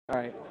All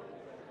right.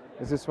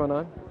 Is this one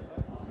on?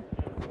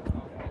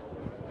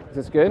 Is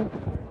this good?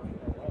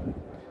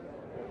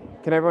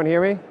 Can everyone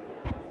hear me?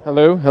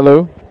 Hello?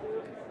 Hello?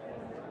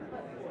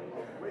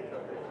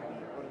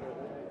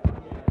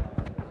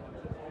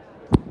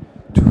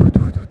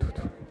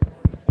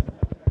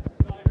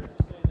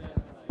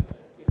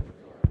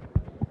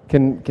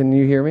 Can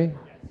you hear me?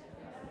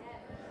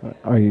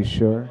 Are you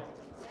sure?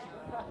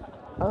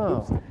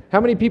 Oh.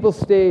 How many people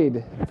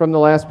stayed from the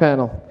last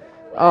panel?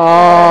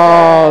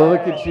 Oh,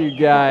 look at you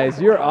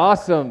guys. You're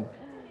awesome.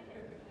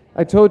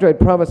 I told you I'd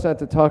promise not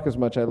to talk as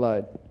much. I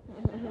lied.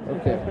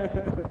 Okay.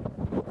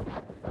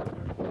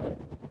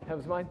 That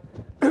was mine.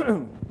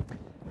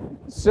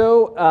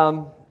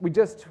 So we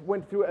just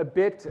went through a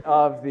bit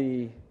of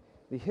the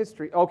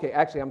history. Okay,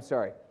 actually, I'm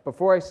sorry.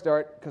 Before I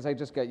start, because I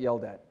just got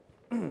yelled at.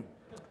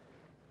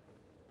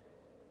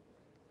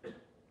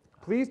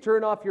 Please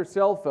turn off your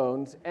cell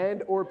phones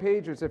and or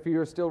pagers if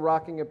you're still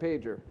rocking a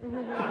pager.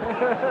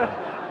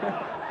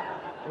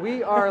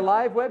 We are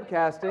live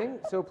webcasting,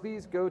 so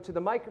please go to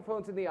the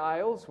microphones in the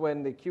aisles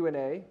when the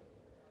Q&A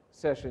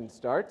session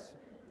starts.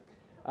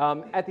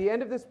 At the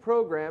end of this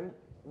program,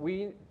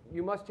 you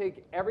must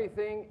take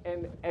everything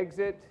and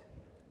exit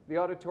the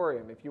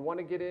auditorium. If you want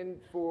to get in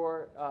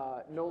for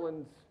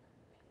Nolan's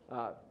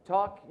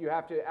talk, you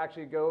have to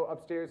actually go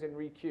upstairs and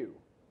re-queue.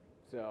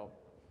 So,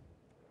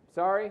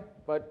 sorry,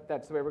 but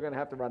that's the way we're going to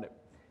have to run it.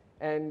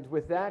 And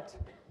with that,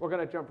 we're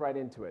going to jump right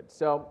into it.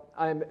 So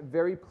I'm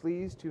very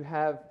pleased to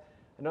have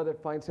another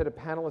fine set of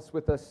panelists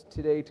with us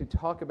today to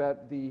talk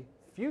about the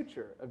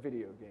future of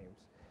video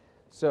games.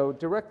 So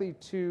directly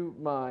to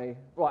my,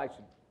 well, I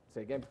should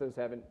say again for those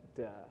who haven't,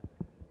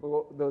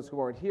 those who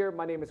aren't here,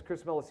 my name is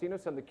Chris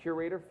Melasinos. I'm the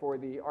curator for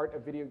the Art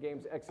of Video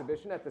Games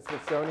exhibition at the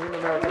Smithsonian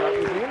American Art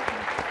Museum.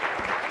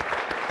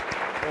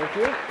 Thank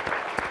you.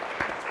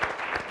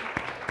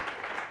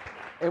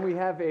 And we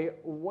have a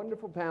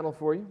wonderful panel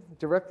for you.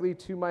 Directly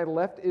to my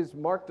left is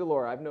Mark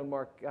Delora. I've known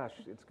Mark, gosh,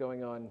 it's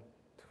going on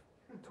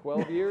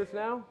 12 years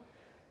now?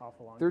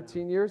 Awful long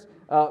 13 years.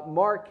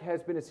 Mark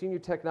has been a senior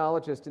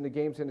technologist in the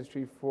games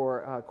industry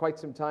for quite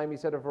some time.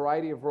 He's had a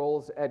variety of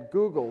roles at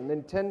Google,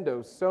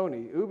 Nintendo,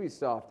 Sony,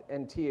 Ubisoft,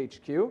 and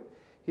THQ.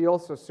 He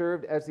also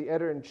served as the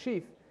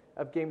editor-in-chief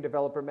of Game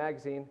Developer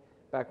Magazine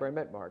back where I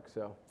met Mark.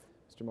 So,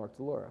 Mr. Mark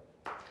Delora.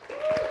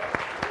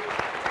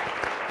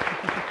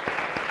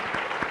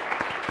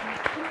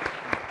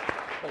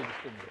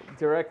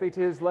 Directly to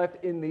his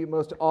left in the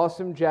most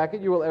awesome jacket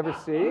you will ever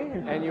see,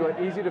 and you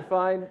are easy to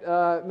find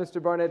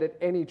Mr. Barnett at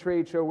any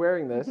trade show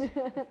wearing this.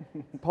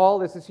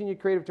 Paul is the Senior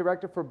Creative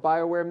Director for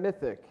BioWare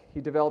Mythic.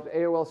 He developed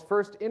AOL's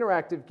first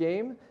interactive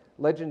game,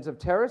 Legends of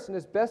Terrace, and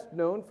is best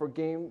known for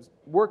Games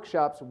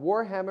Workshop's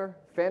Warhammer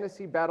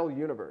Fantasy Battle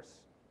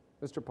Universe.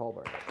 Mr. Paul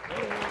Barnett.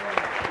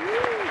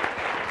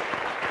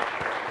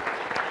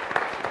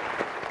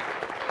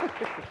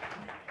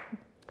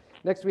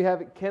 Next, we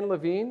have Ken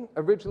Levine,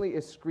 originally a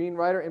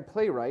screenwriter and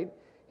playwright.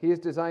 He has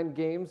designed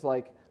games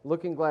like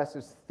Looking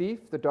Glass's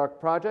Thief, The Dark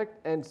Project,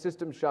 and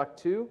System Shock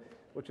 2,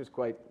 which is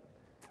quite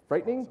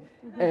frightening,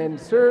 and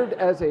served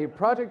as a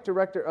project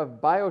director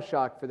of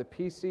BioShock for the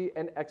PC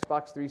and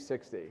Xbox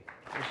 360.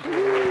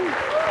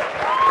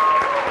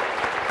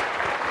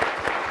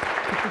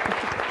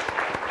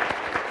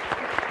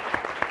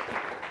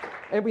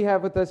 And we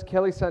have with us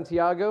Kelly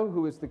Santiago,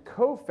 who is the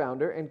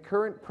co-founder and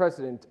current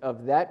president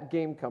of That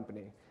Game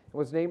Company.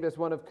 Was named as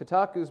one of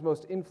Kotaku's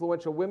most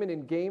influential women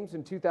in games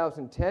in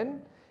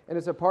 2010, and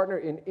is a partner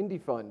in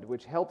Indie Fund,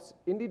 which helps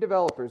indie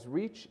developers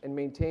reach and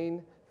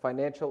maintain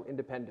financial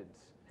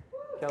independence.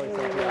 Kelly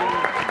Santiago.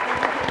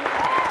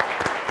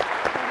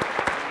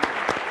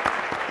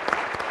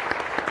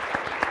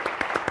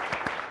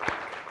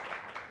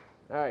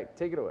 All right,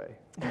 take it away.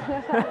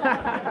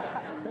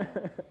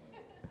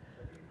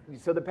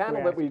 So the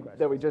panel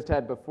that we just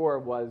had before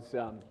was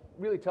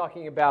really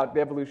talking about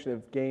the evolution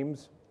of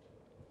games.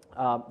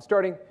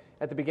 Starting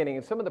at the beginning,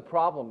 and some of the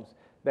problems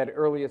that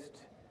earliest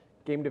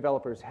game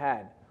developers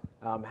had,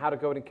 how to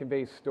go and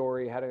convey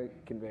story, how to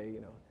convey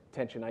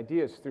tension,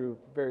 ideas through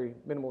very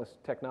minimalist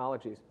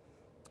technologies,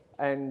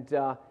 and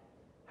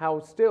how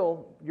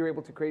still you're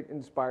able to create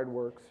inspired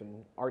works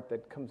and art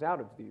that comes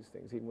out of these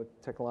things, even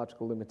with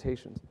technological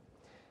limitations.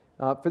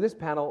 For this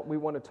panel, we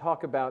want to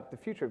talk about the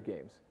future of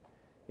games.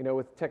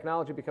 With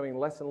technology becoming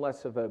less and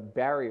less of a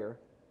barrier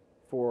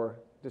for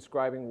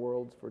describing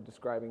worlds, for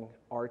describing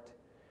art,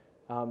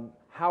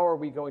 how are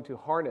we going to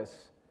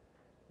harness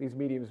these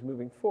mediums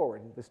moving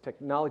forward, this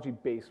technology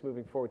base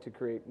moving forward to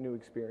create new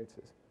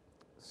experiences?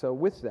 So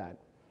with that,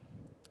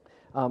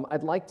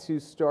 I'd like to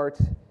start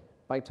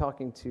by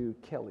talking to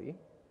Kelly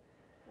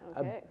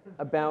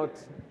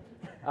about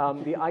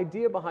the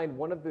idea behind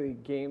one of the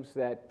games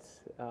that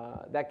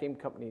That Game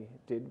Company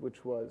did,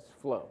 which was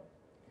Flow.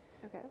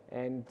 Okay.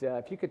 And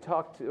if you could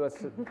talk to us.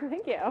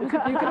 Thank you. You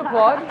can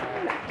applaud.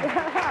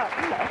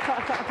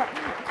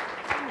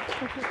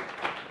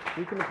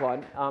 You can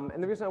applaud.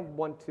 And the reason I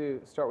want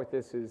to start with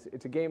this is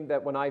it's a game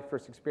that when I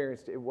first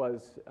experienced it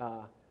was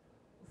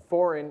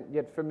foreign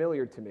yet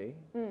familiar to me.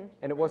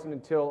 And it wasn't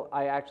until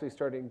I actually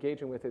started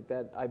engaging with it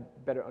that I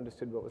better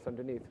understood what was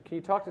underneath. Can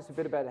you talk to us a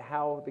bit about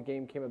how the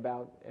game came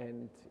about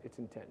and its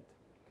intent?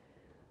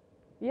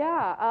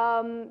 Yeah,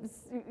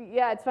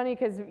 yeah, it's funny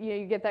because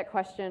you get that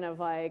question of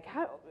like,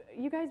 how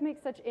you guys make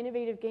such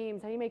innovative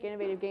games? How do you make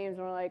innovative games?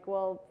 And we're like,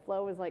 well,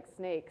 Flow is like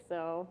Snake,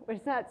 so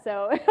it's not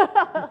so.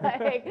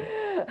 Like,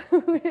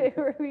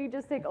 we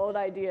just take old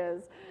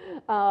ideas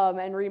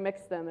and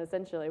remix them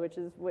essentially, which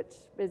is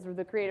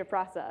the creative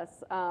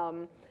process.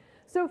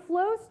 So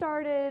Flow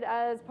started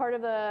as part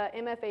of a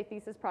MFA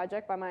thesis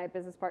project by my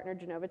business partner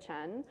Genova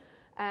Chen.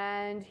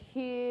 And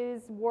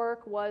his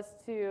work was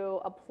to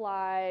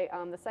apply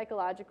the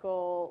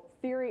psychological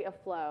theory of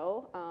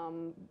flow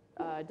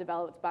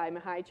developed by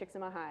Mihai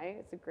Csikszentmihalyi.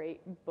 It's a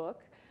great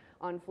book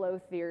on flow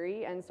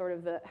theory and sort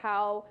of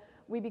how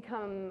we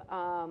become,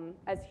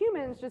 as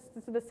humans, just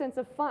the sense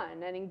of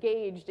fun and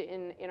engaged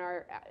in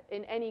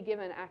any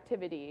given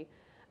activity.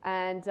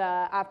 And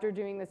after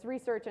doing this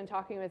research and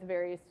talking with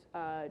various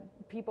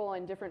people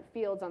in different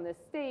fields on this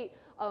state,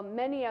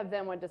 many of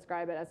them would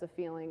describe it as a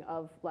feeling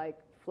of like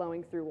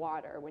flowing through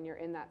water. When you're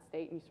in that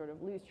state, you sort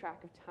of lose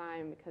track of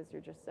time because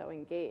you're just so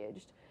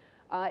engaged.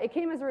 It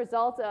came as a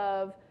result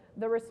of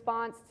the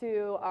response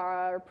to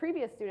our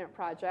previous student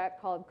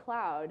project called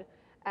Cloud.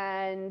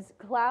 And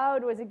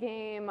Cloud was a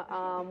game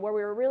where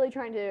we were really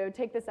trying to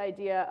take this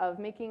idea of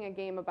making a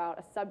game about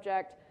a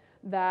subject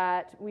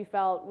that we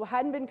felt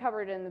hadn't been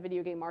covered in the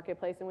video game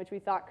marketplace, and which we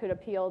thought could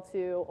appeal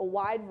to a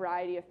wide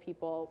variety of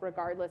people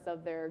regardless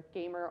of their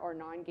gamer or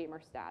non-gamer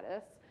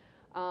status.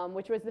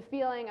 Which was the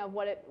feeling of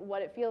what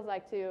it feels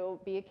like to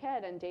be a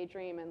kid and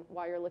daydream and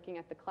while you're looking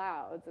at the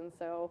clouds. And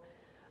so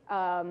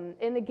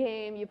in the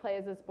game, you play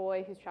as this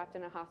boy who's trapped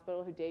in a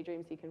hospital who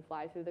daydreams he can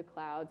fly through the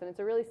clouds. And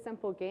it's a really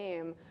simple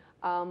game.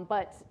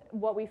 But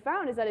what we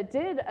found is that it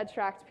did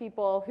attract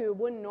people who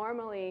wouldn't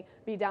normally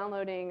be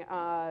downloading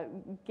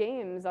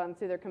games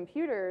onto their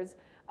computers.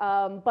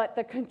 But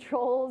the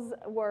controls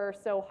were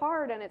so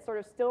hard, and it sort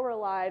of still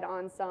relied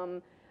on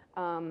some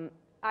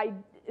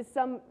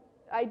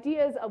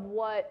ideas of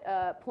what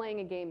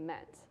playing a game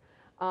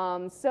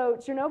meant. So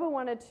Genova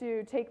wanted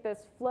to take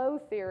this flow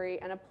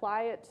theory and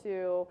apply it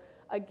to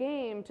a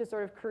game to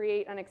sort of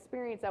create an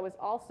experience that was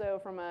also,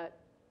 from a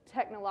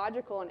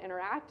technological and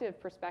interactive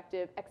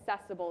perspective,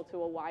 accessible to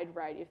a wide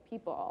variety of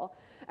people.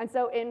 And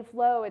so in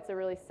Flow, it's a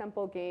really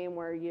simple game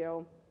where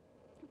you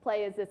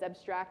play as this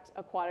abstract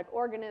aquatic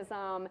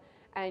organism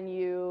and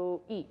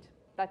you eat.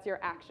 That's your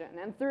action.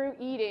 And through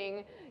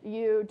eating,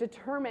 you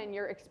determine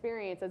your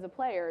experience as a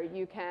player.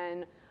 You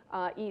can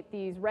eat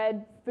these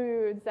red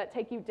foods that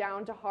take you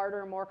down to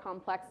harder, more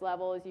complex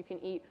levels. You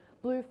can eat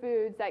blue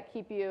foods that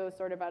keep you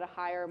sort of at a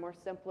higher, more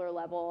simpler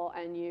level.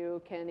 And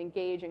you can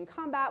engage in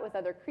combat with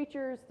other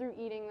creatures through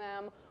eating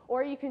them.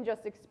 Or you can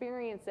just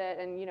experience it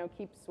and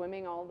keep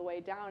swimming all the way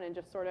down and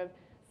just sort of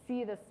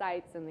see the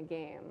sights in the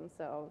game.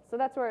 So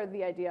that's where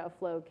the idea of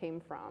Flow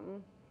came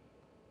from.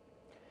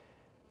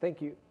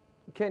 Thank you.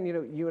 Ken,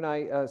 you and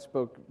I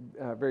spoke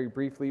very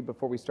briefly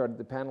before we started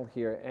the panel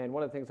here, and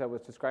one of the things I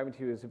was describing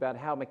to you is about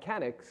how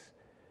mechanics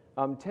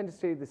tend to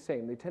stay the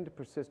same. They tend to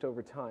persist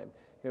over time.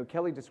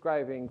 Kelly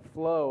describing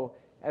Flow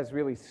as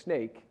really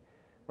Snake,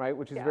 right,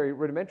 which is a very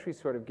rudimentary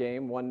sort of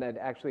game, one that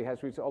actually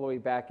has roots all the way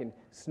back in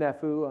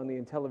Snafu on the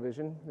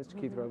Intellivision. Mr.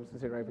 Keith Robinson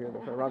sitting right here in the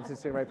front. Robinson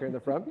sitting right here in the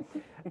front.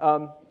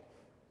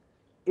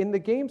 In the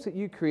games that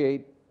you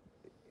create,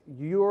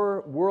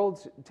 your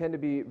worlds tend to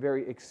be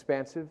very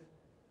expansive.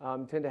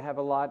 Tend to have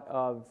a lot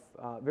of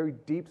very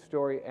deep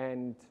story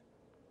and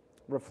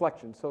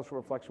reflection, social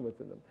reflection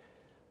within them.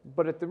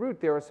 But at the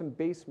root, there are some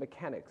base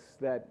mechanics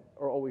that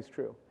are always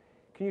true.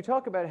 Can you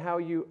talk about how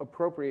you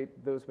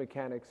appropriate those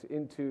mechanics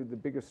into the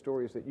bigger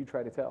stories that you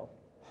try to tell?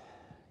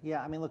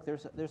 Yeah, I mean, look,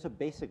 there's a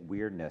basic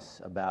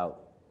weirdness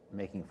about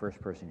making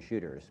first-person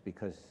shooters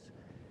because,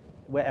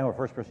 or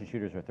first-person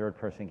shooters or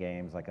third-person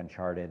games like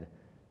Uncharted,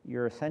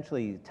 you're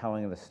essentially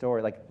telling the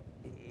story. Like,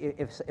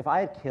 if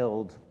I had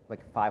killed like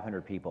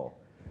 500 people,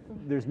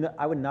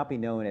 I would not be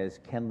known as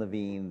Ken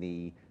Levine,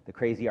 the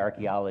crazy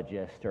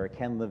archaeologist, or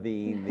Ken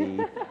Levine,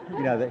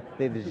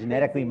 the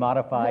genetically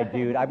modified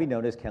dude. I'd be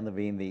known as Ken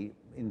Levine, the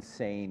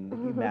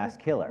insane mass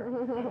killer.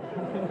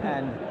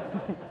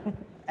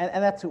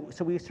 And that's,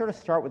 so we sort of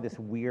start with this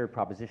weird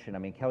proposition. I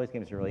mean, Kelly's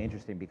games are really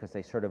interesting because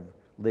they sort of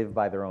live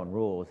by their own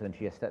rules, and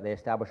they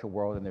establish a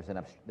world, and there's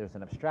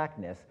an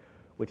abstractness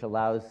which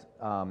allows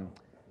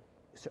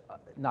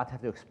not to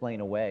have to explain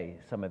away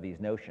some of these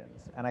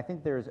notions. And I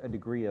think there's a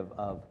degree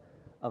of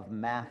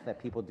math that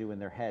people do in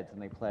their heads when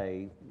they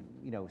play,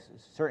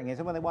 certain games,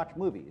 and when they watch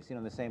movies.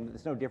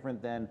 It's no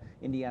different than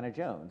Indiana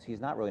Jones. He's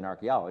not really an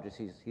archaeologist.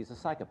 He's a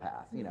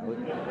psychopath.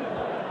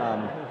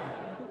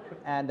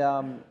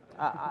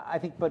 I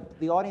think, but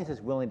the audience is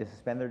willing to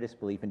suspend their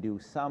disbelief and do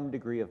some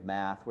degree of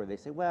math where they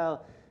say,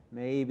 well,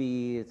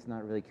 maybe it's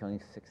not really killing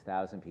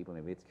 6,000 people.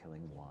 Maybe it's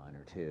killing 1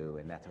 or 2,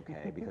 and that's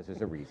okay because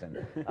there's a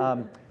reason.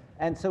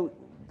 And so,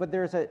 but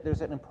there's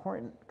an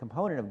important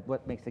component of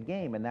what makes a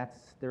game, and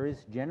there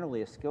is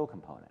generally a skill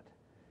component.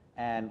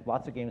 And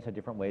lots of games have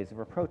different ways of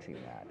approaching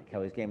that.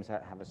 Kelly's games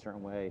have a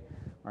certain way,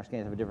 Mark's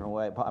games have a different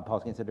way,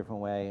 Paul's games have a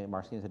different way,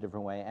 Mark's games have a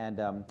different way, and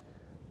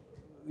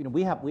you know,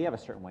 we have a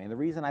certain way. And the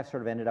reason I've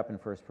sort of ended up in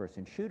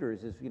first-person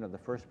shooters is, you know, the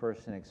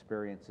first-person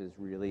experience is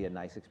really a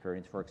nice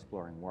experience for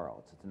exploring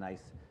worlds. It's a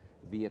nice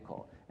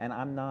vehicle. And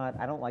I'm not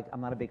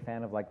a big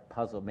fan of like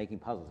making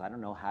puzzles. I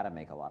don't know how to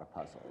make a lot of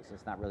puzzles.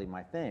 It's not really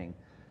my thing.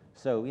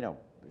 So, you know,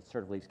 it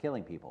sort of leaves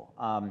killing people.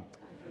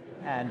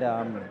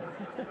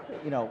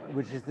 You know,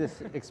 which is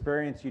this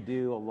experience you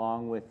do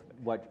along with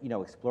what, you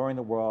know, exploring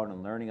the world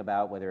and learning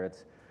about whether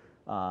it's,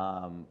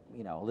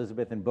 you know,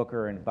 Elizabeth and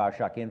Booker in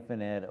BioShock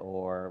Infinite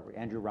or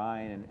Andrew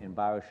Ryan in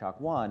BioShock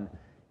 1.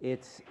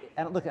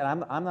 And look,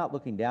 I'm not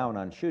looking down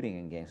on shooting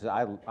in games.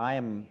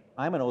 I'm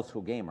an old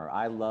school gamer.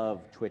 I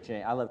love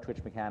twitching. I love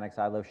twitch mechanics.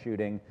 I love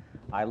shooting.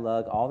 I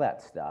love all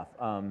that stuff.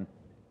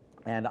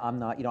 And I'm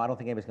not, you know, I don't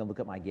think anybody's going to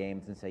look at my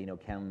games and say, you know,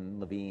 Ken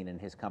Levine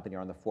and his company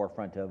are on the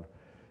forefront of,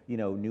 you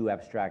know, new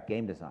abstract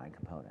game design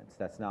components.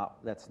 That's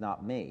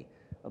not me.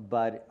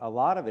 But a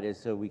lot of it is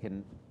so we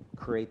can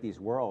create these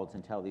worlds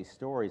and tell these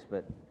stories,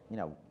 but, you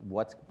know,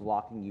 what's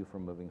blocking you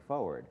from moving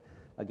forward?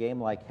 A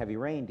game like Heavy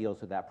Rain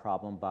deals with that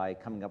problem by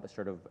coming up with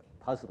sort of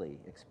puzzly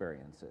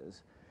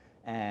experiences.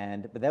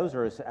 But those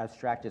are as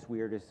abstract, as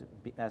weird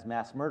as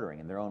mass murdering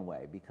in their own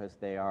way, because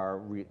they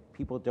are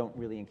people don't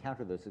really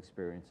encounter those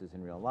experiences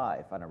in real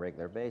life on a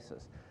regular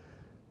basis.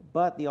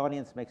 But the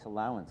audience makes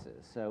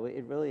allowances, so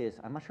it really is.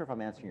 I'm not sure if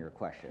I'm answering your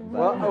question.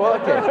 But Well,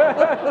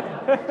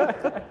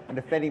 okay. I'm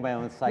defending my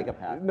own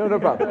psychopath. No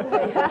problem.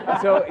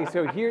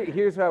 So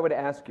here's what I would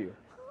ask you.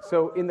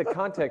 So in the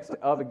context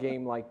of a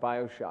game like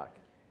BioShock,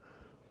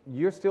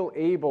 you're still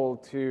able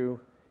to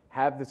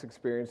have this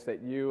experience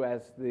that you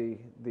as the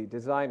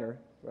designer,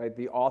 right,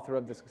 the author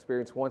of this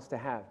experience wants to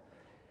have.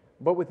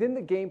 But within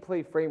the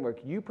gameplay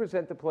framework, you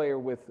present the player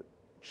with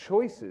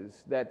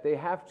choices that they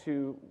have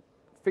to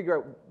figure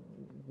out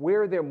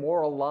where their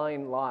moral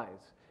line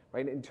lies,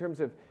 right, in terms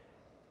of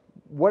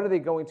what are they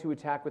going to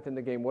attack within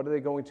the game, what are they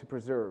going to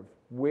preserve,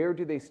 where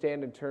do they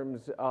stand in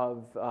terms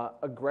of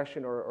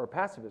aggression or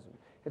pacifism.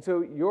 And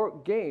so your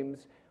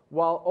games,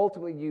 while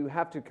ultimately you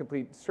have to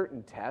complete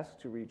certain tests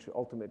to reach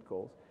ultimate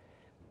goals,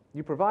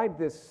 you provide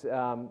this,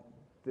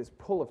 this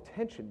pull of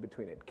tension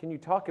between it. Can you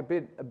talk a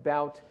bit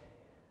about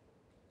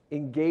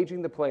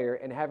engaging the player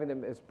and having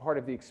them as part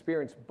of the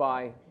experience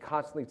by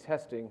constantly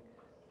testing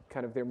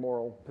kind of their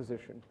moral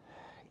position?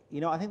 You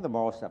know, I think the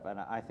moral stuff, and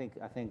I think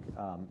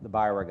the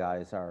Bioware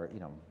guys are, you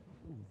know,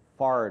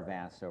 far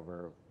advanced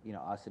over, you know,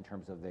 us in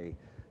terms of the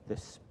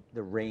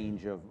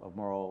range of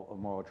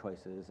moral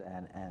choices,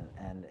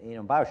 and you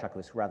know, BioShock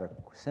was rather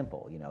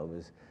simple. You know,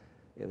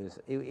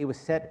 it was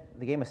set.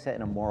 The game was set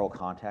in a moral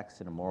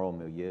context, in a moral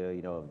milieu.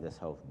 You know, of this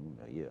whole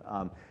milieu,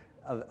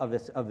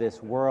 of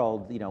this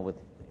world. You know, with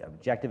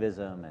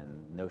objectivism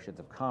and notions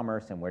of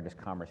commerce, and where does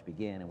commerce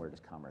begin and where does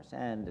commerce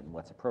end, and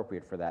what's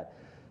appropriate for that.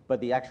 But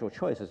the actual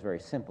choice was very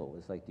simple. It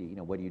was like, you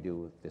know, what do you do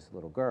with this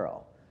little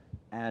girl?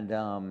 And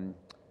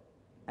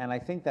I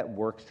think that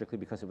worked strictly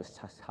because it was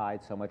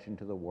tied so much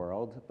into the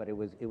world. But it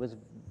was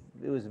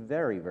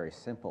very, very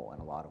simple in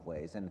a lot of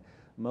ways, and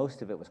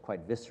most of it was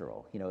quite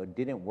visceral. You know, it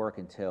didn't work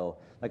until,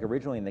 like,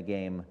 originally in the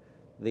game,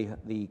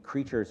 the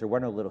creatures, there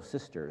were no little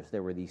sisters.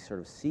 There were these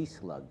sort of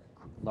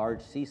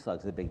large sea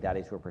slugs the big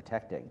daddies were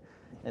protecting.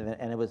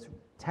 And it was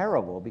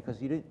terrible because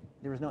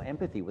there was no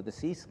empathy with the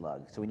sea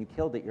slug. So when you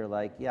killed it, you're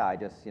like, yeah, I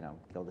just, you know,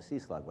 killed a sea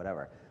slug,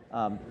 whatever.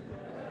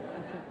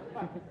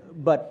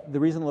 But the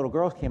reason the little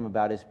girls came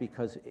about is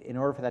because in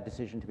order for that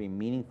decision to be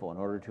meaningful, in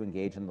order to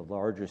engage in the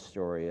larger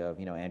story of,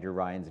 you know, Andrew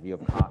Ryan's view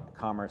of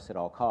commerce at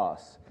all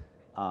costs,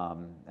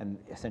 and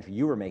essentially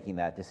you were making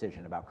that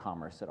decision about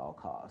commerce at all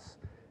costs,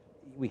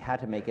 we had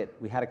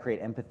to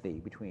create empathy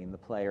between the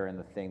player and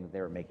the thing that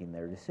they were making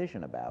their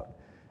decision about.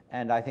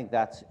 And I think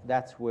that's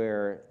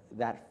where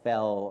that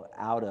fell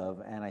out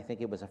of, and I think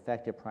it was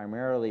effective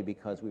primarily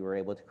because we were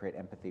able to create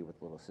empathy with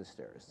little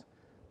sisters.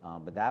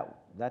 But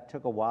that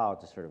took a while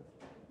to sort of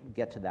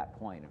get to that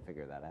point and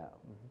figure that out.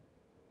 Mm-hmm.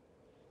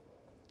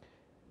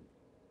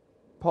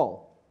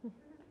 Paul,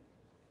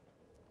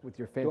 with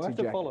your fancy jacket.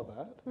 Do I have to follow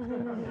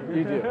that?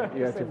 You do.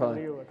 You have to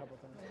follow.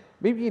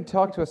 Maybe you can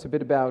talk to us a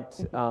bit about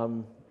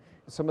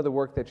some of the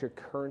work that you're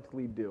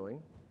currently doing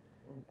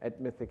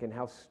at Mythic and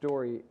how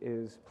story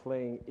is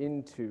playing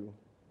into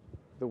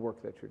the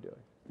work that you're doing.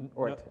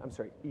 Or, I'm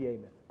sorry, EA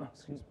Mythic.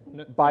 Excuse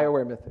me.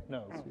 BioWare Mythic.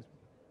 No. Excuse me.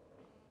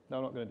 No,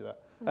 I'm not going to do that.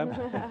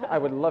 I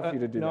would love for you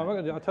to do that. No, I'm not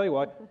going to do that. I'll tell you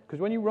why. Because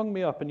when you rung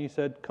me up and you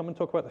said, come and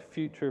talk about the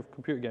future of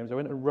computer games, I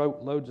went and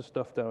wrote loads of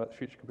stuff down about the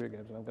future of computer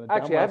games. And I'm going to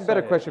Actually, I have a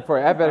better question for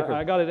you. I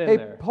got it in there.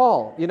 Hey,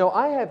 Paul, you know,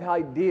 I have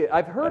ideas.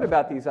 I've heard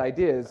about these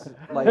ideas.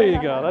 Like there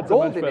you go. That's a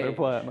much Golden better Age.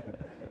 plan.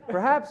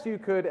 Perhaps you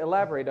could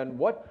elaborate on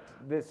what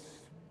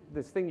this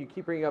thing you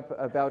keep bringing up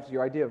about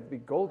your idea of the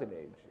Golden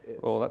Age is.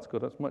 Oh, that's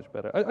good. That's much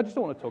better. I just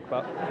don't want to talk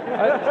about.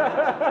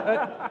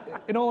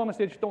 In all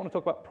honesty, I just don't want to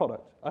talk about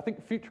product. I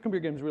think future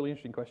computer games is a really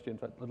interesting question. In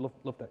fact, I'd love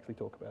to actually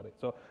talk about it.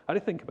 So I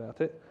did think about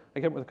it. I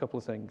came up with a couple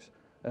of things.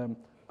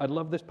 I'd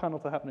love this panel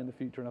to happen in the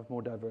future and have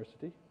more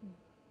diversity.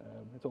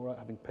 It's all right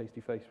having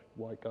pasty-faced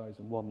white guys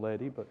and one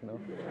lady, but you know,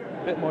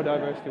 a bit more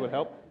diversity would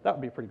help. That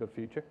would be a pretty good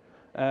future.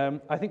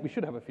 I think we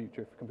should have a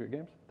future for computer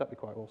games. That'd be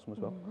quite awesome as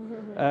well.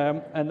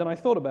 And then I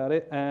thought about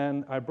it,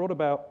 and I brought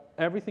about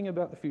everything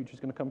about the future is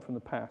going to come from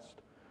the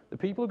past. The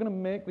people who are going to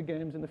make the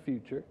games in the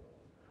future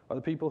are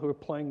the people who are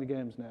playing the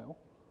games now.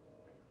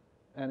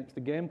 And it's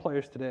the game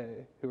players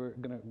today who are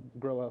going to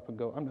grow up and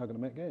go, I'm now going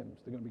to make games.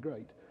 They're going to be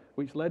great.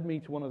 Which led me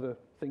to one of the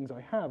things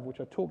I have, which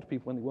I talk to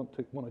people when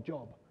they want a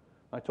job.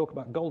 I talk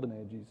about golden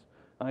ages.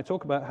 And I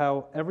talk about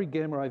how every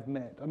gamer I've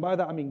met, and by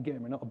that I mean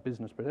gamer, not a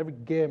business person, every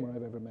gamer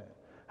I've ever met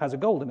has a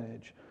golden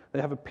age.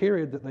 They have a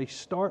period that they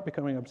start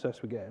becoming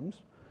obsessed with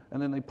games,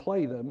 and then they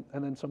play them,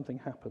 and then something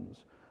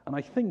happens. And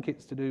I think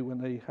it's to do when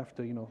they have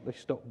to,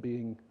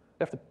 they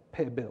have to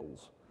pay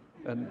bills.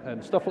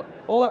 And stuff like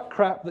all that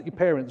crap that your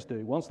parents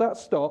do. Once that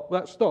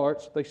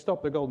starts, they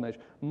stop their golden age.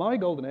 My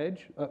golden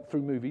age,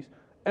 through movies,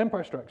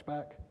 Empire Strikes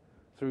Back,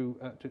 through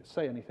To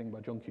Say Anything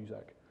by John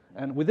Cusack.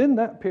 And within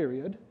that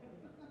period,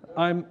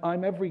 I'm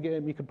every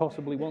game you could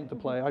possibly want to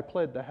play. I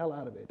played the hell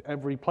out of it.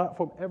 Every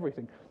platform,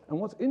 everything. And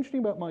what's interesting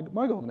about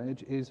my golden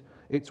age is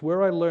it's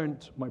where I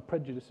learned my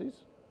prejudices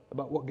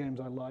about what games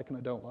I like and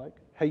I don't like.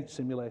 Hate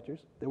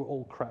simulators. They were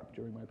all crap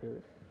during my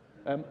period.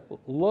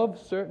 Love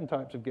certain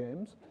types of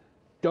games.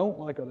 Don't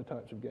like other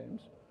types of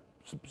games.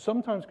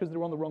 Sometimes because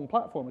they're on the wrong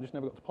platform, I just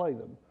never got to play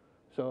them.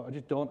 So I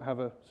just don't have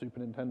a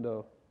Super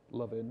Nintendo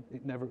love-in.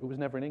 It was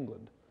never in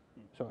England,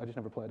 so I just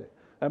never played it.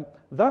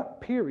 That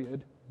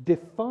period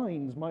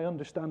defines my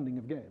understanding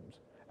of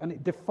games, and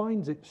it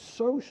defines it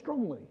so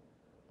strongly,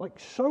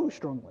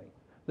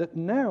 that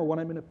now when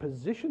I'm in a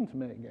position to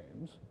make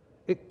games,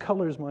 it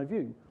colors my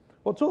view.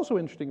 What's also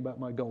interesting about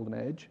my golden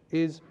age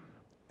is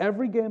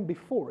every game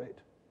before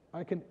it,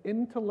 I can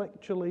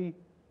intellectually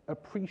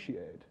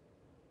appreciate,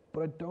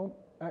 but I don't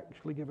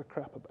actually give a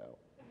crap about.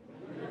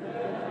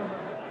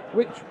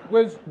 Which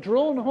was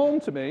drawn home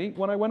to me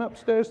when I went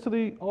upstairs to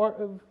the art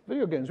of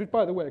video games, which,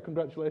 by the way,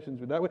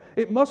 congratulations with that.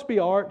 It must be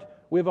art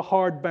with a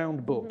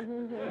hardbound book.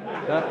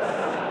 That's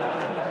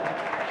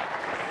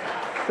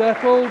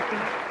settled.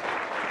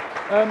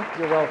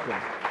 You're welcome.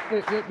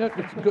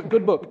 It's a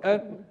good book.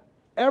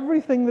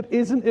 Everything that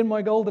isn't in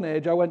my golden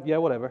age, I went, yeah,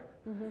 whatever.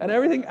 And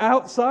everything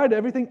outside,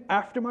 everything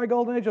after my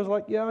golden age, I was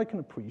like, yeah, I can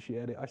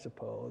appreciate it, I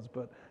suppose.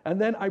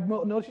 And then I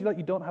noticed that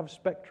you don't have a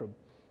spectrum.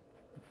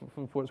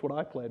 It's what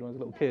I played when I was a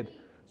little kid.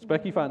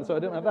 Specky fan, so I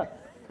didn't have that.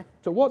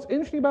 So what's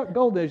interesting about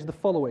golden age is the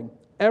following.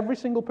 Every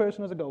single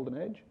person has a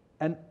golden age,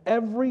 and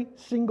every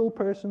single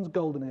person's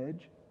golden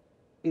age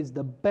is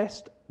the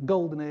best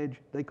golden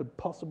age they could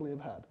possibly have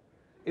had.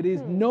 It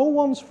is no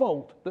one's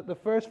fault that the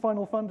first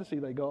Final Fantasy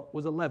they got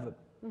was 11.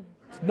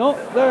 It's not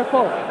their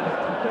fault.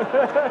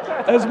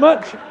 As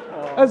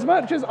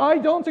much as I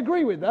don't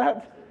agree with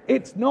that,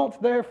 it's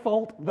not their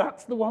fault.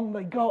 That's the one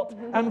they got,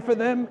 and for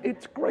them,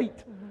 it's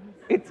great.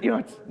 It's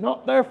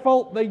not their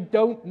fault. They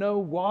don't know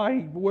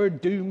where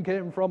Doom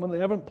came from, and they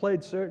haven't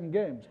played certain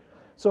games.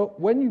 So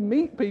when you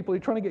meet people who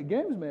are trying to get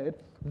games made,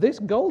 this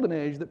golden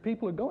age that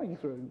people are going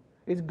through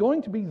is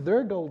going to be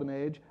their golden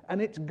age,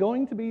 and it's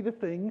going to be the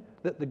thing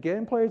that the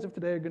game players of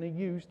today are going to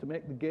use to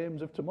make the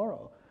games of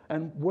tomorrow.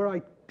 And where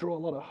I draw a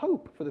lot of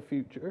hope for the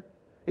future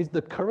is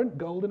the current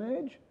golden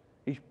age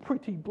is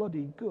pretty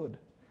bloody good.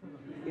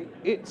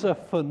 It's a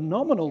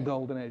phenomenal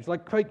golden age.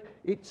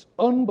 It's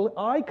unbelievable.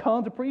 I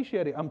can't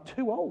appreciate it. I'm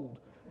too old.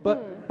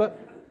 But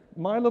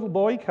my little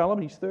boy,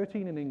 Callum, he's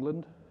 13 in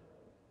England.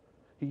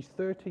 He's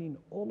 13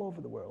 all over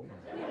the world.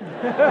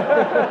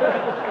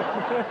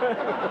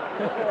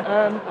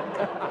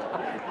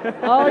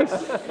 I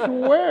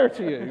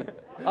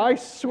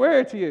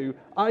swear to you,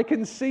 I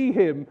can see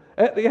him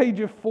at the age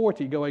of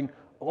 40 going,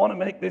 I want to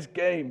make this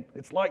game.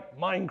 It's like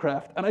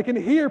Minecraft. And I can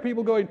hear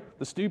people going,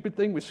 the stupid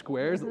thing with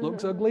squares that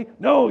looks ugly?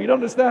 No, you don't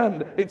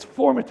understand. It's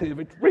formative.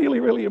 It's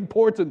really, really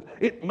important.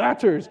 It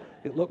matters.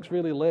 It looks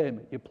really lame.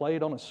 You play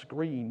it on a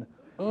screen.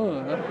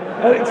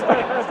 And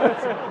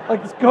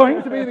it's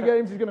going to be the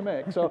games he's going to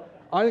make. So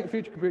I think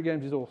future computer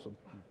games is awesome.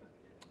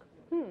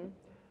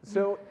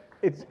 So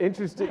it's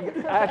interesting.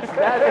 That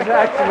is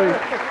actually...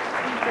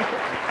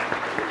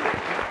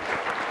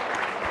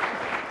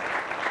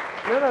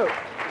 No.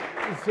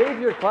 Save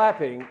your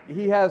clapping.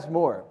 He has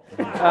more.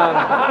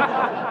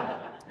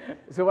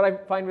 So what I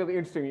find really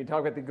interesting when you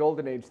talk about the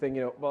golden age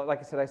thing, well, like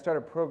I said, I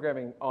started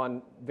programming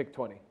on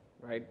VIC-20,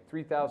 right?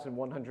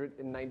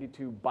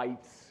 3,192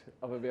 bytes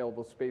of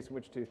available space in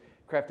which to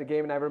craft a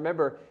game. And I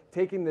remember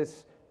taking the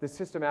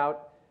system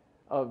out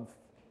of,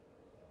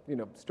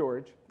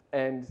 storage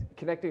and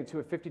connecting it to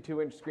a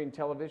 52-inch screen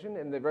television,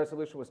 and the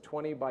resolution was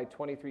 20 by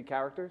 23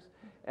 characters.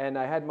 And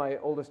I had my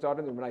oldest daughter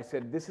in the room, and I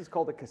said, this is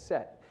called a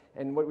cassette.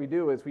 And what we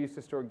do is we used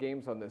to store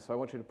games on this. So I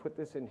want you to put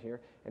this in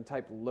here and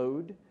type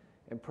load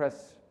and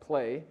press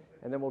play,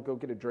 and then we'll go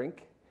get a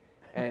drink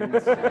and a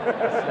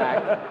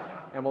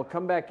snack, and we'll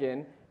come back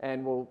in,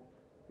 and it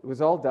was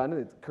all done,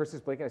 and the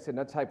cursor's blinking. I said,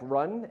 now type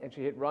run, and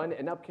she hit run,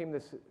 and up came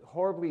this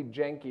horribly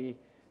janky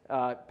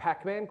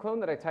Pac-Man clone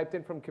that I typed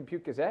in from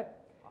Compute Gazette.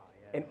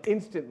 And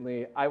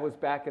instantly, I was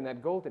back in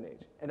that golden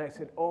age. And I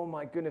said, oh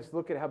my goodness,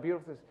 look at how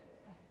beautiful this is.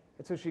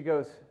 And so she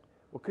goes,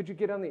 well, could you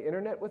get on the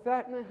internet with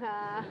that?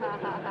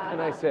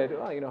 And I said,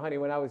 well, you know, honey,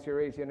 when I was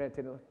your age, the internet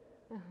didn't look.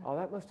 Oh,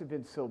 that must have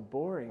been so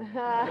boring.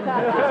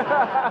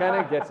 Kind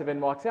of gets up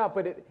and walks out.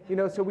 But, you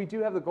know, so we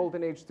do have the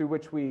golden age through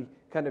which we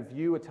kind of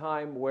view a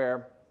time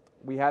where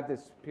we have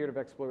this period of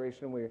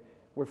exploration.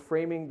 We're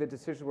framing the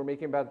decisions we're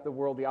making about the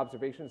world, the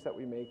observations that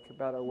we make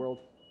about our world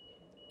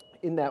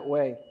in that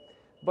way.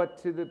 But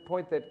to the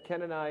point that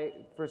Ken and I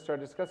first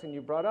started discussing,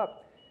 you brought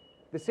up,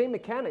 the same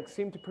mechanics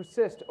seem to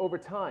persist over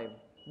time.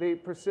 They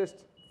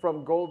persist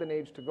from golden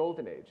age to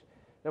golden age.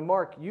 Now,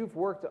 Mark, you've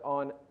worked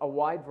on a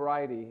wide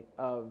variety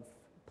of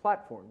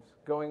platforms,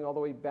 going all the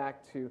way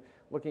back to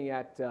looking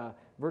at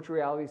virtual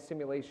reality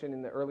simulation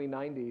in the early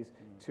 90s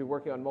to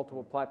working on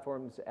multiple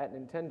platforms at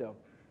Nintendo.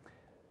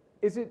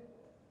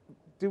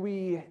 Do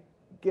we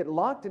get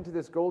locked into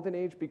this golden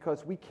age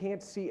because we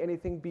can't see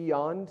anything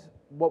beyond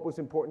what was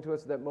important to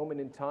us at that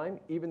moment in time,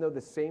 even though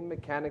the same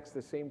mechanics,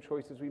 the same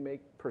choices we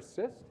make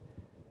persist?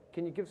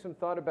 Can you give some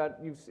thought about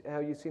how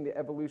you've seen the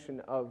evolution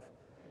of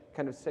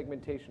kind of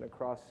segmentation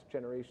across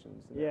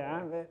generations?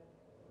 Yeah,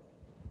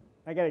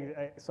 I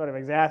get sort of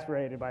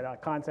exasperated by the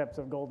concepts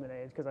of golden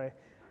age because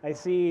I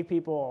see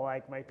people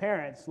like my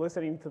parents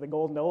listening to the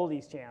Golden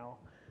Oldies channel,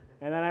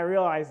 and then I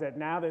realize that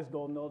now there's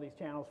Golden Oldies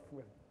channels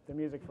with the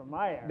music from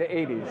my era. The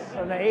 80s.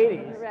 From the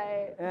 80s.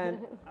 Right. And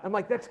I'm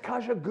like, that's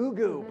Kaja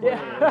Gugu.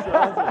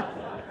 yeah.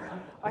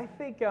 I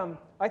think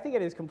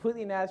it is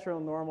completely natural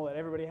and normal that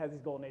everybody has these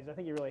golden ages. I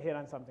think you really hit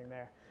on something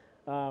there.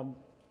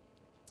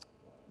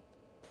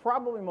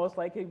 Probably most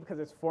likely because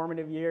it's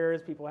formative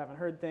years, people haven't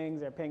heard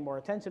things, they're paying more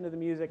attention to the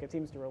music, it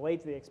seems to relate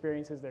to the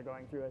experiences they're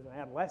going through as an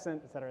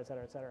adolescent, et cetera, et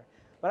cetera, et cetera.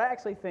 But I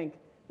actually think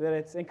that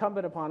it's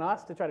incumbent upon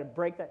us to try to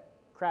break that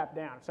crap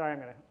down. Sorry,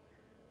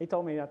 he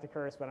told me not to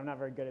curse, but I'm not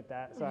very good at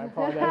that, so I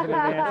apologize in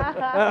advance.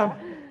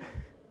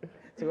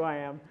 That's who I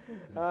am.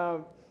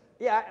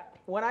 Yeah,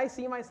 when I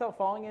see myself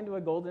falling into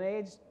a golden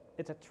age,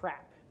 it's a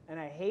trap, and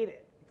I hate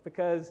it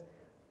because,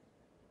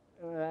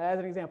 as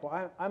an example,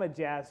 I'm a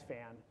jazz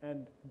fan,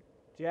 and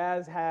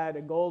jazz had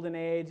a golden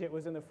age. It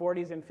was in the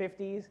 40s and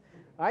 50s.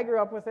 I grew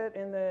up with it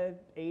in the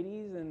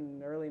 80s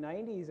and early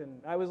 90s,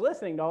 and I was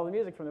listening to all the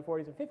music from the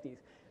 40s and 50s.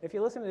 If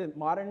you listen to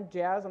modern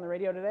jazz on the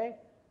radio today,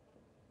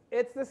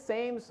 it's the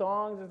same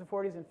songs as the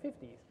 40s and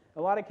 50s.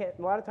 A lot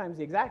of times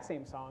the exact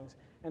same songs,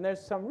 and there's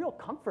some real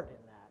comfort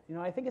in that. You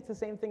know, I think it's the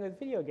same thing with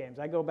video games.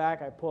 I go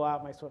back, I pull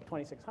out my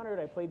 2600,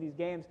 I play these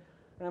games,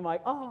 and I'm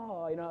like,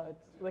 oh, you know,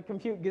 it's the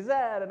Compute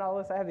Gazette and all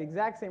this. I have the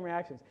exact same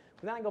reactions.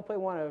 But then I go play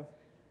one of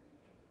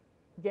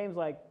games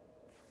like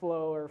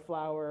Flow or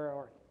Flower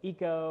or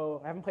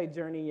Eco. I haven't played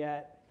Journey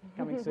yet,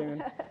 coming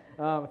soon.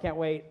 I can't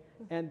wait.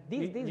 And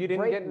these you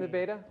didn't get in the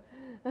beta?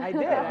 I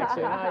did,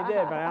 actually. No, I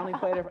did, but I only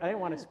played it. I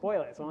didn't want to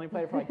spoil it, so I only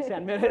played it for like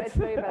 10 minutes. It's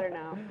way better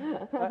now.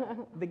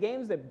 The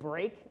games that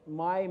break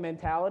my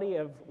mentality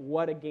of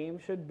what a game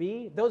should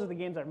be, those are the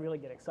games I really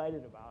get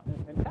excited about.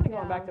 And kind of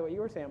going back to what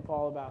you were saying,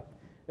 Paul, about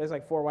there's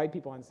like 4 white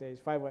people on stage,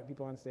 5 white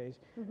people on stage.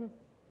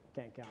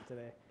 Can't count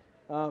today.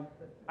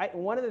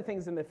 One of the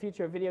things in the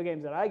future of video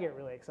games that I get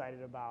really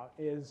excited about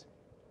is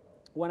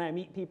when I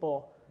meet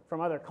people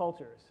from other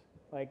cultures.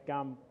 Like,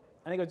 I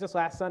think it was just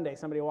last Sunday,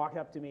 somebody walked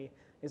up to me.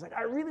 He's like,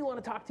 I really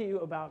want to talk to you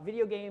about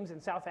video games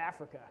in South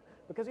Africa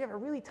because we have a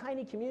really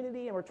tiny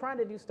community and we're trying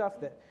to do stuff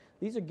that,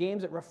 these are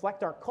games that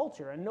reflect our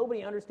culture and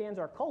nobody understands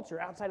our culture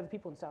outside of the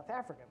people in South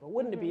Africa. But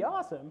wouldn't it be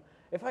awesome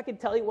if I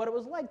could tell you what it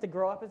was like to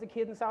grow up as a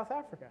kid in South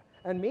Africa?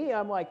 And me,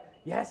 I'm like,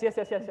 yes.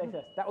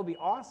 That would be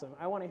awesome.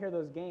 I want to hear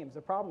those games.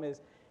 The problem is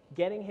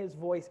getting his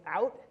voice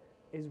out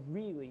is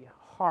really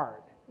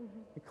hard.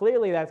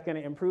 Clearly that's going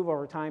to improve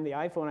over time. The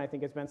iPhone, I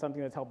think, has been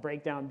something that's helped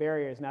break down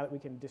barriers now that we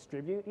can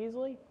distribute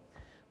easily.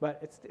 But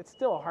it's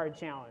still a hard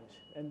challenge.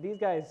 And these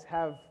guys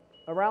have,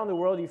 around the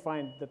world you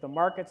find that the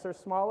markets are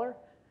smaller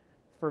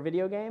for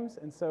video games,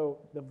 and so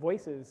the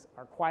voices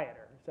are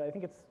quieter. So I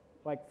think it's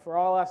like for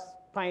all us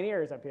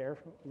pioneers up here,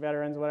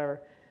 veterans,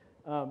 whatever,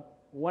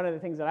 one of the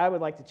things that I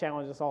would like to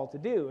challenge us all to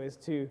do is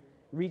to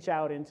reach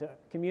out into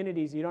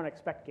communities you don't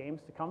expect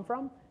games to come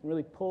from, and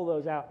really pull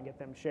those out and get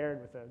them shared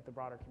with the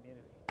broader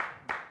community.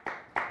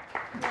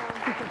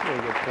 That's a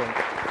really good point.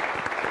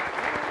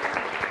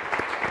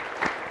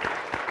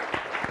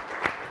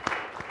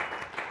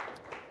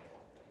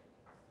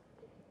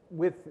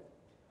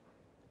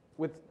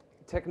 With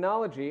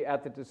technology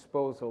at the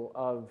disposal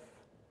of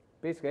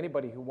basically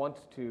anybody who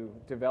wants to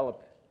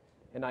develop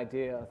an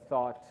idea, a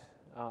thought,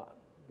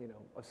 you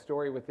know, a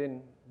story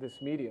within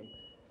this medium.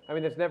 I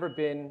mean, there's never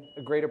been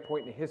a greater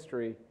point in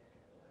history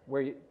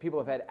where people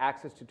have had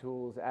access to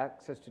tools,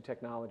 access to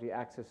technology,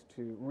 access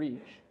to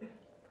reach.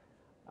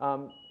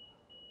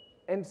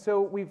 And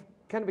so we've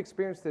kind of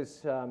experienced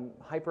this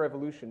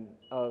hyper-evolution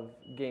of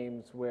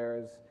games,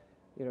 whereas,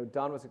 you know,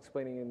 Don was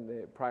explaining in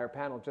the prior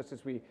panel, just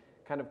as we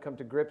kind of come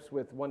to grips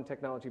with one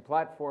technology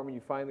platform and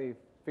you finally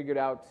figured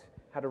out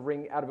how to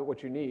wring out of it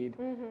what you need,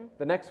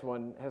 the next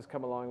one has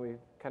come along, we've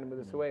kind of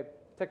moved this away.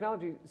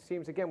 Technology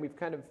seems, again, we've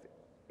kind of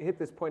hit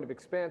this point of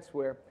expanse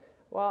where,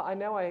 well, I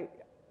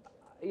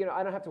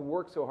don't have to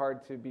work so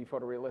hard to be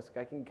photorealistic.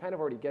 I can kind of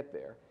already get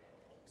there.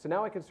 So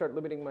now I can start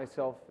limiting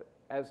myself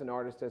as an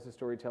artist, as a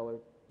storyteller,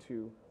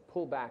 to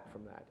pull back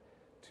from that,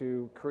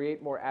 to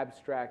create more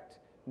abstract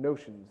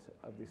notions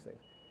of these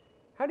things.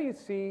 How do you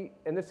see,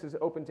 and this is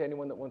open to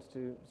anyone that wants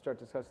to start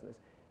discussing this,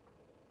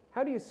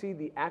 how do you see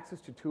the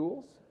access to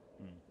tools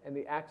and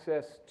the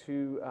access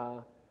to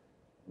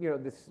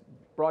this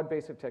broad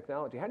base of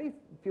technology? How do you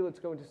feel it's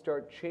going to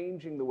start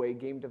changing the way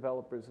game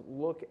developers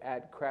look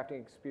at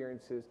crafting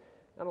experiences,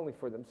 not only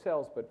for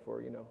themselves, but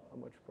for a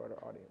much broader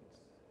audience?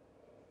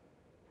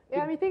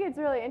 Yeah, I think it's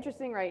really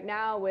interesting right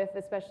now with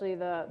especially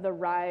the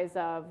rise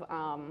of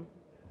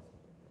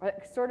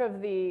sort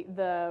of the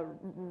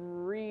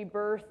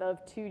rebirth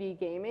of 2D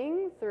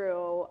gaming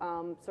through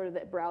sort of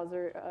the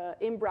browser,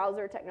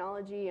 in-browser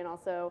technology, and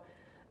also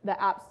the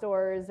app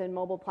stores and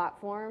mobile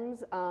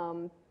platforms.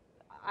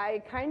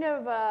 I kind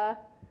of, I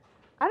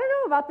don't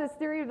know about this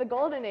theory of the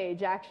golden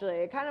age, actually.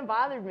 It kind of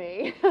bothered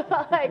me.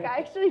 Like, I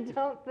actually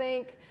don't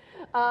think,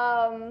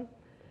 I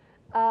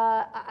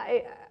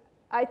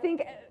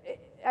think,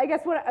 I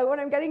guess what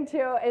I'm getting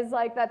to is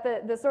like that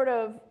the sort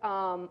of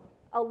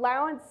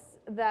allowance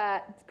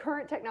that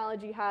current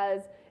technology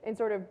has in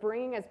sort of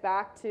bringing us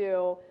back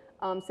to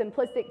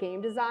simplistic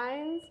game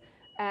designs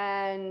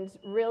and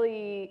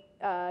really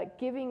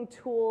giving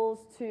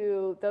tools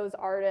to those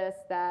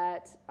artists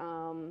that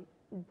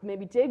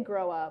maybe did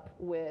grow up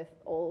with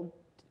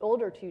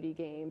older 2D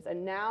games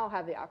and now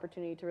have the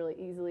opportunity to really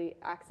easily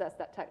access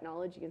that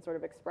technology and sort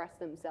of express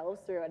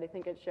themselves through it. I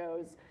think it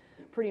shows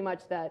pretty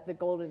much that the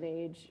golden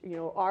age,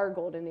 our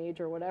golden age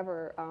or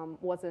whatever,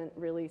 wasn't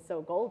really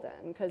so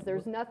golden, because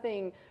there's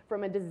nothing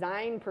from a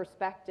design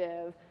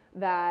perspective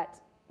that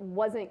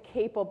wasn't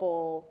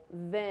capable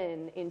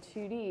then in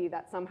 2D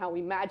that somehow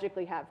we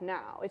magically have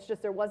now. It's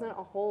just there wasn't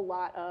a whole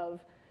lot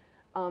of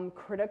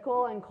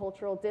critical and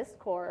cultural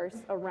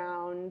discourse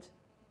around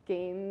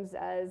games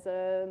as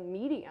a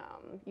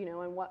medium,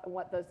 and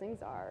what those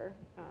things are.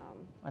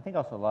 I think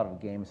also a lot of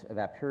games of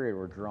that period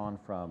were drawn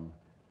from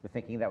the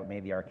thinking that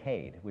made the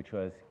arcade, which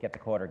was get the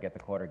quarter, get the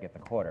quarter, get the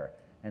quarter.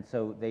 And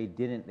so they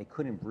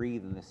couldn't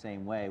breathe in the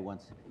same way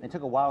it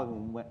took a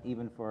while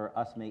even for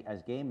us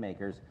as game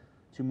makers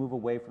to move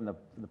away from the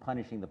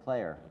punishing the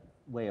player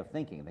way of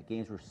thinking, that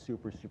games were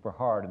super, super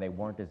hard and they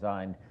weren't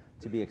designed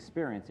to be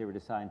experienced, they were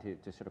designed to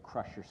sort of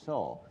crush your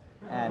soul.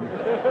 And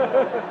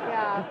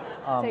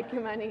take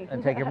your money.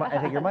 And take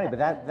your money, but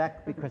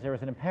that because there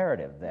was an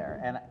imperative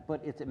there.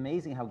 But it's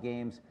amazing how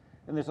games,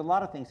 and there's a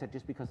lot of things that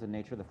just because of the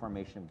nature of the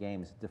formation of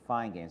games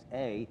define games.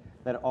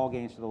 That all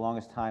games for the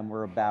longest time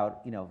were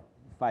about,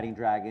 fighting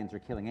dragons or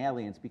killing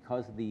aliens,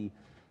 because the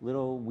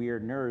little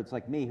weird nerds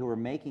like me who were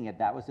making it,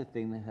 that was the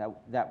thing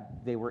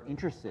that they were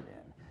interested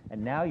in.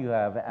 And now you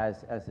have,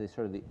 as the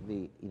sort of the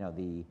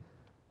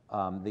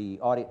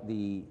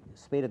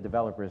spate of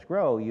developers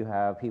grow, you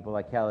have people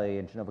like Kelly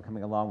and Genova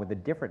coming along with a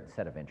different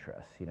set of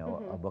interests.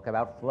 A book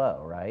about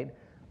flow, right?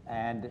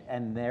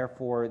 And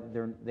therefore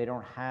they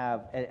don't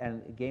have,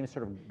 and games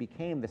sort of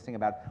became this thing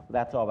about, well,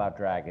 that's all about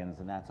dragons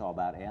and that's all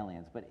about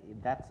aliens, but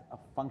that's a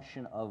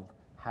function of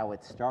how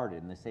it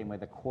started, in the same way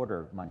the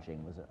quarter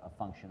munching was a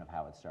function of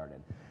how it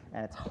started.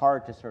 And it's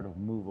hard to sort of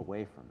move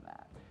away from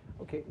that.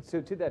 Okay, so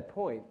to that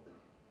point,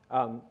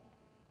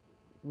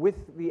 with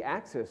the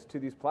access to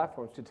these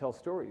platforms to tell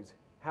stories,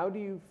 how do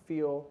you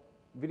feel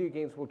video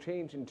games will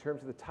change in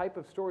terms of the type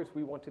of stories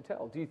we want to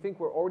tell? Do you think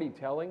we're already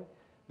telling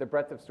the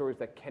breadth of stories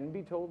that can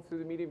be told through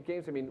the medium of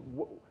games? I mean,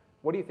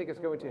 what do you think is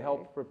going to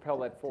help propel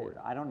that forward?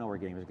 I don't know where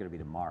games is going to be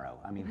tomorrow.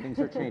 I mean, things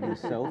are changing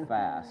so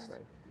fast.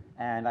 Right.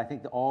 And I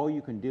think that all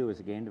you can do as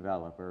a game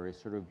developer is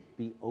sort of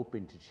be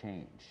open to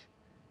change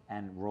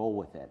and roll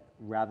with it,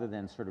 rather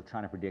than sort of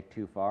trying to predict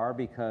too far.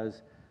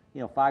 Because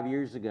 5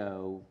 years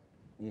ago,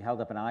 you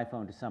held up an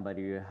iPhone to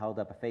somebody, or you held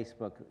up a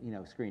Facebook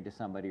screen to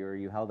somebody, or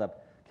you held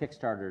up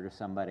Kickstarter to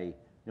somebody.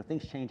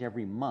 Things change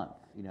every month.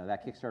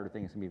 That Kickstarter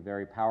thing is going to be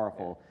very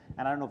powerful,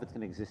 and I don't know if it's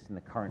going to exist in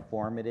the current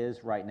form it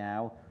is right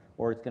now,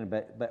 or it's going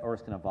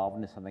to evolve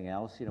into something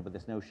else. But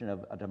this notion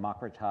of a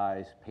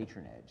democratized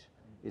patronage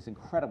is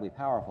incredibly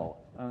powerful.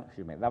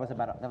 Excuse me, that was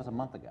a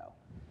month ago,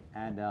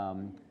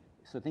 and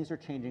so things are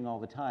changing all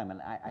the time,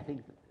 and I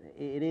think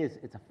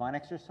it's a fun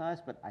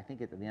exercise, but I think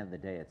at the end of the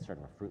day, it's sort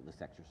of a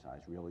fruitless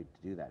exercise, really, to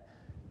do that.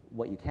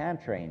 What you can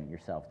train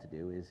yourself to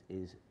do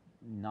is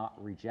not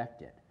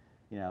reject it.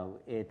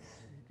 It's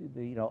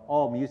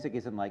all music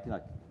isn't like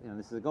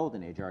this is a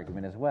golden age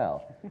argument as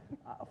well.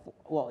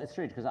 Well, it's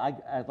strange because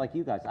I like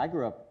you guys, I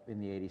grew up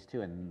in the '80s too,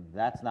 and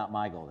that's not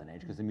my golden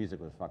age because the music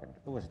was it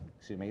was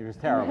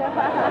terrible.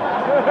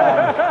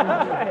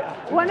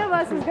 One of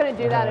us is going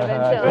to do that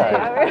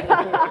eventually.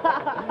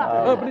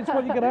 But it's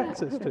what you get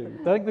access to.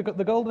 I think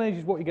the golden age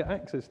is what you get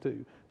access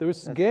to. There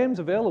was games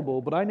available,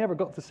 but I never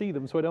got to see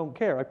them, so I don't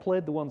care. I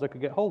played the ones I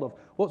could get hold of.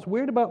 What's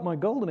weird about my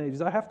golden age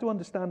is I have to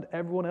understand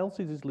everyone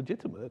else's is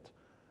legitimate,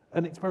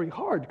 And it's very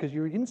hard because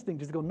your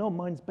instinct is to go, no,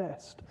 mine's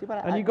best. See,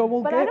 but And you go,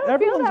 well, But I don't feel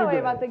everyone's that are way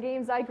great. about the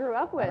games I grew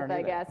up with, don't I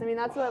either. guess. I mean,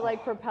 that's what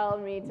like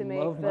propelled me to make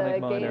Love the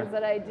Manic Miner. games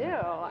that I do.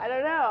 I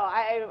don't know.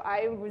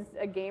 I was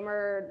a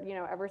gamer, you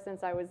know, ever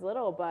since I was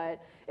little,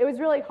 but it was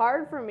really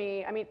hard for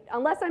me. I mean,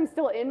 unless I'm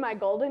still in my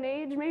golden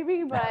age,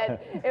 maybe, but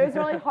it was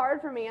really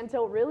hard for me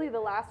until really the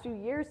last few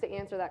years to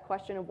answer that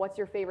question of what's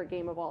your favorite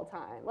game of all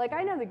time. Like,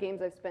 I know the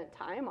games I've spent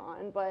time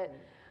on, but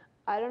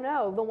I don't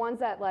know, the ones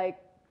that like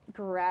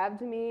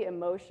grabbed me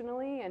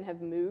emotionally and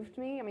have moved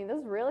me. I mean,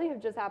 those really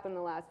have just happened in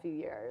the last few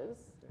years.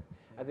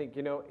 I think,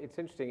 you know, it's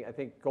interesting. I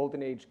think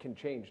golden age can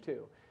change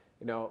too.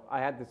 You know, I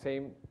had the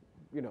same,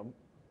 you know,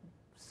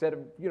 set of,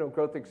 you know,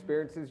 growth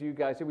experiences you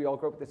guys did. We all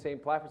grew up with the same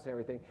platforms and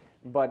everything.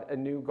 But a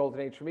new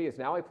golden age for me is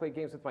now I play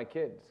games with my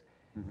kids.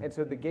 And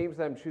so the games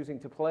that I'm choosing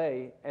to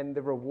play and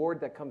the reward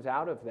that comes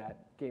out of that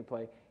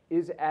gameplay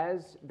is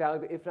as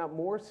valuable, if not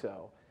more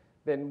so,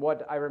 than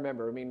what I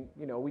remember. I mean,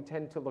 you know, we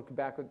tend to look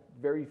back with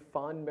very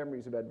fond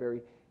memories about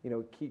very, you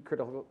know, key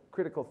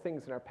critical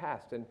things in our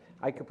past. And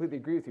I completely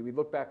agree with you. We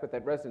look back with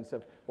that resonance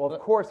of, well, of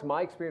course,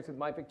 my experience with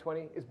my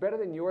VIC-20 is better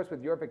than yours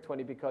with your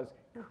VIC-20 because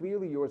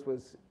clearly yours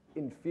was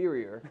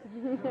inferior.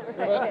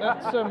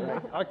 That's,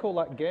 I call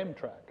that game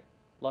track.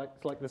 Like,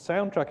 it's like the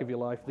soundtrack of your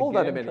life. Hold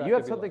on a minute. You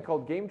have something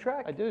called Game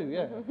Track? I do,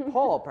 yeah.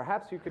 Paul,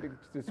 perhaps you could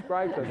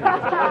describe something.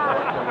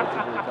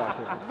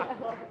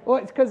 Well,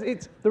 Well, it's because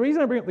it's the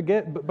reason I bring up the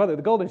game. By the way,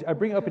 the golden age, I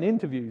bring it up in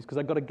interviews because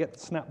I've got to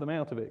snap them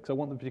out of it because I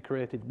want them to be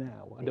created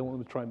now. I don't want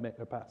them to try and make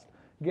their past.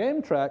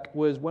 Game track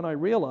was when I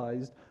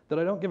realized that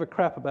I don't give a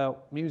crap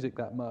about music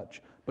that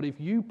much, but if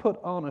you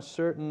put on a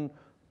certain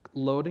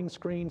loading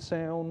screen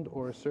sound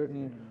or a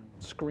certain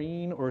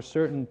screen or a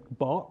certain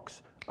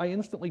box, I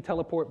instantly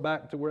teleport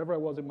back to wherever I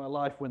was in my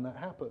life when that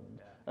happened.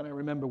 And I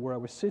remember where I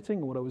was sitting,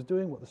 what I was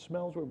doing, what the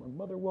smells were, what my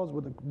mother was,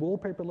 what the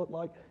wallpaper looked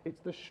like.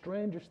 It's the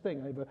strangest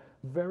thing. I have a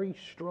very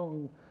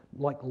strong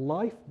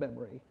life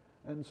memory.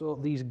 And so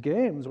these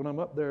games, when I'm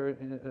up there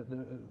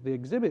at the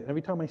exhibit,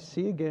 every time I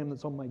see a game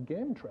that's on my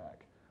game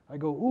track, I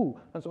go, ooh.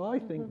 And so I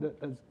think that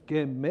as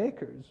game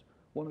makers,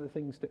 one of the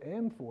things to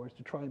aim for is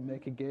to try and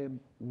make a game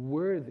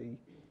worthy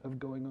of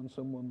going on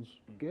someone's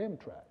game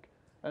track.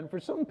 And for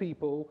some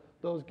people,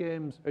 those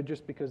games are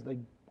just because they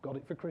got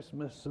it for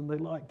Christmas and they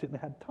liked it and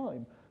they had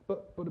time.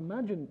 But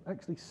imagine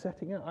actually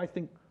setting out. I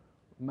think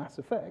Mass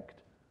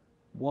Effect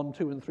 1,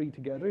 2, and 3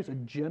 together is a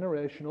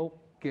generational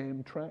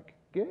game track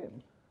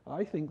game.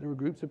 I think there are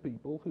groups of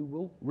people who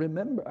will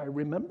remember. I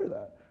remember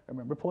that. I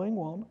remember playing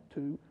 1,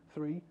 2,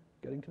 3,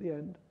 getting to the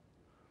end.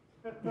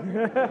 We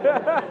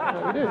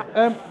do.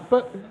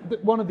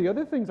 But one of the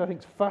other things I think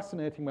is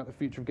fascinating about the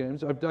future of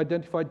games, I've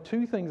identified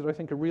two things that I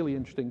think are really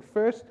interesting.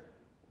 First,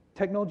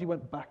 technology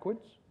went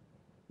backwards.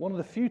 One of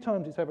the few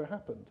times it's ever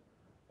happened.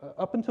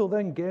 Up until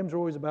then, games were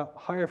always about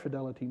higher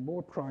fidelity,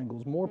 more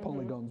triangles, more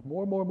polygons,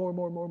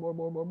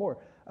 more.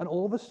 And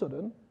all of a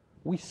sudden,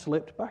 we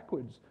slipped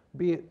backwards,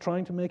 be it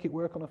trying to make it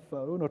work on a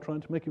phone or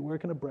trying to make it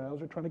work in a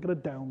browser, trying to get a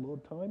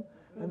download time.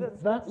 And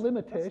that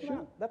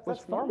limitation was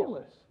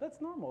fabulous. That's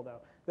normal,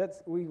 though.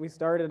 We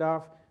started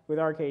off with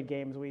arcade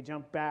games. We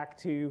jumped back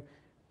to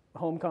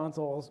home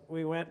consoles.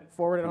 We went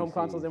forward to home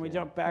consoles, then we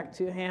jumped back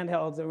to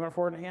handhelds, then we went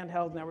forward to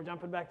handhelds, now we're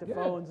jumping back to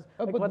phones.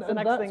 Like, what's the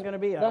next thing going to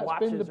be?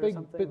 Watches or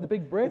something? The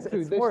big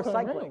breakthrough it's this more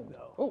time cycling, around.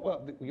 though. Oh,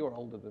 well, you're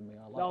older than me.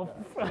 I like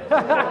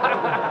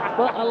that.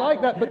 But I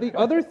like that. But the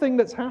other thing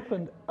that's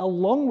happened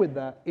along with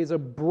that is a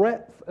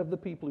breadth of the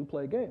people who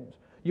play games.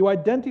 You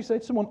say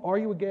to someone, are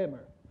you a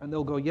gamer? And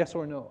they'll go yes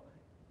or no.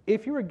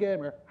 If you're a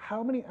gamer,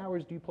 how many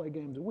hours do you play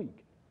games a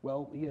week?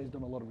 Well, EA's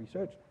done a lot of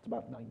research. It's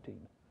about 19.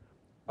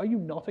 Are you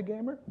not a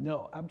gamer?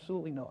 No,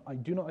 absolutely not. I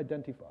do not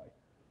identify.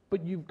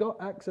 But you've got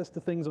access to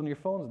things on your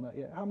phones and that.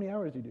 Yeah. How many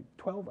hours do you do?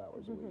 12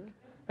 hours a week.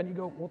 And you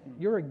go, well,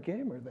 you're a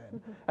gamer then.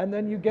 And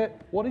then you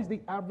get, what is the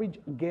average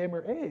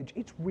gamer age?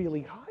 It's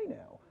really high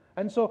now.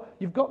 And so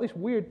you've got this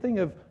weird thing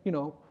of, you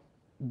know,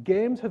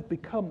 games have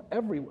become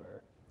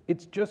everywhere.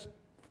 It's just,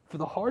 for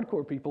the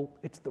hardcore people,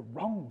 it's the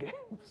wrong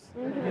games.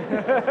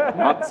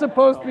 Not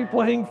supposed to be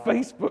playing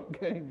Facebook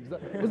games.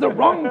 It's the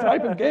wrong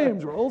type of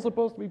games. We're all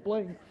supposed to be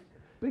playing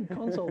big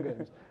console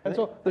games. And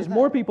so there's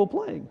more people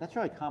playing. That's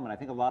really common. I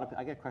think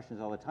I get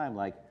questions all the time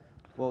like,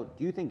 well,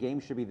 do you think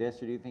games should be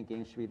this or do you think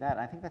games should be that?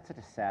 And I think that's such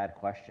a sad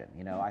question.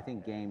 You know, I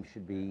think games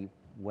should be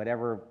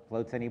whatever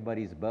floats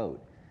anybody's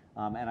boat.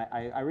 And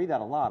I read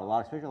that a lot,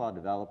 especially a lot of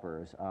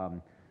developers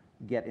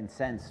get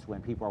incensed when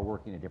people are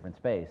working in a different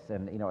space.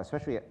 And, you know,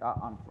 especially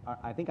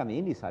I think on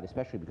the indie side,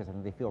 especially because I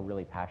think they feel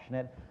really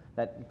passionate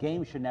that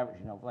games should never,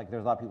 you know, like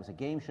there's a lot of people say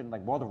games shouldn't,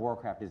 like World of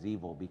Warcraft is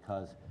evil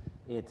because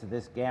it's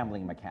this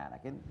gambling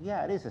mechanic. And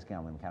yeah, it is this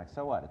gambling mechanic,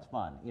 so what? It's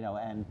fun, you know,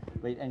 and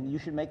you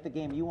should make the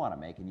game you want to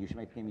make, and you should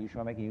make the game you want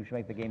to make, and you should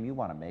make the game you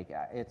want to make.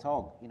 It's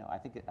all, you know, I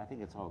think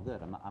it's all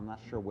good. I'm not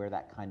sure where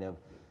that kind of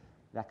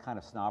that kind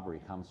of snobbery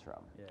comes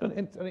from.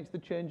 And it's the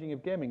changing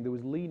of gaming. There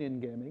was lean-in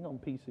gaming on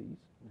PCs,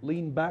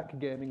 lean-back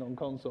gaming on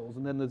consoles,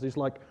 and then there's this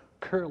like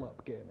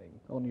curl-up gaming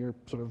on your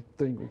sort of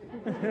thing.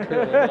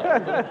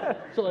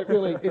 So like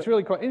really, it's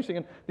really quite interesting.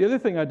 And the other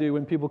thing I do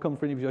when people come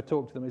for interviews, I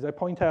talk to them, is I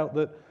point out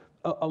that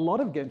a lot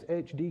of games,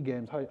 HD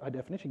games,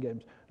 high-definition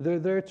games, they're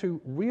there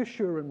to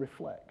reassure and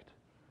reflect,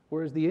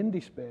 whereas the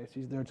indie space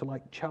is there to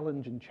like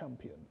challenge and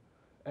champion.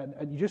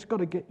 And you just got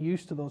to get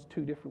used to those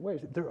two different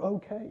ways. They're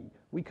okay.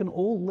 We can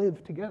all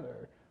live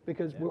together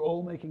because we're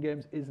all making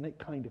games. Isn't it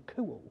kind of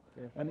cool?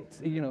 Yeah. And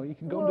it's, you know, you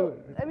can go and do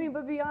it. I mean,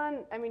 but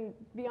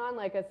beyond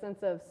like a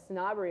sense of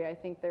snobbery, I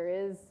think there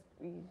is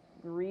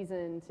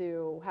reason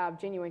to have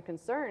genuine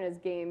concern as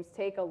games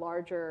take a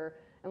larger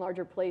and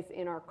larger place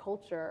in our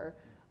culture.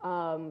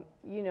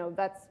 You know,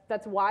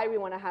 that's why we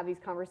want to have these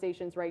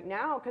conversations right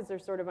now, because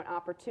there's sort of an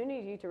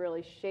opportunity to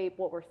really shape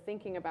what we're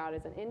thinking about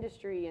as an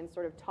industry and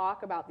sort of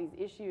talk about these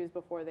issues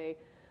before they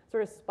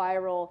sort of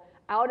spiral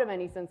out of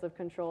any sense of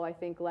control. I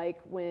think like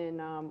when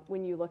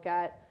you look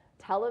at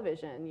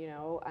television, you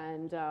know,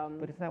 and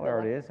but isn't that what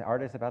art is?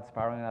 Art is about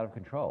spiraling out of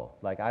control.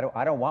 Like I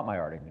don't want my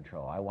art in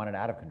control. I want it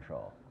out of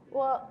control.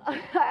 Well,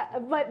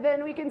 but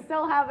then we can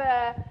still have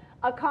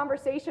a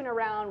conversation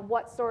around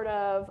what sort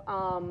of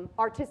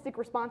artistic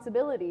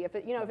responsibility. If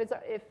it, you know,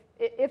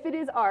 if it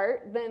is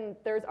art, then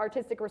there's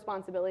artistic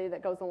responsibility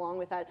that goes along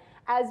with that.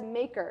 As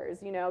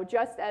makers, you know,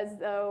 just as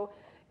though,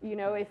 you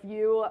know, if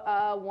you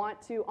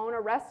want to own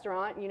a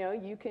restaurant, you know,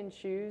 you can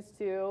choose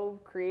to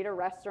create a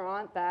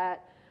restaurant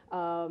that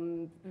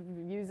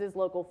uses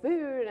local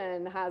food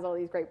and has all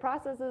these great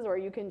processes, or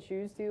you can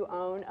choose to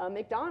own a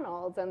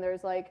McDonald's. And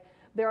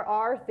there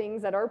are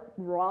things that are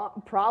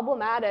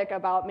problematic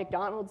about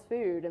McDonald's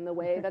food and the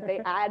way that they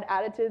add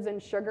additives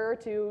and sugar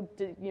to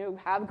you know,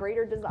 have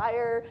greater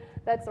desire.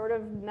 That's sort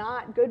of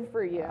not good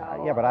for you.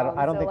 Yeah, but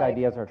I don't think like,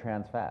 ideas are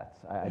trans fats.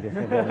 I just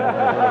think they're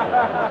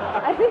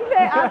I think they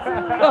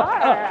absolutely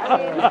are.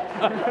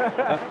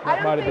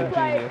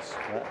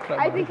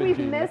 I think we've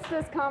missed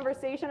this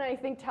conversation. And I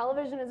think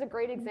television is a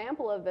great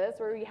example of this,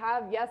 where we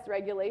have, yes,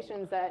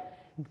 regulations that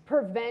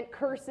prevent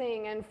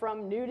cursing and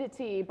from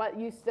nudity, but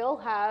you still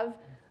have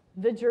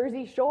the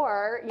Jersey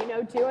Shore, you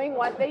know, doing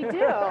what they do,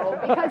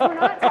 because we're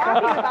not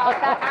talking about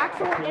that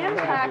actual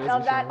impact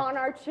of that on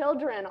our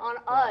children, on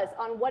us,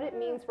 on what it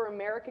means for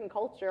American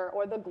culture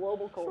or the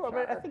global culture. Sure,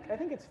 but I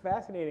think it's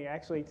fascinating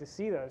actually to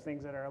see those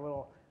things that are a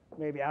little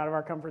maybe out of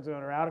our comfort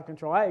zone or out of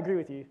control. I agree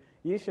with you.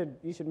 You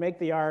should make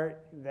the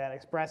art that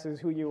expresses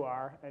who you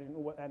are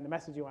and the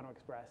message you want to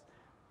express.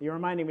 You're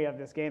reminding me of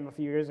this game a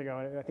few years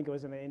ago. I think it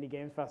was in the Indie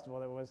Games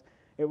Festival.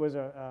 It was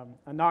a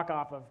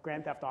knockoff of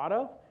Grand Theft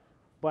Auto,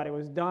 but it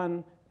was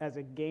done as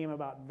a game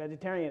about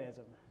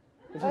vegetarianism,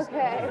 which is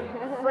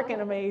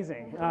freaking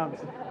amazing.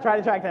 Try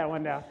to track that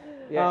one down.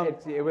 Yeah,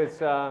 it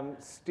was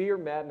Steer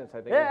Madness,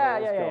 I think.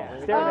 Yeah.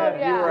 Steer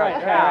Madness. You were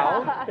a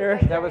cow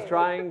that was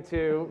trying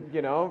to,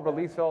 you know,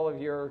 release all of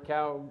your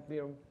cow, you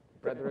know,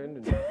 brethren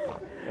and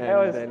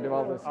do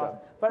all this stuff.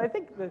 But I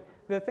think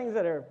the things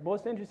that are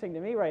most interesting to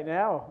me right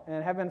now,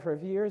 and have been for a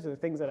few years, are the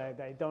things that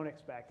I don't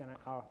expect. And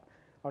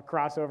I'll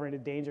cross over into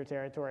danger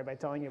territory by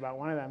telling you about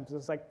one of them. So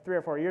it's like 3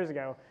 or 4 years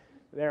ago,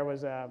 there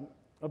was a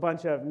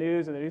bunch of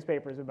news in the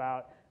newspapers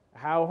about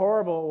how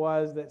horrible it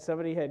was that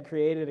somebody had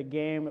created a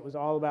game that was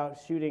all about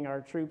shooting our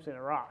troops in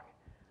Iraq.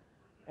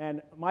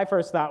 And my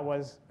first thought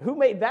was, who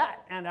made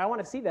that? And I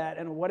want to see that,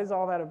 and what is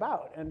all that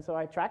about? And so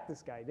I tracked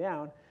this guy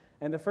down.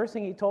 And the first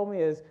thing he told me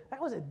is,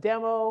 that was a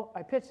demo.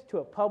 I pitched it to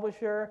a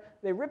publisher.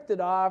 They ripped it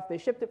off. They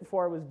shipped it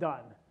before it was done.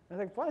 I was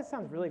like, boy, that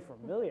sounds really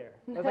familiar.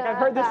 I was like, I've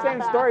heard this same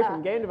story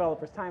from game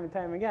developers time and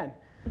time again.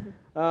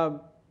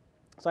 So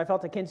I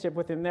felt a kinship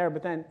with him there.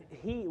 But then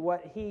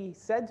what he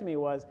said to me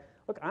was,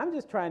 look, I'm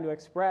just trying to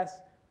express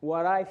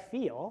what I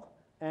feel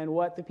and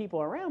what the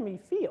people around me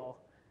feel.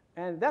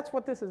 And that's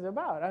what this is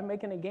about. I'm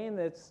making a game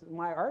that's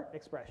my art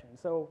expression.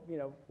 So, you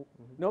know,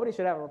 nobody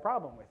should have a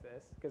problem with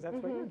this, because that's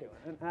what you're doing.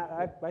 And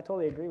I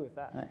totally agree with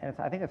that. And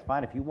I think it's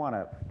fine if you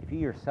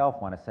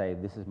yourself want to say,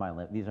 these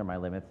are my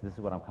limits, this is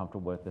what I'm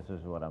comfortable with, this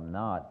is what I'm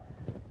not.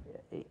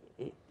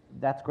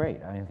 That's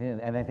great. I mean,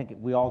 and I think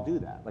we all do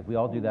that. Like we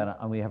all do that,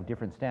 and we have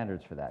different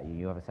standards for that.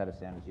 You have a set of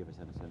standards, you have a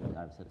set of standards,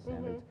 I have a set of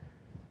standards.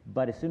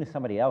 But as soon as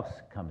somebody else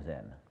comes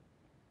in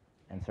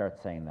and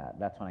starts saying that,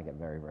 that's when I get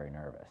very, very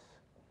nervous.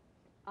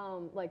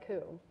 Like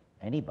who?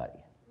 Anybody.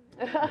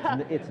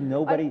 It's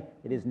nobody.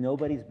 It is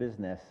nobody's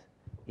business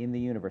in the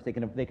universe. They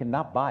can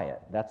not buy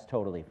it. That's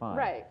totally fine.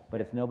 Right.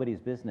 But it's nobody's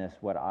business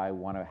how I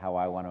want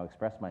to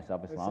express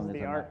myself, as long as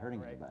I'm not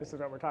hurting anybody. This is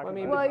what we're talking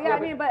about. Well,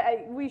 yeah,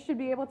 but we should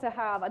be able to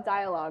have a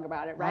dialogue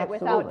about it, right?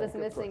 Absolutely. Without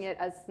dismissing it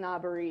as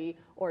snobbery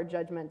or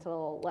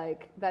judgmental.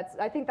 Like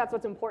I think that's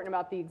what's important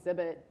about the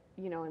exhibit,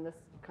 you know, in this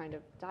kind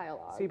of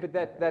dialogue. See, but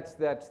that's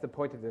the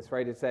point of this,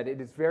 right? Is that it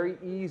is very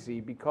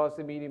easy, because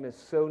the medium is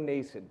so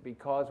nascent,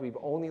 because we've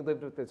only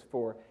lived with this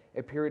for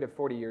a period of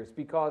 40 years,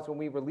 because when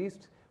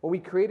we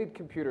created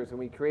computers and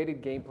we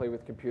created gameplay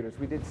with computers,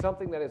 we did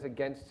something that is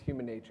against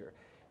human nature.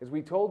 Is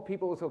we told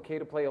people it was okay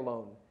to play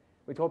alone.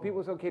 We told people it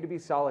was okay to be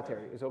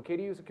solitary. It was okay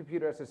to use a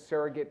computer as a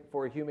surrogate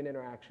for a human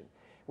interaction.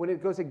 When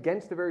it goes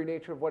against the very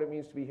nature of what it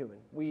means to be human.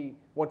 We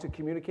want to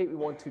communicate, we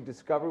want to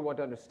discover, we want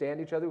to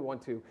understand each other, we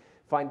want to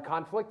find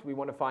conflict, we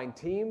want to find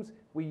teams.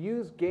 We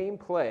use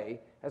gameplay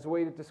as a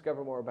way to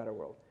discover more about our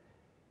world.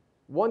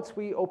 Once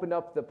we opened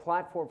up the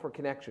platform for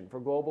connection, for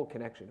global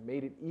connection, it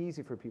made it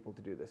easy for people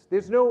to do this.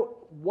 There's no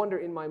wonder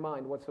in my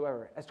mind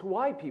whatsoever as to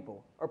why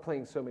people are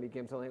playing so many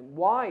games online,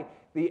 why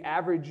the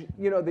average,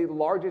 the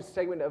largest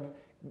segment of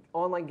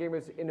online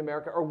gamers in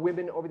America are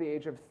women over the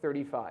age of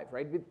 35,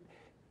 right?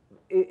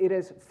 It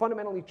has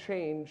fundamentally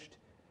changed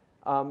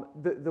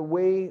the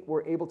way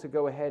we're able to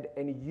go ahead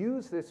and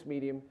use this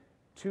medium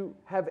to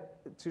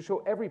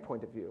show every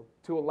point of view,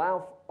 to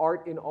allow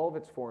art in all of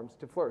its forms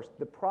to flourish.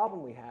 The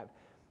problem we have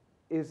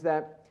is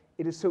that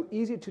it is so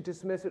easy to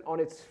dismiss it on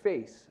its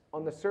face,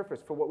 on the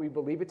surface, for what we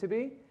believe it to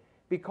be,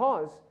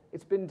 because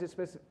it's been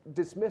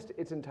dismissed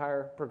its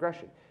entire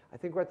progression. I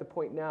think we're at the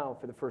point now,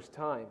 for the first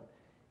time,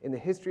 in the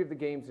history of the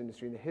games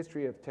industry, in the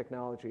history of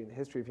technology, in the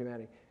history of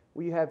humanity,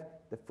 we have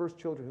the first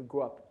children who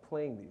grew up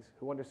playing these,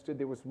 who understood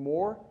there was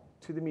more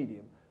to the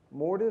medium,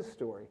 more to the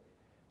story,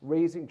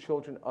 raising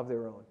children of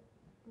their own.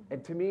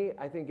 And to me,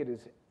 I think it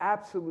is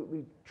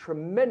absolutely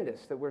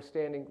tremendous that we're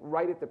standing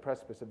right at the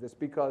precipice of this,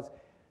 because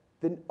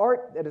the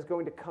art that is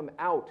going to come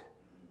out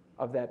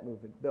of that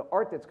movement, the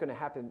art that's going to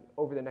happen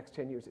over the next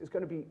 10 years is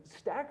going to be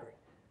staggering,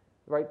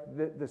 right?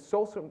 The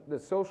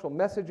social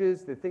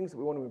messages, the things that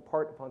we want to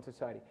impart upon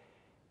society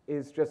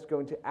is just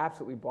going to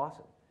absolutely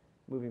blossom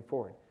moving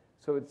forward.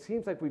 So it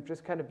seems like we've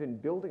just kind of been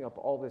building up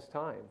all this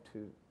time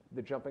to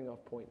the jumping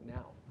off point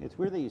now. It's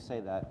weird that you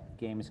say that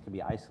games can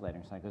be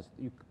isolating, because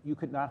you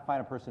could not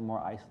find a person more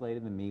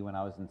isolated than me when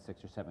I was in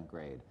 6th or 7th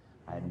grade.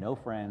 I had no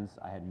friends,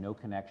 I had no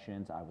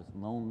connections, I was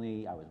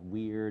lonely, I was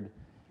weird,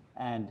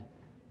 and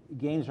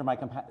games were my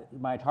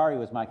Atari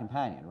was my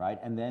companion, right?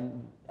 And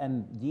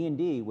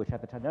D&D, which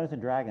at the time, Dungeons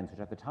and Dragons, which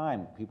at the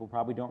time people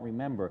probably don't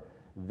remember,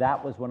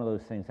 that was one of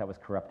those things that was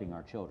corrupting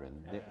our children.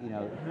 If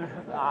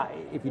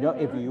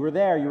you were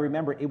there, you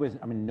remember it was.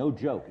 I mean, no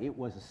joke. It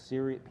was a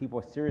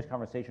serious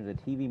conversation. It was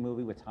a TV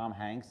movie with Tom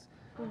Hanks,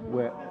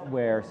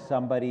 where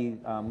somebody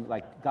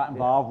got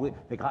involved with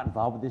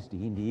this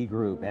D&D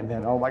group, and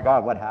then oh my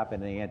God, what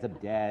happened? And he ends up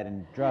dead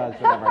and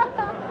drugs, whatever.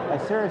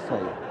 Like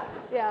seriously.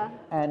 Yeah.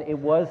 And it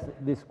was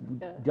this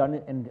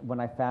done. And when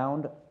I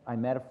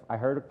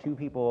heard 2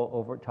 people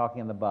over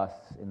talking on the bus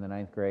in the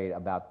 9th grade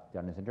about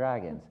Dungeons and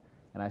Dragons.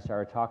 And I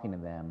started talking to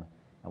them,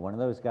 and one of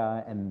those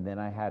guys, and then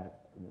I had,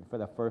 for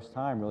the first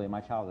time really in my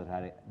childhood,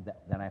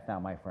 then I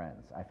found my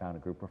friends. I found a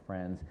group of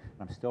friends,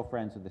 and I'm still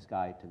friends with this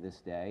guy to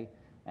this day,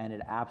 and it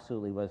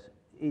absolutely was,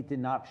 it did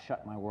not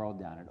shut my world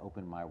down, it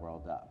opened my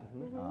world up.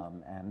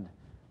 And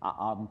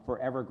I'm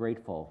forever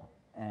grateful,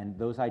 and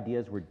those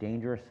ideas were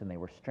dangerous, and they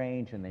were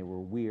strange, and they were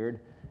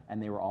weird,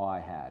 and they were all I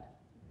had.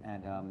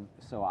 And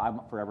so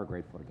I'm forever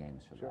grateful to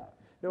games for that.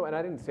 No, and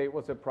I didn't say it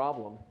was a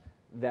problem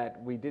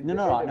that we did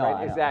No,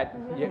 is that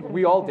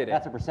we all did it.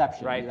 That's a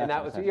perception. Right, and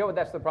that was,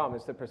 that's the problem,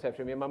 it's the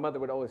perception. I mean, my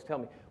mother would always tell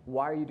me,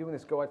 why are you doing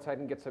this? Go outside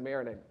and get some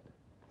air. And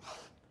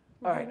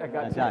all right, I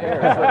got some air.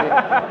 So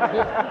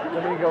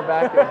let me go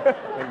back and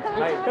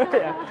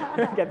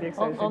Get the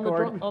extension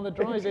cord. On the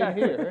drive in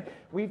here.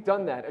 We've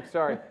done that.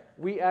 Sorry.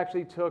 We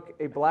actually took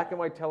a black and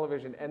white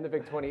television and the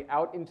VIC-20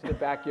 out into the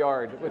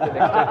backyard with an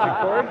extension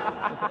cord,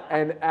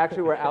 and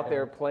actually we're out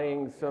there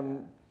playing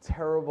some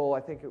terrible,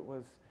 I think it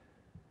was,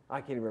 I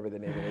can't even remember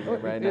the name of the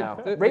game right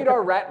now.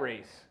 Radar Rat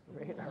Race.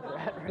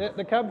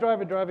 The cab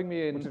driver driving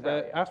me in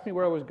asked me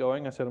where I was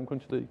going. I said, I'm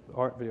going to the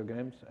art video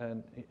games.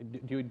 And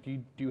do you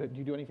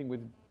do anything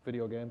with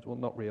video games? Well,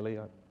 not really,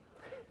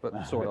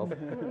 but sort of.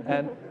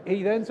 And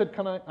he then said,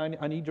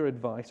 I need your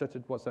advice. I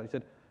said, what's that? He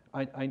said,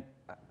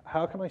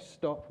 how can I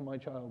stop my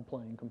child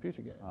playing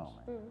computer games? Oh,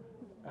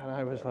 and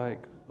I was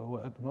like, oh,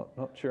 I'm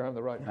not sure I'm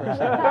the right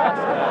person.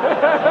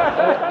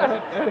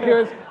 And he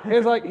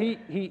was like, he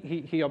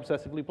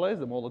obsessively plays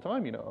them all the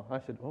time, you know. I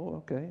said, oh,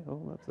 okay,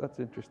 oh, that's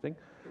interesting.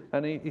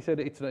 And he said,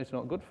 it's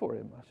not good for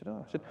him. I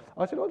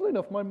said, oddly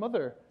enough, my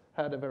mother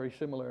had a very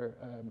similar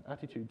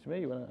attitude to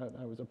me when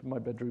I was up in my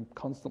bedroom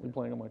constantly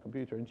playing on my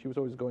computer, and she was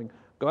always going,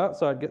 go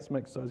outside, get some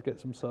exercise, get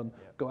some sun,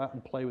 go out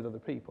and play with other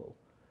people.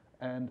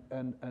 And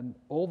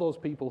all those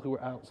people who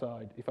were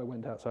outside, if I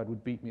went outside,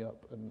 would beat me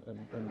up and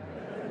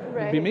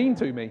be mean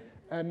to me.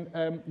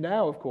 And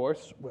now, of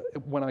course,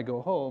 when I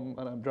go home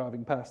and I'm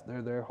driving past,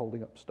 they're there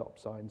holding up stop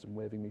signs and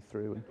waving me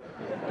through and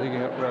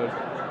digging up roads.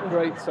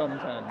 Great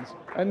suntans.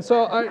 And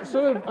so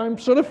I'm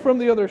sort of from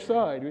the other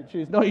side, which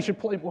is, no, you should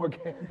play more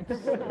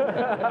games.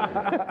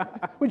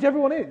 Which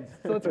everyone is.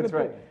 So that's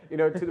right. You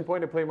know, to the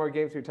point of playing more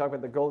games, we talk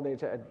about the golden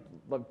age. I'd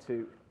love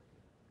to.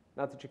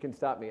 Not that you can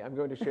stop me. I'm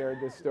going to share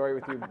this story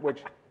with you,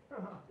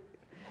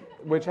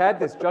 which had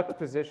this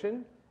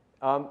juxtaposition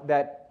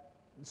that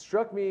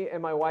struck me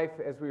and my wife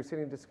as we were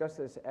sitting and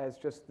discussing this as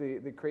just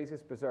the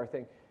craziest, bizarre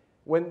thing.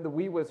 When the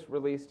Wii was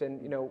released,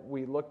 and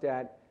we looked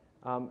at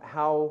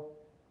how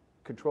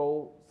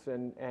controls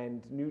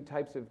and new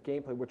types of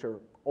gameplay, which are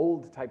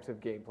old types of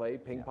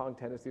gameplay, ping pong,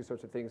 tennis, these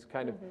sorts of things,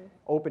 kind of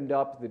opened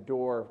up the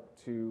door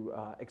to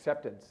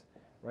acceptance,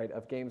 right,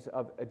 of games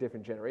of a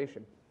different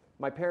generation.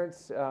 My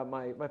parents,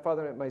 my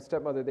father and my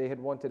stepmother, they had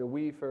wanted a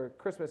Wii for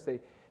Christmas. They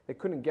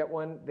couldn't get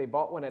one. They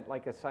bought one at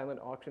like a silent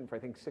auction for I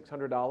think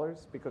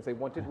 $600 because they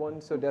wanted one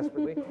so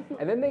desperately.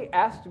 And then they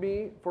asked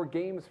me for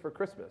games for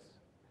Christmas.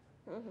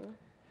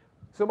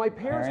 So my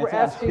parents were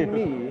asking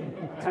me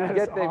to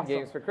get them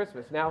games for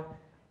Christmas. Now,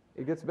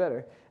 it gets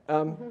better.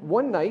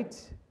 One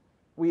night,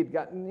 we had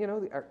gotten,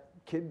 our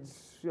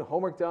kids'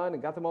 homework done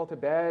and got them all to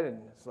bed, and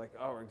it's like,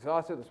 oh, we're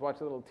exhausted. Let's watch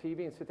a little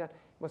TV and sit down. It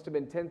must have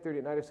been 10:30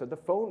 at night or so. The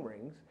phone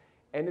rings,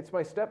 and it's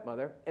my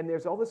stepmother, and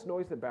there's all this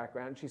noise in the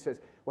background. She says,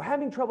 we're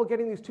having trouble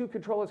getting these 2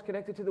 controllers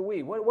connected to the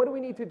Wii. What do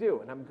we need to do?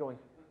 And I'm going,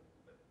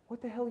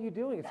 what the hell are you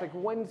doing? It's like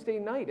Wednesday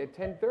night at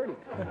 10:30.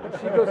 And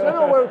she goes,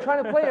 no, we're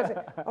trying to play. I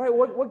said, all right,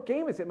 what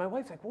game is it? My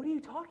wife's like, what are you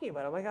talking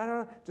about? I'm like, I don't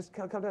know, just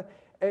come down.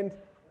 And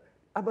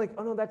I'm like,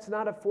 oh no, that's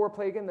not a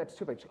 4-play game, that's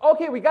 2-play.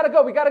 Okay, we gotta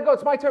go,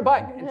 it's my turn, bye.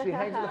 And she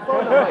hangs up the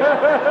phone.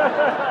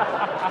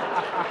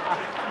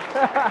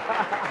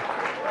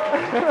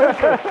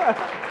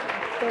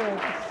 I'm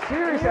like,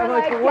 seriously, I'm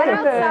like, get what the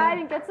outside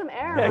and get some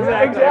air.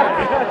 Exactly.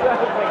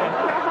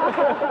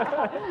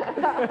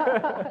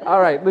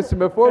 All right, listen,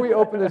 before we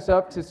open this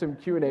up to some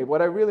Q&A,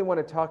 what I really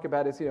want to talk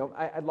about is,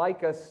 I'd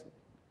like us,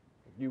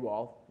 you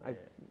all, I've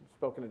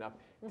spoken enough,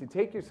 to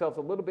take yourselves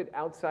a little bit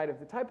outside of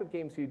the type of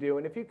games you do.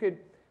 And if you could,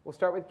 we'll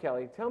start with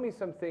Kelly. Tell me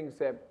some things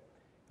that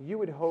you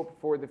would hope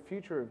for the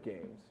future of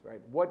games,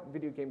 right? What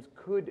video games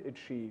could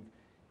achieve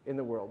in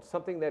the world?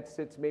 Something that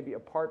sits maybe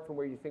apart from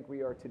where you think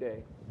we are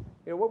today.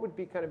 What would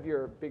be kind of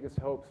your biggest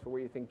hopes for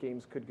where you think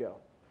games could go?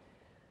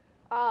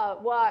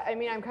 Well, I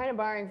mean, I'm kind of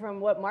borrowing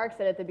from what Mark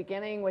said at the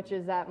beginning, which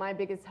is that my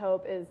biggest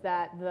hope is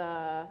that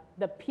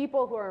the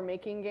people who are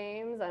making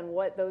games and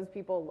what those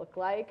people look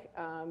like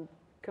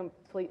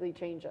completely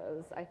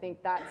changes. I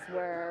think that's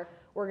where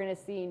we're going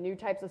to see new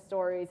types of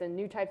stories and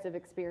new types of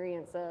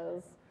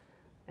experiences.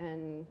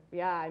 And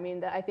yeah, I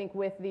mean, I think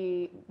with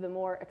the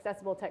more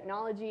accessible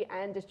technology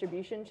and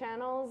distribution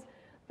channels,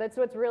 that's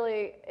what's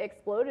really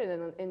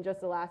exploded in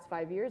just the last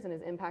 5 years and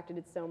has impacted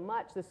it so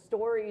much. The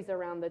stories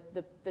around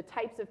the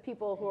types of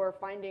people who are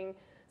finding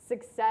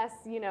success,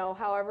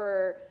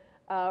 however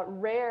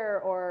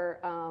rare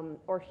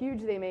or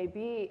huge they may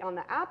be on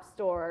the App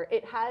Store,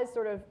 it has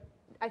sort of,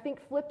 I think,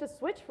 flipped a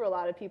switch for a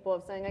lot of people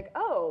of saying like,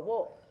 oh,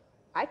 well,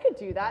 I could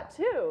do that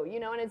too,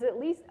 and it's at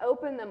least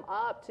opened them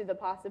up to the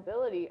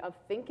possibility of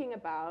thinking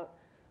about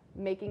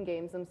making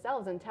games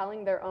themselves and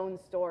telling their own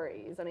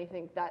stories. And I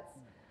think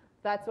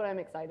that's what I'm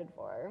excited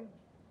for.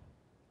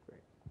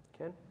 Great.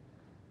 Ken?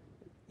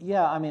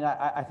 Yeah, I mean,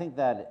 I think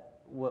that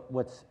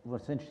what's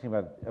interesting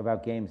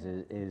about games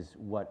is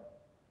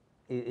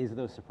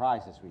those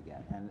surprises we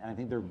get. And I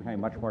think they're becoming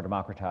much more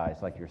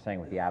democratized, like you're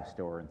saying with the App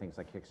Store and things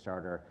like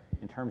Kickstarter,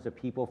 in terms of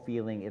people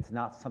feeling it's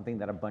not something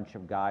that a bunch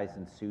of guys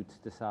in suits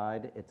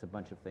decide, it's a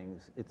bunch of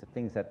things, it's the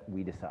things that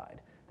we decide,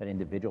 that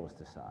individuals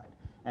decide.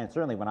 And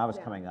certainly when I was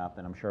coming up,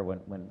 and I'm sure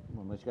when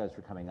most guys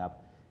were coming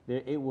up,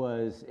 it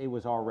was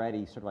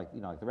already sort of like,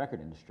 like the record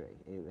industry.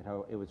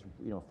 It was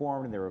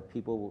formed, and there were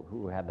people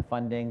who had the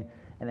funding,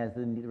 and as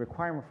the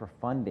requirement for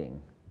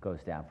funding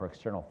goes down, for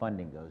external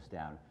funding goes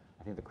down,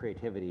 I think the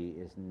creativity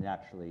is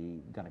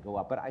naturally going to go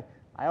up. But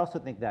I also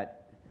think that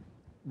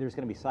there's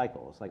going to be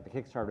cycles. Like the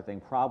Kickstarter thing,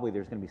 probably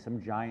there's going to be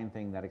some giant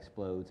thing that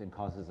explodes and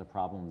causes a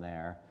problem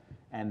there.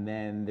 And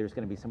then there's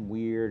going to be some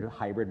weird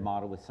hybrid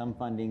model with some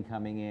funding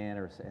coming in,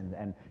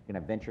 and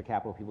venture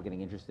capital people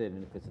getting interested,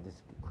 and if it's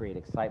this create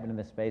excitement in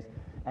this space.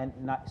 And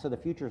so the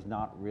future is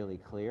not really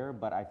clear,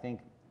 but I think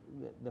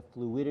the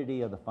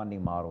fluidity of the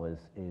funding model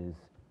is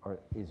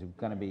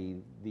going to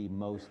be the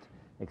most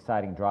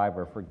exciting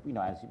driver for,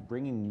 as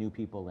bringing new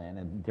people in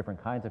and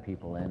different kinds of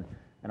people in,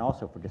 and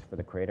also for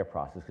the creative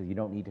process, because you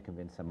don't need to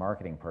convince a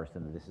marketing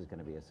person that this is going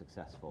to be a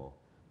successful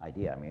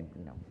idea. I mean,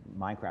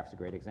 Minecraft's a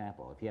great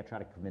example. If you had to try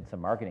to convince a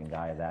marketing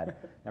guy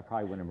that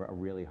probably would have been a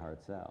really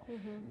hard sell.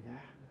 Mm-hmm. Yeah,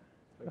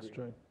 that's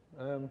true.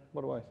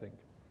 What do I think?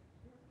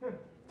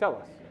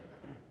 Tell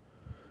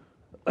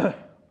us.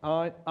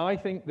 I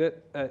think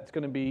that it's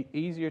going to be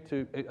easier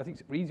I think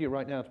it's easier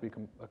right now to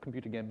become a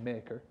computer game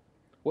maker.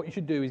 What you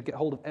should do is get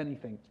hold of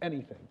anything,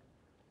 and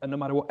no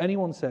matter what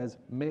anyone says,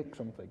 make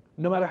something,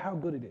 no matter how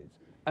good it is,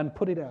 and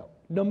put it out.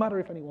 No matter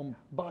if anyone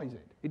buys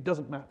it, it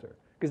doesn't matter,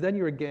 because then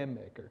you're a game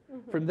maker.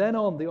 Mm-hmm. From then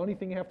on, the only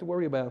thing you have to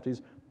worry about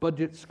is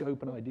budget,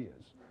 scope, and ideas,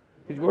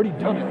 because you've already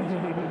done it.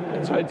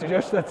 And so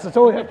that's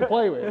all you have to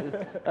play with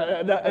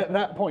at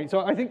that point.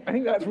 So I think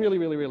that's really,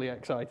 really, really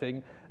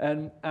exciting,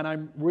 and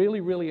I'm really,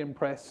 really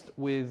impressed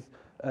with.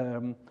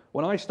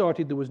 When I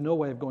started, there was no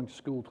way of going to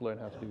school to learn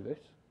how to do this.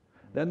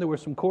 Then there were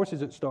some courses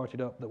that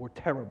started up that were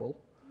terrible,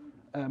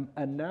 and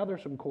now there are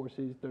some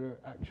courses that are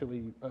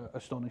actually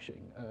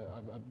astonishing.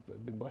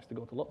 I've been blessed to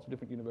go to lots of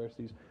different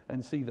universities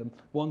and see them.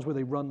 Ones where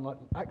they run like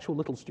actual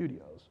little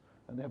studios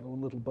and they have their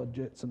own little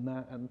budgets and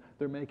that, and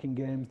they're making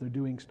games, they're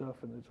doing stuff,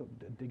 and it's sort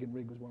of Dig and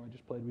Rig was one I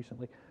just played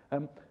recently.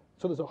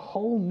 So there's a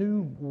whole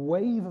new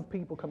wave of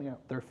people coming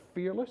out. They're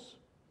fearless.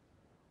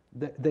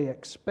 They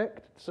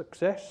expect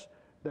success.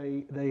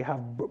 They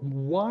have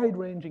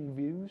wide-ranging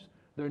views.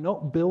 They're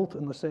not built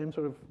in the same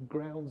sort of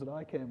grounds that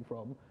I came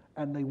from,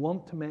 and they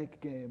want to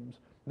make games.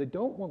 They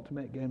don't want to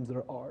make games that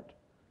are art.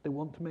 They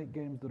want to make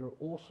games that are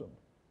awesome.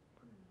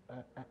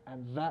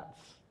 And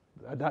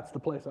that's the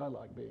place I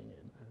like being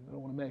in. I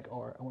don't want to make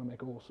art, I want to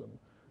make awesome.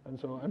 And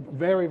so I'm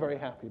very, very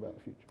happy about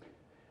the future.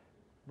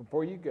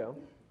 Before you go,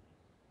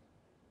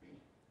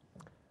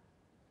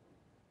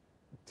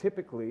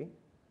 typically,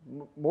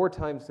 more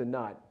times than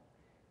not,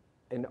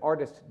 an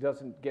artist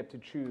doesn't get to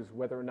choose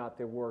whether or not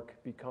their work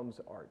becomes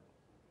art.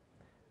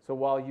 So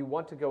while you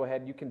want to go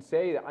ahead, you can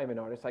say that I'm an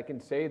artist. I can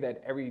say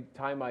that every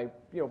time I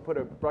put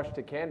a brush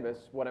to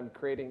canvas, what I'm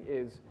creating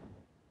is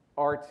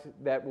art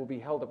that will be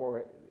held up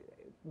or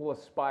will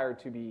aspire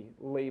to be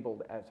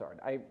labeled as art.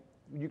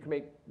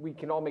 We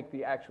can all make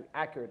the actually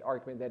accurate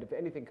argument that if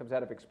anything comes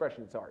out of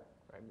expression, it's art.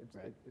 Right?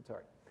 It's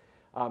art.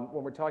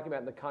 When we're talking about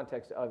in the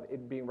context of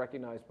it being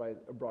recognized by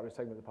a broader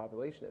segment of the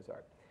population as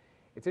art,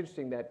 it's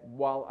interesting that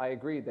while I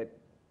agree that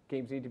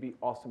games need to be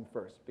awesome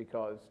first,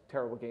 because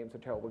terrible games are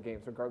terrible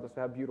games, regardless of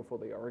how beautiful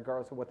they are,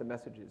 regardless of what the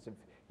message is. If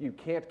you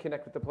can't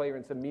connect with the player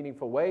in some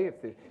meaningful way,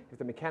 if the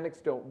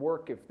mechanics don't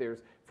work, if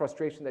there's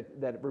frustration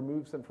that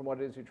removes them from what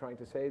it is you're trying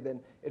to say,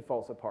 then it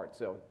falls apart.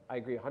 So I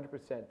agree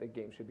 100% that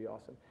games should be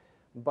awesome.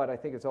 But I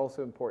think it's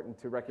also important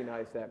to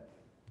recognize that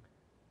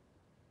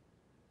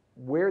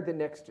where the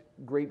next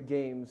great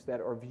games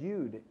that are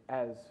viewed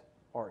as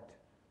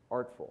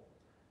artful,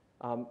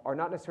 are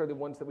not necessarily the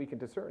ones that we can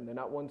discern. They're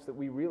not ones that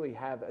we really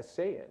have a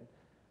say in,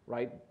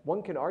 right?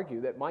 One can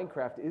argue that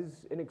Minecraft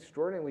is an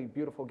extraordinarily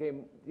beautiful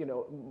game,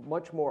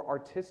 much more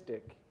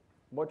artistic,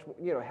 much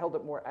held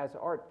up more as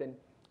art than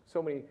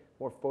so many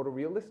more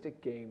photorealistic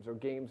games or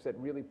games that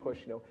really push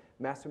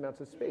massive amounts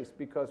of space,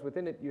 because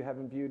within it you have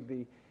imbued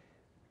the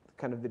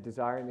kind of the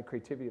desire and the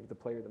creativity of the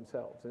player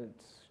themselves, and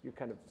you're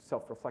kind of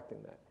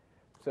self-reflecting that.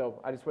 So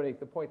I just want to make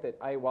the point that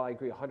while I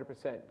agree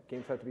 100%,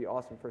 games have to be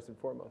awesome first and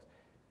foremost,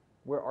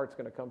 where art's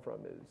going to come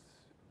from is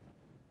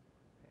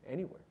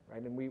anywhere,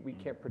 right? And we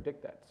can't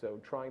predict that. So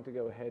trying to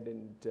go ahead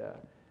and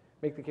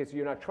make the case that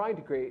you're not trying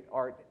to create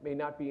art may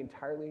not be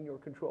entirely in your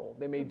control.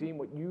 They may deem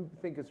what you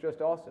think is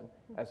just awesome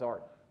as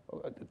art.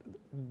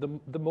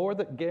 The more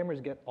that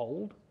gamers get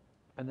old,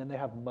 and then they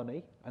have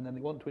money, and then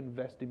they want to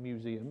invest in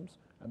museums,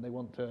 and they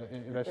want to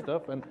invest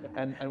stuff, and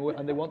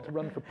they want to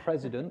run for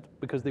president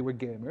because they were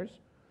gamers,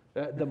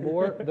 the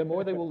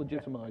more they will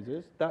legitimize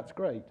us. That's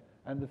great.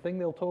 And the thing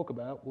they'll talk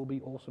about will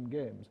be awesome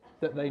games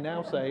that they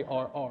now say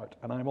are art,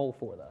 and I'm all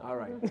for that. All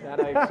right,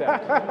 that I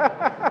accept.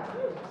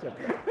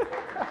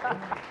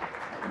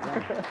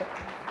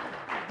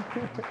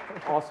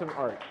 Awesome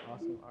art.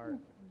 Awesome art.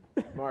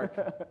 Mark.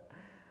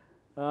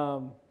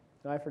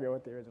 I forget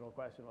what the original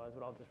question was,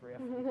 but I'll just riff.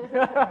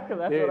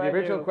 The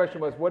original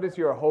question was, what is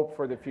your hope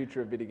for the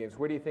future of video games?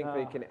 Where do you think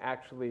they can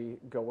actually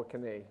go? What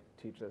can they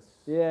teach us?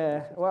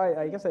 Yeah, well,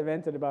 I guess I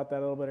vented about that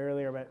a little bit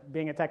earlier, but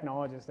being a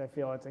technologist, I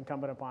feel it's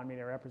incumbent upon me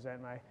to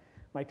represent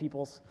my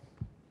peoples,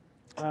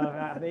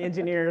 the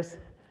engineers.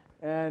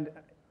 And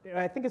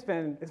I think it's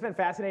been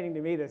fascinating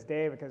to me this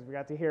day, because we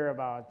got to hear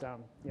about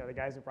the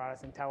guys who brought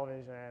us in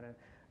television, and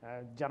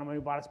gentleman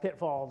who bought us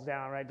Pitfalls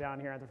right down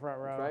here at the front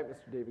row. That's right,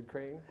 Mr. David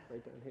Crane,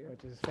 right down here.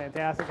 Which is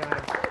fantastic, and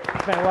I've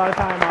spent a lot of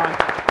time on.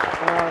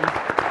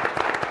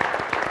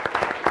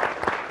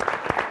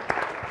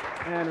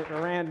 And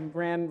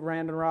Rand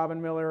and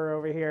Robin Miller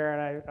over here,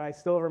 and I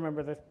still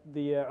remember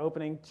the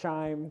opening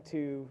chime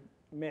to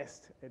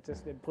Myst.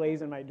 It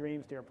plays in my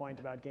dreams, to your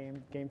point about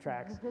game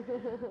tracks.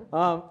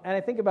 And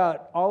I think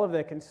about all of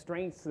the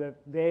constraints that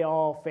they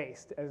all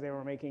faced as they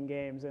were making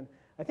games, and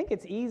I think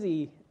it's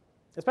easy,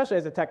 especially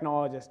as a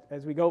technologist,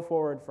 as we go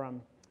forward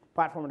from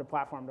platform to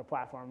platform to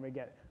platform, we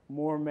get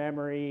more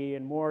memory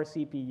and more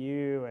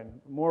CPU and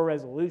more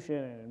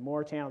resolution and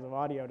more channels of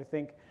audio, to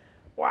think,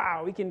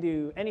 wow, we can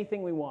do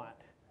anything we want.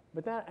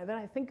 But then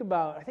I think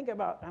about, I'm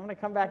going to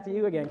come back to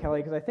you again,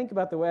 Kelly, because I think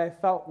about the way I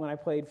felt when I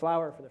played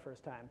Flower for the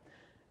first time.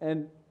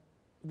 And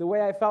the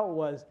way I felt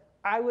was,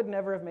 I would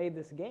never have made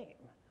this game,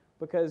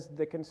 because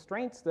the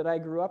constraints that I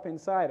grew up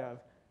inside of,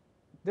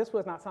 this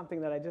was not something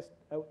that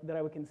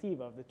I would conceive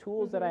of. The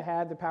tools that I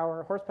had, the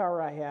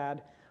horsepower I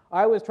had,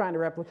 I was trying to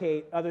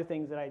replicate other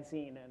things that I'd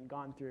seen and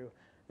gone through.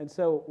 And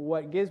so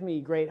what gives me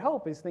great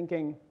hope is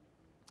thinking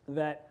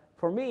that,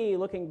 for me,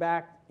 looking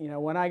back,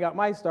 when I got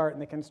my start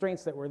and the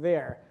constraints that were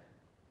there,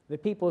 the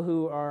people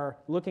who are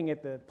looking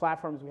at the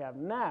platforms we have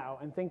now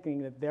and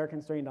thinking that they're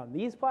constrained on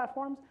these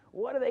platforms,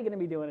 what are they going to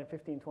be doing in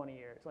 15, 20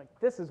 years? Like,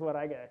 this is what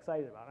I get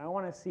excited about. And I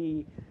want to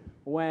see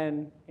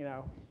when,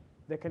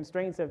 the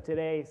constraints of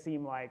today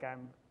seem like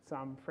I'm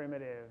some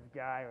primitive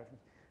guy with,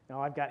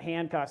 I've got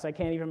handcuffs. I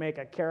can't even make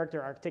a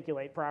character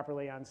articulate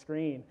properly on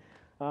screen.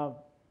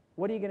 What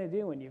are you going to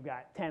do when you've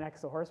got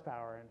 10x the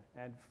horsepower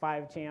and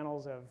 5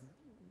 channels of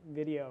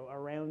video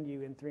around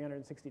you in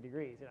 360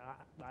 degrees. You know,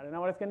 I don't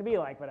know what it's going to be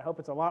like, but I hope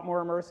it's a lot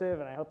more immersive,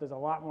 and I hope there's a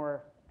lot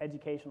more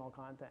educational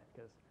content,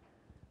 because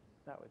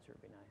that would sure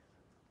be nice.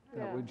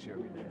 That Yeah. would sure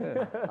be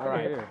nice. All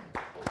right.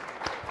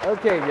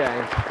 Okay,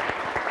 gang.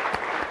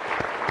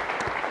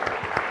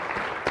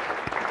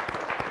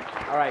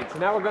 All right, so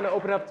now we're going to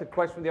open up to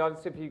questions from the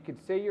audience. If you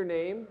could say your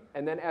name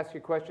and then ask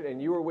your question,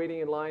 and you were waiting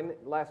in line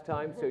last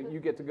time, so you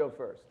get to go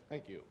first.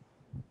 Thank you.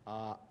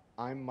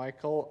 I'm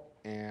Michael,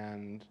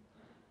 and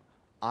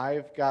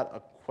I've got a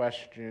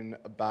question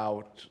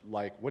about,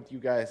 like, what do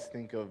you guys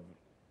think of,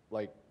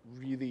 like,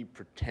 really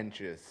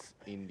pretentious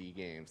indie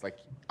games? Like,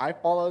 I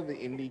follow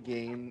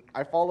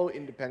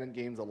independent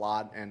games a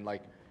lot, and,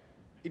 like,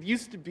 it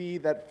used to be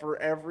that for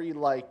every,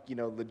 like, you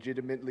know,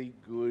 legitimately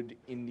good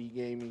indie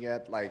game you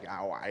get, like,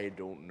 oh, I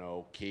don't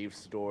know, Cave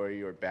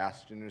Story or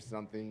Bastion or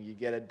something, you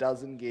get a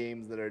dozen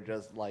games that are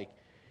just, like,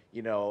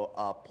 you know,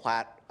 a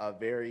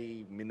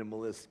very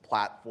minimalist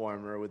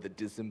platformer with a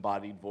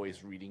disembodied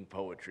voice reading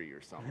poetry or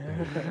something.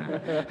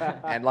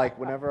 And, like,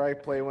 whenever I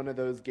play one of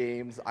those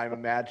games, I'm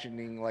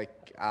imagining,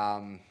 like,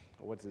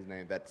 what's his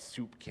name? That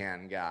soup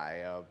can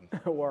guy.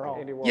 Warhol.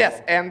 Andy Warhol.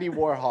 Yes, Andy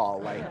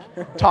Warhol,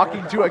 like,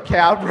 talking to a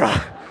camera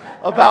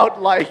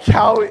about, like,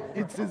 how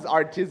it's his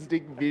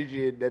artistic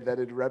vision and that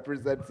it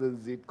represents a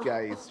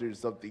Zeitgeist or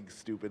something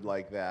stupid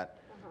like that.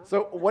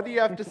 So what do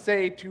you have to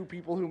say to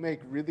people who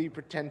make really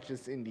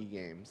pretentious indie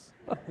games?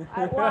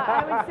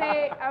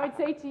 I would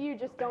say to you,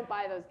 just don't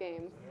buy those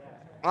games.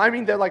 I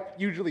mean, they're, like,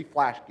 usually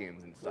Flash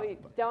games and stuff.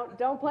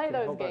 Don't play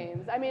those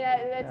games. I mean,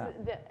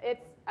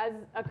 it's as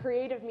a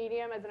creative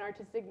medium, as an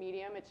artistic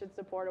medium, it should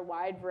support a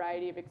wide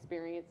variety of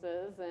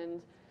experiences,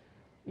 and,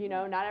 you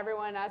know, not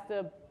everyone has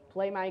to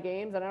play my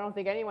games, and I don't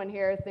think anyone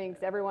here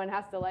thinks everyone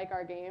has to like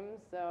our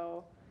games,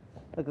 so.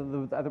 Look,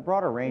 the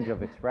broader range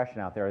of expression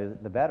out there,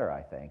 the better,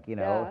 I think. You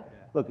know, Yeah.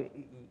 look,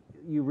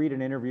 you read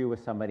an interview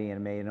with somebody and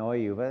it may annoy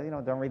you, but, you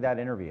know, don't read that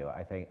interview.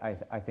 I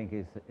think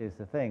is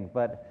the thing.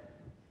 But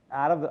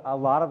out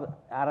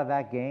of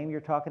that game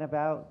you're talking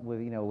about,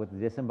 with, you know, with the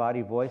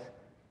disembodied voice,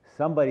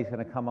 somebody's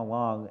going to come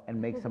along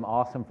and make some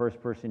awesome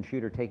first-person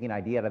shooter, taking an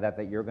idea out of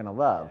that you're going to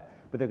love.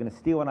 But they're going to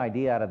steal an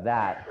idea out of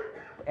that,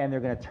 and they're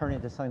going to turn it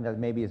into something that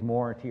maybe is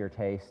more to your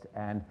taste.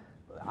 And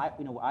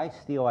I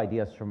steal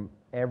ideas from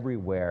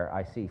everywhere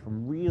I see,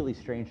 from really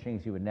strange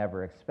things you would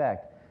never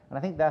expect. And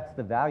I think that's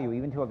the value,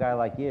 even to a guy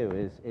like you,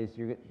 is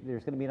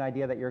there's going to be an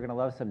idea that you're going to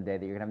love someday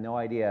that you're going to have no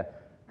idea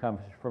comes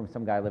from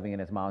some guy living in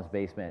his mom's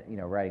basement, you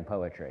know, writing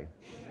poetry.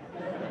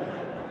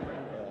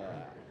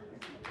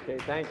 Okay,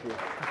 thank you.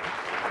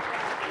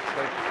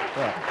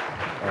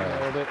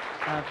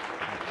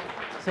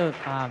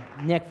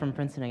 Nick from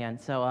Princeton again.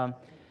 So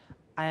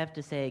I have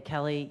to say,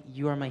 Kelly,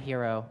 you are my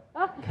hero,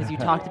 because you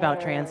talked about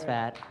trans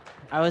fat.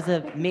 I was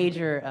a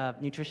major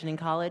nutrition in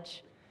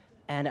college,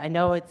 and I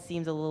know it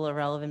seems a little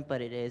irrelevant, but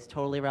it is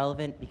totally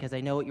relevant, because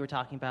I know what you were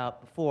talking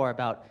about before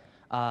about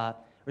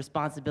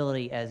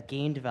responsibility as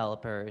game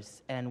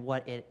developers and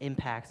what it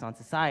impacts on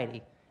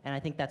society. And I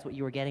think that's what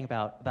you were getting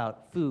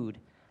about food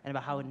and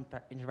about how it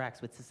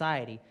interacts with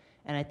society.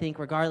 And I think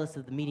regardless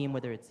of the medium,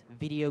 whether it's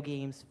video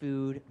games,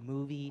 food,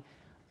 movie,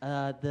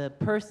 the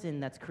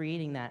person that's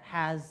creating that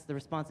has the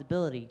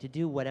responsibility to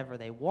do whatever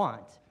they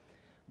want.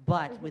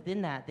 But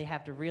within that, they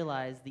have to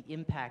realize the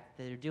impact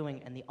that they're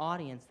doing and the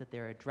audience that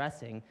they're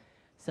addressing.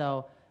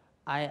 So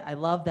I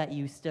love that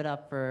you stood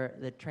up for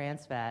the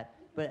trans fat,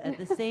 but at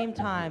the same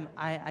time,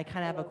 I kind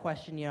of have a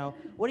question, you know,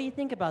 what do you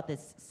think about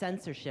this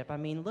censorship? I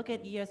mean, look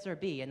at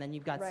ESRB, and then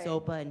you've got Right.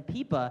 SOPA and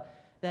PIPA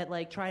that,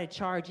 like, try to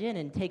charge in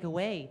and take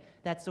away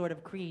that sort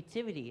of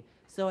creativity.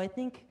 So I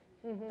think,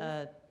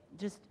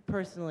 just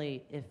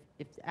personally, if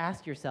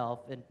ask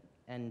yourself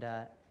and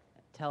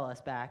tell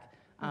us back,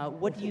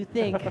 what do you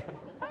think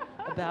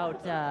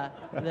about the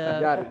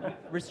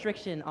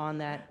restriction on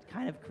that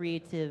kind of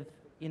creative,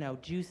 you know,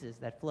 juices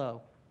that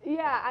flow?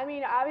 Yeah, I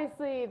mean,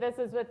 obviously, this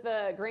is with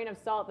the grain of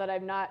salt that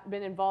I've not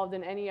been involved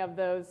in any of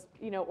those,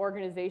 you know,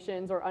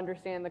 organizations or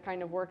understand the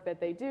kind of work that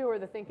they do or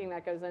the thinking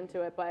that goes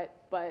into it.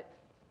 But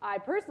I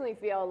personally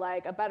feel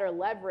like a better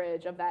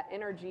leverage of that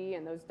energy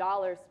and those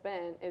dollars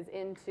spent is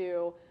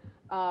into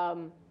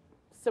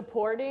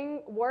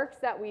supporting works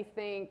that we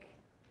think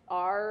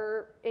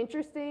are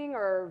interesting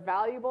or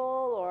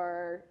valuable,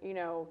 or, you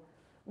know,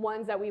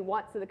 ones that we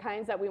want, so the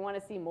kinds that we want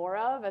to see more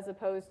of, as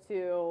opposed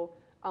to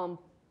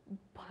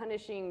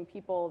punishing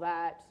people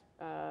that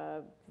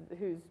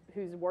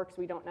whose works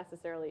we don't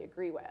necessarily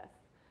agree with.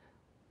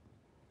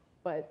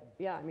 But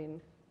yeah, I mean,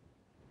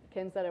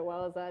 Ken said it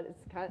well, is that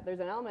it's kind of, there's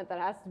an element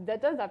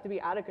that does have to be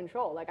out of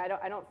control. Like,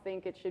 I don't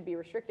think it should be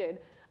restricted.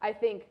 I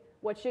think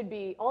what should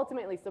be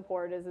ultimately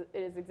supported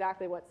is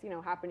exactly what's, you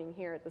know, happening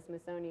here at the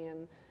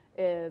Smithsonian,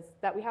 is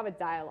that we have a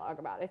dialogue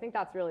about it. I think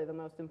that's really the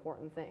most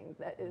important thing,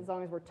 that as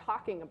long as we're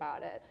talking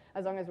about it,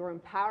 as long as we're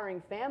empowering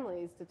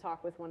families to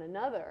talk with one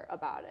another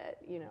about it,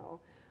 you know,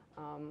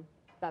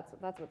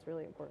 that's what's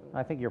really important.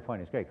 I think your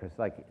point is great, because,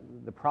 like,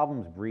 the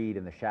problems breed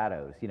in the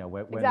shadows, you know,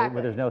 where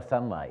Exactly. there's no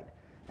sunlight.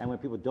 And when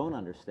people don't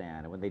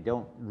understand, and when they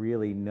don't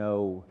really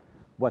know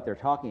what they're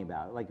talking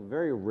about. Like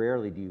very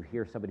rarely do you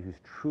hear somebody who's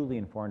truly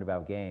informed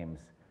about games,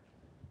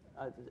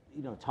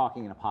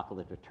 talking in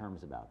apocalyptic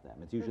terms about them.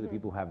 It's usually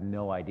people who have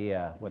no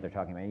idea what they're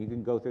talking about. And you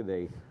can go through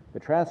the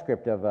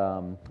transcript of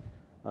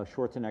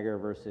Schwarzenegger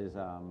versus,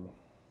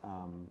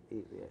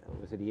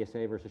 was it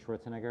ESA versus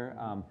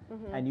Schwarzenegger?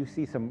 And you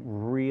see some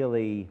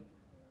really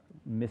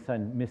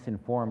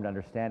misinformed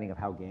understanding of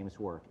how games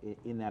work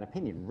in that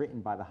opinion,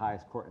 written by the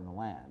highest court in the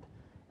land.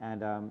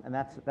 And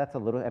that's a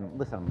little, and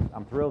listen,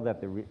 I'm thrilled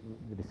that the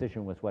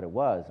decision was what it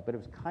was, but it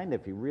was kind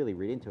of, if you really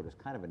read into it, it was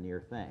kind of a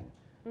near thing.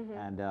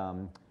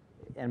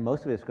 And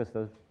most of it is because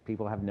those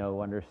people have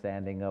no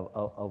understanding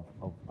of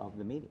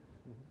the medium.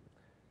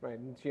 Right,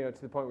 and to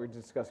the point we were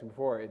discussing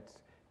before, it's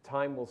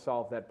time will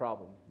solve that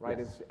problem, right?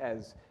 Yes.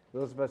 As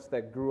those of us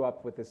that grew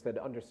up with this, that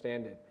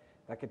understand it,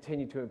 that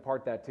continue to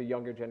impart that to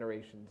younger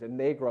generations, and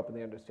they grow up and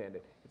they understand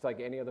it. It's like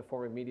any other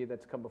form of media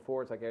that's come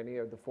before. It's like any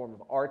other form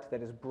of art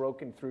that has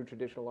broken through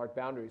traditional art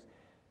boundaries,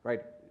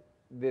 right?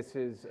 This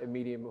is a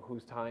medium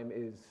whose time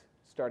is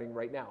starting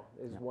right now,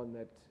 is one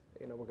that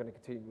we're going to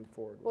continue to move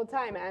forward with. Well,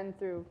 time and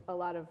through a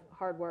lot of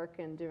hard work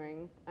and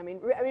doing, I mean,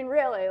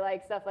 really,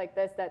 like stuff like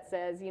this that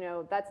says,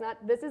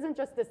 this isn't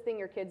just this thing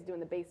your kids do in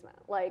the basement.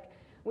 Like,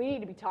 we need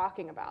to be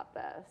talking about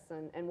this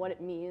and what it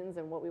means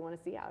and what we want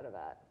to see out of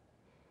it.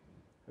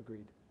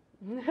 Agreed.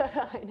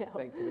 I know.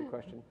 Thank you for the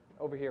question.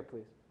 Over here,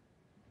 please.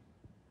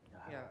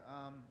 Yeah,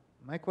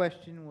 my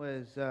question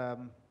was,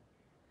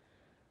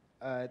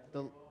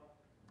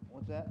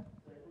 what's that?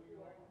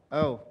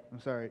 Oh, I'm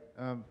sorry.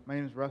 My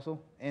name is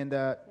Russell, and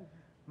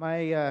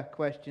my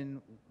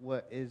question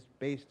is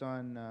based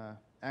on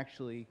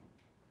actually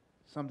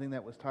something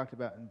that was talked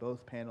about in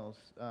both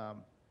panels,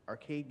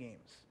 arcade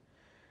games.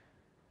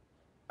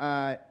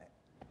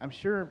 I'm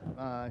sure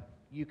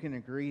you can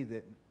agree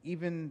that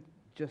even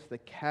just the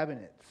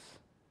cabinets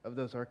of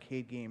those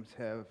arcade games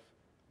have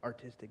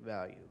artistic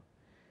value.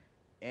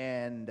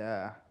 And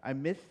I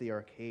miss the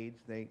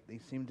arcades. They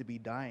seem to be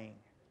dying,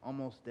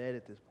 almost dead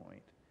at this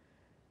point.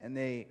 And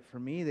for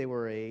me, they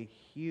were a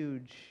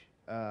huge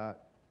part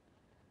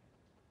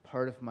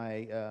of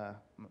my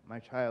my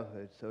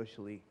childhood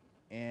socially.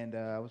 And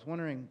I was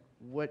wondering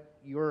what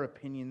your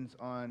opinions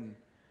on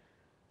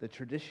the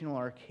traditional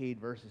arcade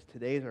versus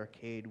today's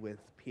arcade with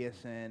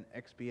PSN,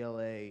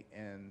 XBLA,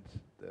 and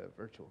the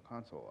Virtual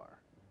Console are.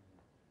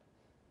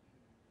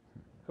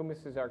 Who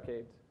misses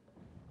arcades?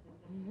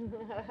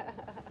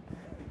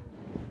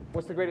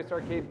 What's the greatest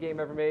arcade game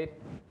ever made?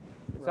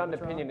 It's not an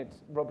opinion,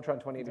 it's Robotron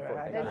 2084.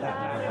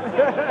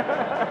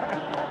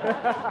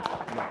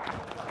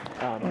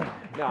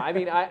 No, I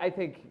mean, I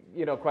think,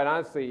 quite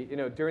honestly,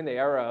 during the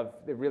era of,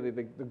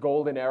 the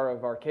golden era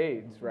of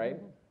arcades, right,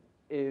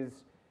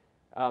 it's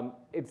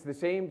the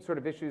same sort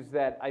of issues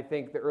that I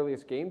think the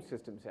earliest game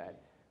systems had,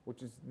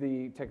 which is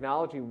the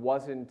technology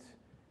wasn't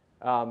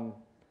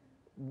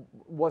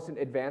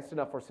advanced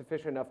enough or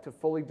sufficient enough to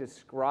fully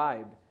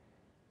describe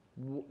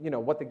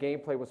what the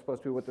gameplay was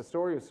supposed to be, what the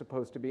story was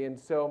supposed to be. And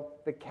so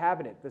the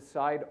cabinet, the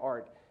side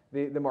art,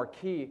 the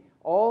marquee,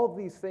 all of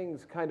these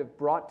things kind of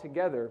brought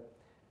together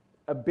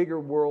a bigger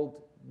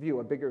world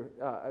view,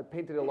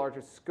 painted a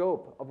larger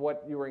scope of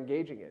what you were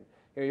engaging in.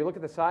 You look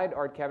at the side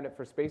art cabinet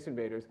for Space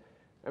Invaders.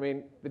 I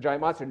mean, the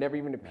giant monster never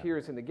even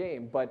appears in the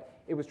game,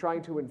 but it was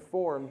trying to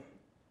inform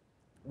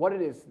what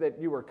it is that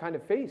you were kind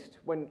of faced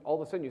when all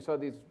of a sudden you saw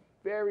these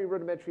very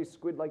rudimentary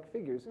squid-like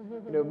figures,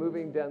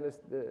 moving down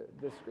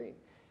the screen.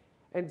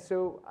 And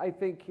so I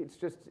think it's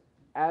just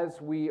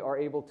as we are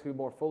able to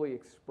more fully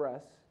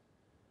express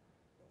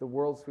the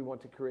worlds we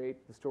want to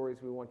create, the stories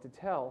we want to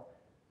tell,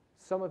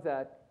 some of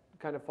that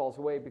kind of falls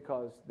away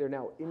because they're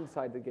now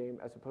inside the game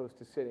as opposed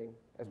to sitting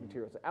as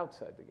materials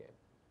outside the game.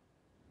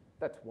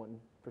 That's one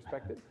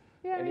perspective.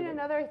 Yeah, I mean,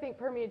 another, I think,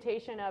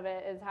 permutation of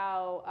it is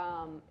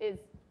how is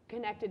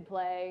connected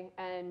play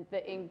and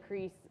the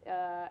increase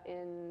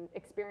in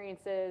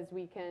experiences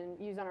we can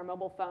use on our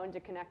mobile phone to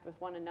connect with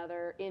one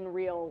another in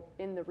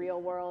the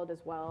real world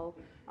as well.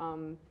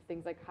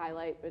 Things like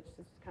Highlight, which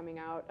is coming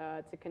out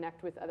to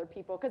connect with other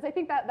people, because I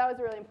think that was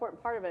a really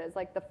important part of it, is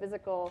like the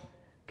physical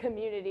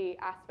community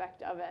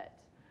aspect of it,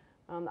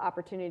 the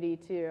opportunity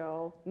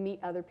to meet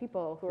other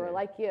people who are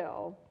like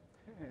you.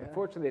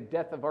 Unfortunately, the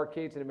death of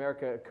arcades in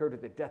America occurred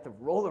with the death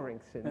of roller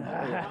rinks in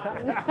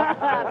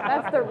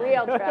That's the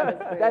real Travis.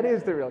 That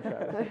is the real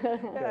Travis.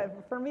 Yeah,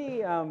 for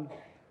me,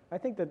 I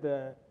think that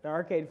the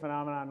arcade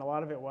phenomenon, a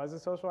lot of it was a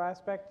social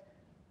aspect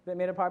that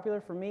made it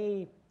popular. For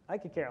me, I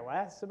could care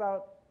less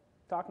about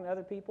talking to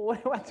other people when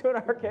I went to an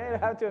arcade, I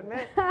have to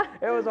admit.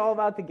 It was all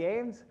about the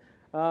games.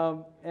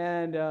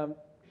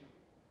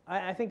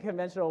 I think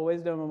conventional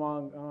wisdom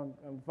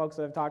among folks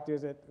that I've talked to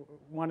is that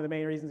one of the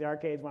main reasons the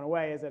arcades went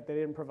away is that they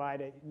didn't provide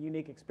a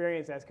unique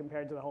experience as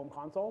compared to the home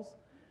consoles.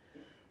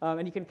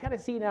 And you can kind of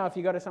see now if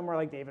you go to somewhere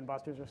like Dave &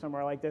 Buster's or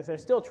somewhere like this, they're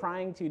still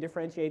trying to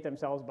differentiate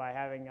themselves by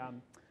having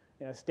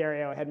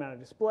stereo head-mounted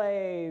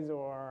displays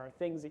or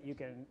things that you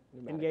can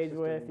engage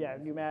with. Yeah,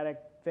 pneumatic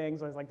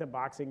things like the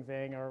boxing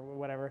thing or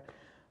whatever.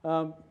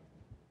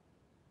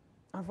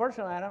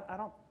 Unfortunately, I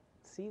don't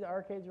see the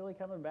arcades really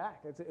coming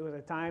back. It was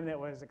a time that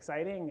was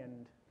exciting,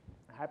 and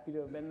happy to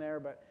have been there,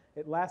 but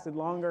it lasted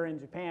longer in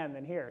Japan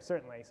than here,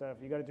 certainly. So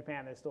if you go to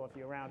Japan, there's still a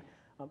few around.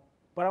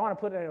 But I want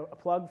to put a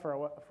plug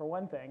for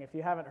one thing. If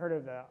you haven't heard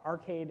of the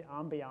Arcade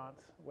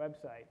Ambiance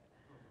website,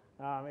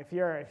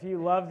 if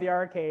you love the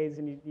arcades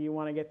and you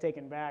want to get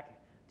taken back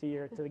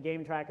to the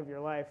game track of your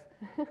life,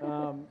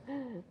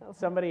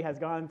 somebody has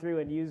gone through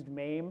and used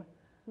MAME,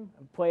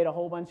 played a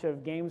whole bunch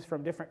of games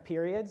from different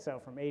periods,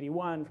 so from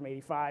 81, from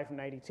 85, from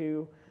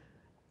 92,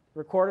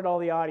 recorded all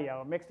the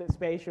audio, mixed it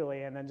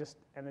spatially, and then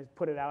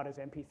put it out as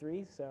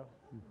MP3s. So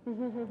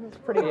it's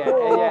pretty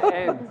cool.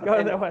 And go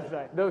to their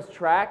website. Those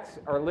tracks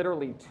are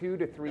literally 2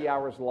 to 3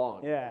 hours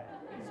long. Yeah.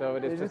 So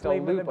it is just a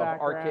loop of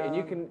arcade, and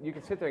you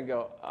can sit there and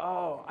go,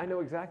 oh, I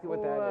know exactly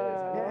what that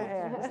is.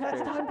 Yeah.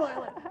 That's Time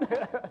Pilot.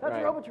 That's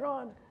Right.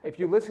 Robotron. If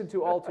you listen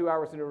to all 2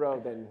 hours in a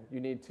row, then you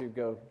need to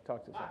go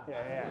talk to someone.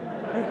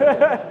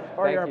 Yeah.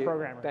 Or Thank you're you. a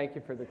programmer. Thank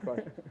you for the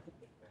question.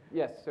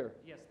 Yes, sir.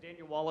 Yes,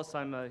 Daniel Wallace.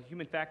 I'm a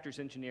human factors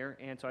engineer,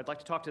 and so I'd like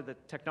to talk to the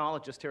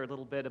technologist here a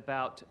little bit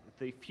about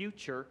the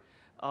future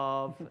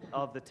of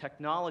the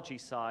technology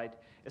side,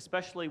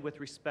 especially with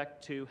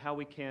respect to how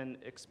we can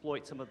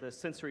exploit some of the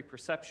sensory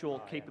perceptual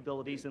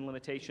capabilities and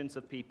limitations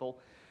of people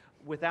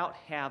without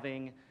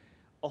having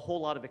a whole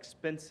lot of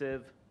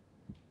expensive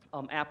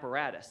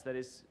apparatus. That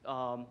is,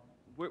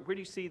 where do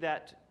you see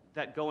that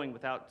going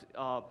without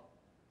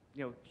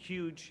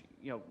huge,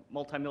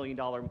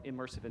 multi-million-dollar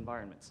immersive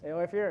environments?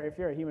 If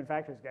you're a human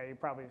factors guy, you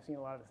probably have seen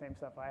a lot of the same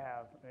stuff I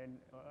have. I mean,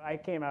 I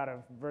came out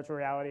of virtual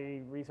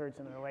reality research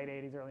in the late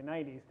 80s, early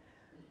 90s,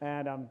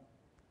 and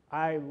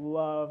I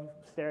love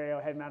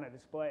stereo head-mounted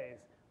displays.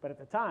 But at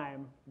the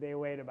time, they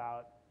weighed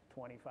about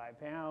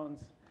 25 pounds,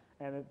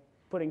 and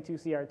putting 2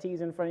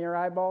 CRTs in front of your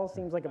eyeballs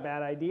seems like a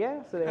bad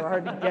idea, so they were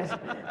hard to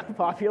get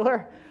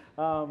popular.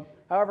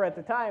 However, at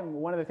the time,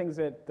 one of the things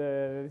that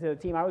the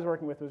team I was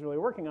working with was really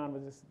working on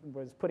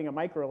was putting a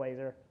micro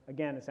laser.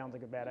 Again, it sounds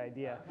like a bad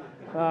idea.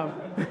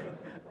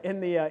 In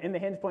the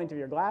hinge point of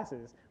your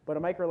glasses, but a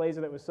micro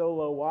laser that was so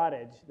low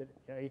wattage that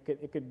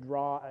it could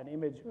draw an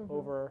image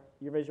over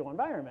your visual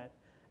environment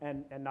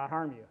and not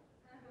harm you.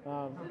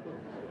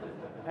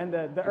 And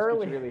the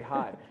early really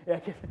hot. Yeah.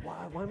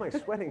 Why am I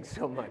sweating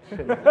so much?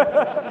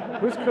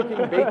 Who's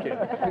cooking bacon?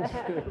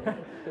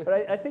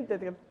 But I think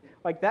that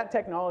that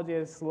technology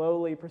has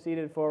slowly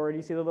proceeded forward.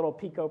 You see the little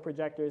Pico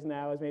projectors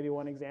now as maybe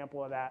one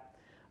example of that.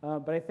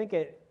 But I think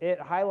it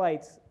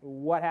highlights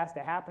what has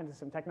to happen to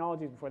some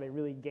technologies before they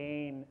really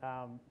gain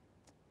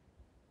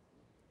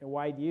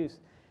wide use.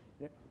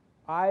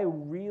 I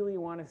really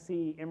want to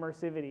see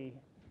immersivity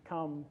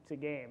come to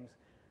games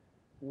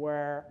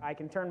where I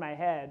can turn my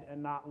head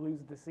and not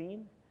lose the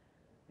scene.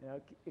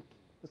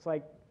 It's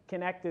like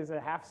Kinect is a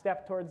half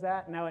step towards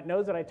that. Now it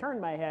knows that I turned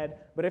my head,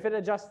 but if it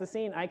adjusts the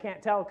scene, I can't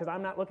tell because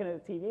I'm not looking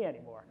at the TV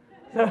anymore.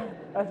 So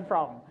that's a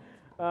problem.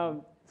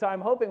 So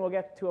I'm hoping we'll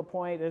get to a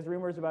point. There's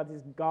rumors about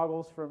these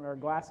goggles or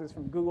glasses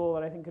from Google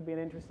that I think could be an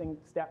interesting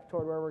step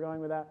toward where we're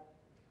going with that.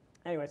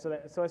 Anyway,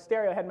 so a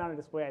stereo head-mounted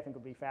display I think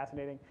will be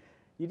fascinating.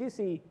 You do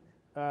see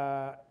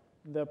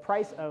the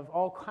price of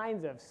all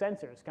kinds of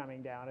sensors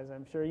coming down, as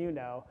I'm sure you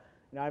know.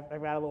 I've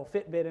got a little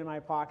Fitbit in my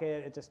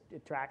pocket.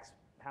 It tracks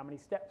how many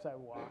steps I've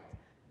walked.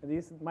 And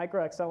these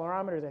micro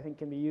accelerometers, I think,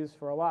 can be used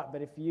for a lot.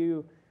 But if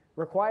you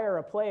require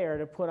a player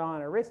to put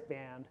on a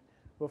wristband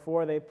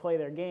before they play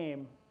their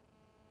game,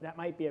 that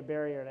might be a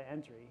barrier to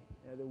entry.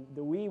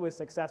 The Wii was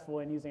successful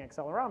in using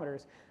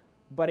accelerometers,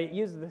 but it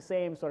uses the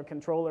same sort of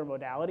controller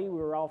modality we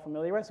were all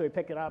familiar with. So we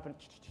pick it up, and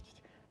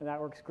that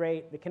works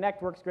great. The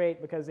Kinect works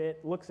great because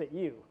it looks at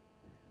you,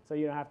 so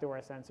you don't have to wear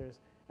sensors.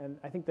 And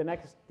I think the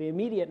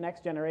immediate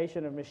next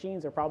generation of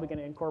machines are probably going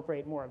to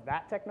incorporate more of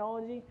that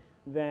technology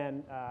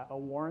than a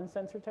worn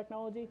sensor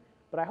technology.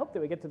 But I hope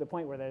that we get to the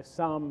point where there's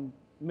some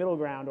middle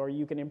ground, or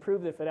you can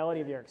improve the fidelity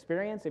of your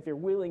experience if you're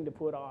willing to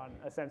put on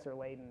a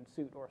sensor-laden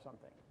suit or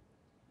something.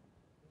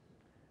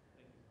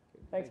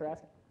 Thanks for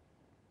asking.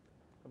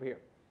 Over here.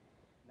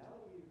 Now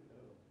that we've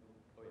started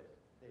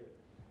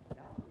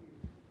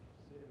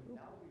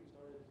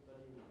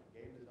studying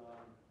game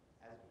design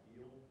as a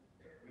field,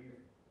 we've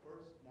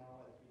first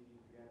now at 3D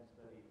began to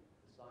study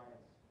the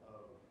science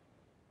of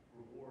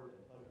reward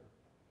and pleasure.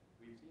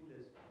 We've seen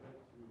this flip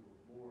to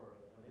more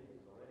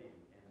amenities already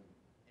in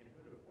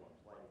intuitive forms,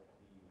 like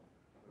the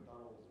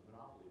McDonald's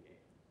Monopoly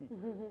game,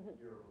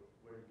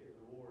 where you get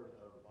the reward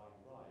of buying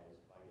fries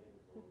by getting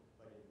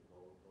the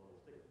little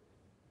sticker.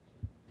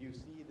 Do you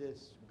see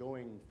this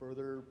going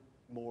further,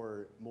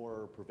 more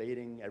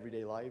pervading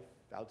everyday life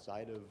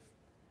outside of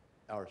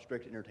our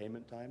strict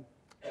entertainment time?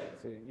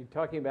 So you're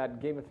talking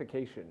about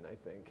gamification, I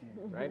think,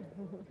 right?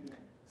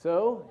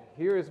 So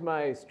here is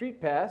my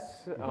Street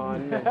Pass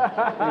on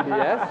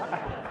 3DS.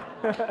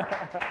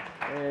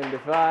 And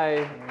if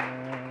I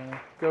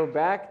go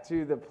back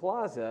to the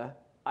plaza,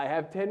 I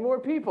have 10 more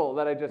people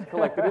that I just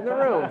collected in the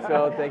room.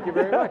 So thank you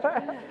very much.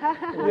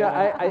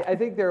 Yeah, I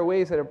think there are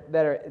ways that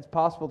it's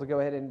possible to go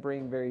ahead and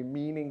bring very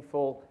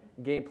meaningful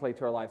gameplay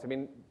to our lives. I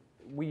mean,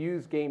 we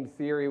use game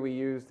theory, we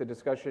use the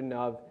discussion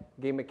of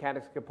game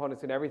mechanics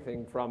components and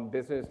everything from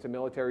business to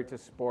military to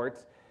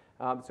sports.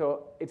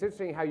 So it's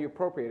interesting how you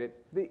appropriate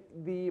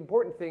it. The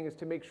important thing is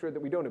to make sure that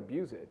we don't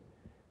abuse it,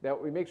 that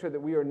we make sure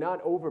that we are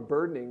not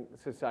overburdening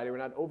society, we're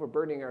not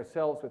overburdening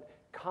ourselves with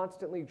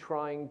constantly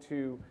trying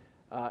to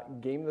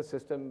game the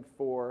system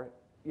for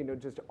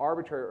just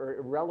arbitrary or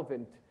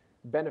irrelevant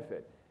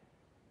benefit.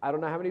 I don't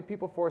know how many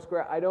people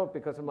Foursquare. I don't,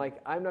 because I'm like,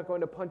 I'm not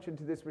going to punch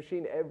into this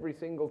machine every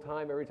single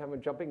time, every time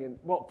I'm jumping in.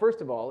 Well,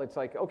 first of all, it's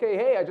like, okay,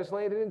 hey, I just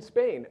landed in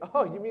Spain.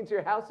 Oh, you mean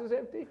your house is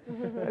empty?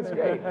 That's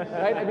great,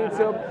 right? I mean,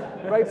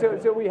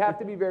 so we have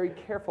to be very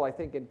careful, I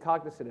think, and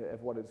cognizant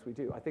of what it is we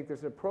do. I think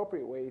there's an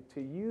appropriate way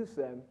to use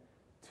them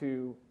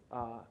to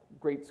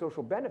great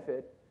social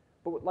benefit,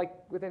 but like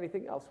with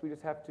anything else, we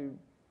just have to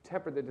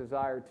temper the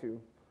desire to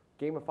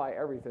gamify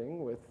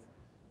everything with,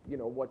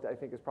 what I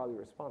think is probably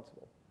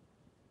responsible.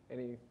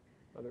 Any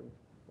other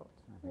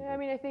thoughts? Yeah, I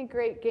mean, I think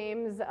great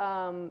games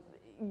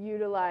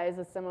utilize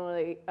a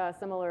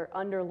similar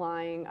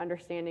underlying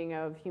understanding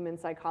of human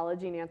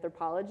psychology and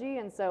anthropology.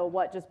 And so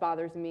what just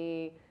bothers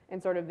me in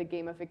sort of the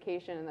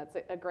gamification, and that's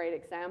a great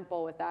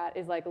example with that,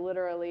 is like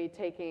literally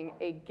taking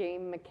a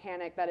game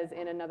mechanic that is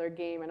in another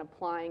game and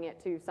applying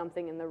it to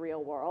something in the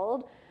real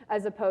world,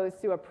 as opposed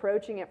to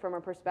approaching it from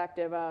a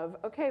perspective of,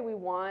 okay, we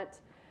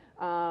want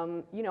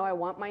I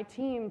want my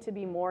team to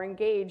be more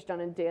engaged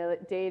on a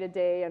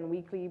day-to-day and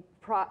weekly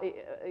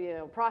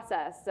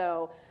process.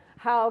 So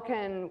how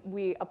can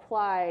we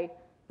apply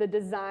the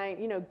design,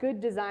 good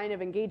design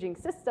of engaging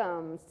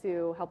systems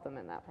to help them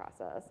in that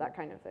process, that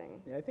kind of thing?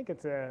 Yeah, I think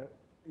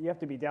you have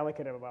to be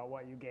delicate about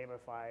what you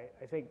gamify.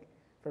 I think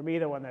for me,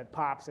 the one that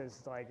pops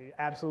is like, you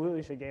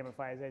absolutely should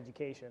gamify is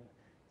education.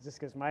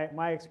 Just because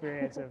my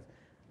experience of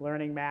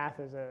learning math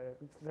as a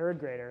third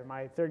grader,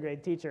 my third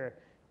grade teacher,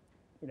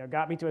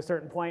 got me to a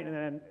certain point, and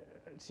then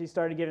she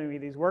started giving me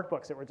these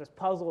workbooks that were just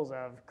puzzles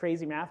of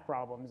crazy math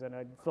problems, and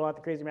I'd fill out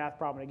the crazy math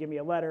problem, and give me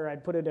a letter,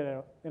 I'd put it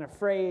in a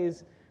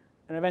phrase,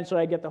 and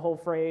eventually I'd get the whole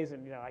phrase,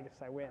 and I guess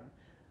I win.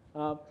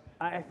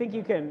 I think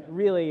you can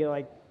really,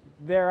 I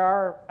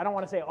don't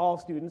want to say all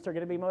students are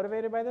going to be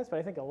motivated by this, but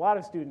I think a lot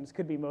of students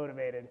could be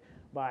motivated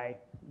by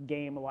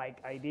game-like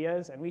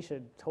ideas, and we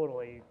should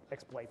totally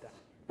exploit that.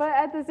 But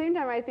at the same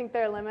time, I think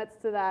there are limits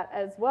to that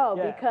as well,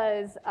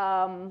 because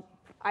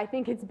I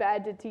think it's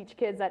bad to teach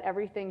kids that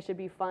everything should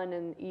be fun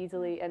and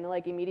easily and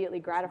immediately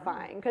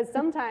gratifying, because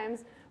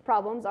sometimes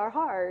problems are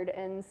hard,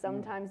 and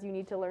sometimes you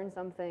need to learn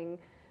something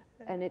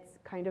and it's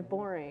kind of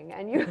boring,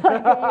 and you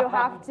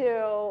have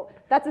to,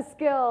 that's a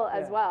skill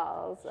as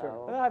well. So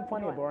sure. I have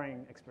plenty of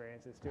boring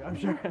experiences too, I'm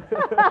sure.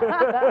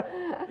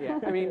 Yeah,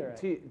 I mean,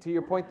 to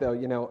your point though,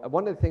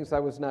 one of the things I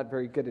was not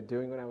very good at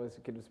doing when I was a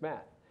kid was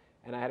math,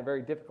 and I had a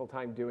very difficult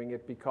time doing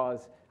it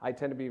because I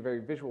tend to be a very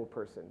visual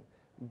person.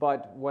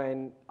 But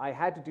when I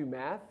had to do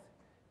math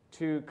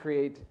to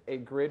create a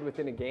grid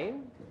within a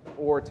game,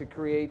 or to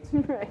create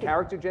a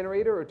character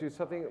generator, or do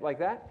something like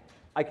that,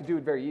 I could do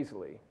it very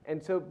easily.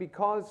 And so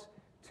because,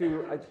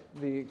 to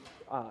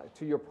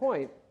your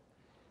point,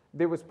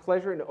 there was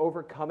pleasure in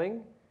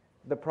overcoming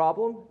the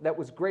problem that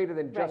was greater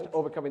than just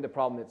overcoming the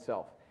problem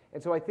itself.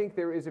 And so I think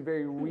there is a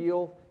very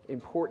real,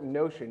 important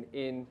notion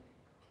in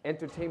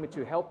entertainment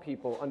to help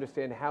people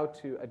understand how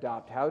to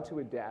adopt, how to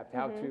adapt,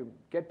 how to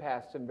get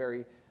past some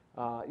very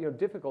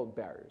difficult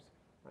barriers.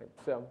 Right?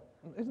 So,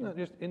 isn't that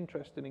just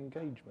interest in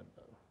engagement,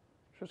 though?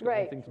 It's just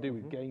got nothing to do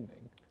with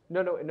gaming.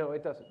 No,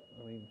 it doesn't.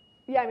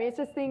 I mean, it's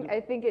just I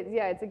think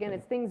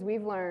it's things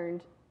we've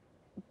learned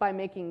by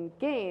making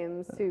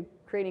games to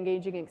create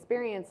engaging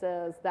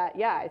experiences that,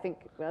 I think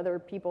other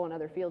people in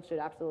other fields should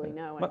absolutely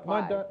know and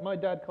apply. My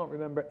dad can't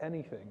remember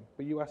anything,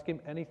 but you ask him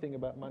anything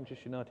about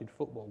Manchester United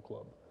Football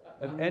Club,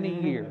 of any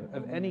year,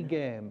 of any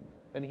game,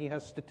 and he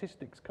has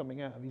statistics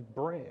coming out of his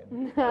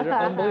brain. That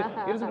are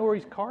unbelievable. He doesn't know where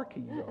his car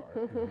keys are.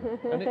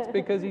 And it's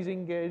because he's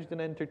engaged and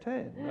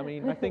entertained. I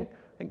mean, I think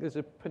there's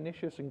a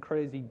pernicious and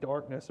crazy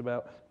darkness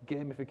about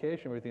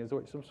gamification and everything, as though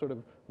it's some sort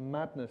of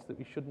madness that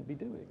we shouldn't be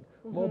doing.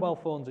 Mobile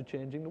phones are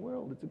changing the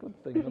world. It's a good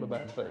thing, not a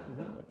bad thing.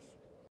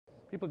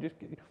 People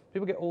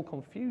get all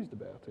confused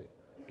about it.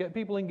 Get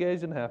people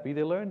engaged and happy,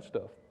 they learn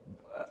stuff.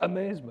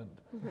 Amazement.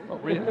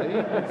 Not really.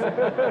 It's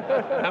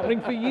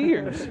happening for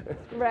years.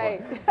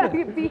 Right.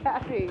 Be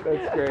happy.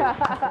 That's great.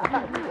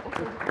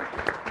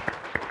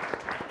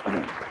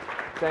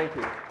 Thank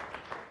you.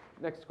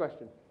 Next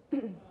question.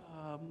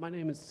 My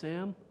name is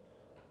Sam.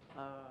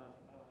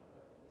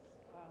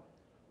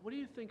 What do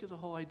you think of the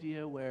whole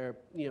idea where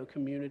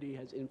community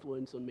has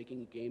influence on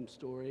making a game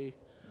story,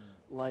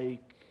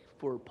 like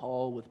for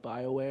Paul with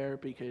BioWare,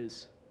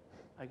 because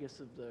I guess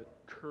of the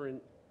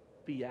current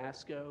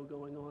fiasco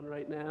going on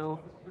right now?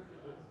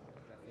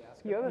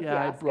 You have a fiasco?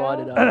 I brought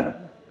it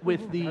up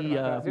with the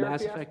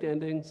Mass Effect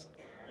endings.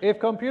 If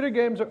computer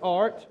games are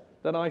art,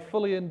 then I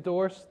fully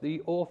endorse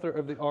the author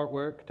of the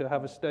artwork to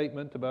have a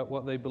statement about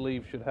what they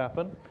believe should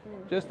happen.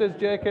 Just as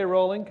J.K.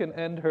 Rowling can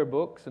end her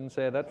books and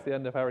say that's the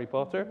end of Harry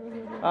Potter,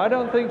 I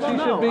don't think she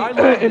should be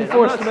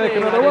enforced to make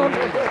another one. I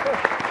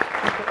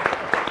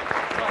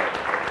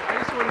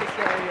just wanted to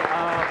say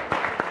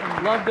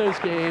love those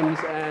games,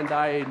 and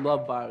I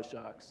love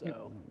BioShock,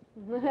 so.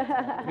 He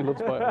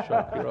loves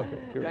Bioshock. You're okay.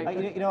 You're right.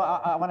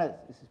 I want to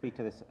speak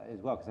to this as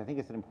well, because I think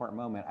it's an important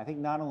moment. I think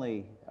not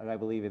only do I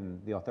believe in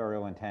the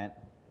authorial intent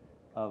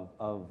of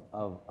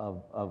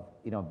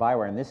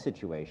Bioware in this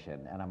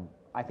situation, and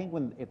I think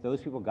if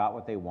those people got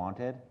what they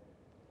wanted,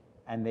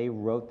 and they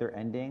wrote their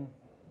ending,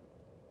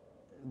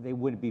 they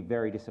would be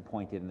very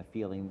disappointed in the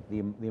feeling,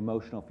 the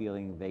emotional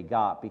feeling they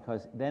got,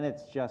 because then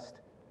it's just,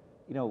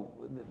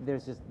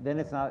 then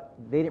it's not,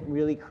 they didn't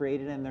really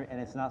create it, and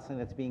it's not something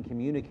that's being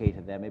communicated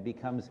to them. It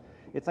becomes,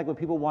 it's like when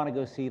people want to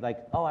go see, like,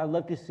 oh, I'd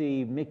love to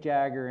see Mick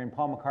Jagger and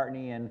Paul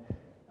McCartney and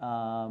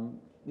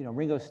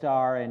Ringo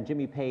Starr and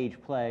Jimmy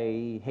Page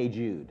play Hey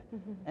Jude.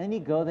 And then you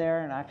go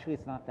there, and actually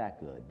it's not that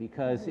good,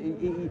 because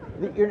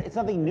it's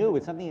something new,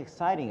 it's something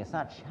exciting, it's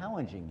not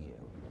challenging you.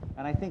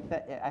 And I think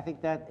that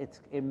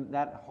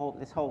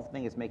this whole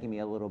thing is making me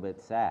a little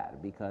bit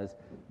sad, because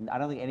I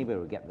don't think anybody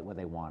would get what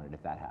they wanted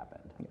if that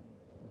happened. Yeah.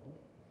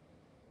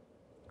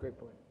 Great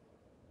point.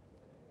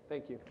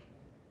 Thank you.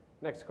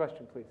 Next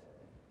question, please.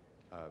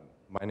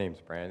 My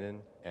name's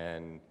Brandon,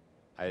 and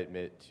I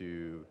admit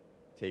to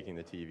taking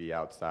the TV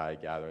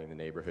outside, gathering the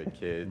neighborhood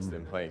kids,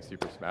 and playing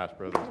Super Smash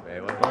Bros.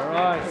 Melee. All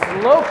right.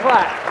 Slow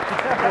clap.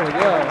 There we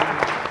go.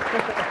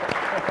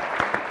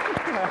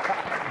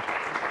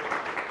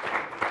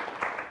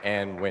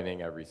 And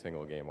winning every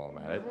single game while I'm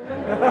at it.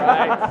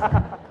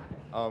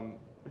 Right.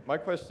 My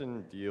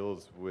question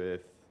deals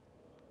with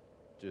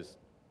just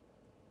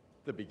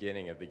the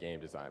beginning of the game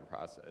design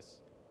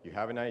process. You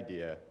have an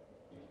idea,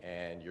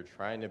 and you're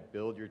trying to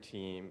build your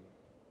team.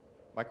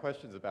 My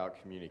question's about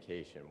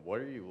communication. What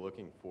are you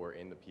looking for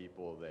in the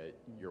people that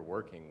you're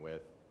working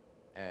with,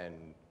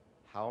 and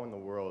how in the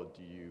world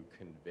do you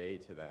convey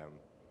to them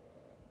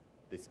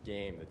this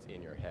game that's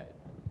in your head?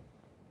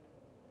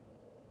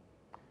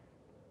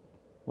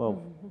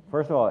 Well,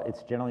 first of all,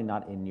 it's generally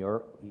not in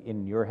your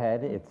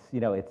head. It's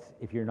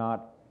if you're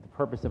not, the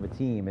purpose of a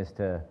team is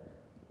to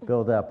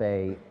build up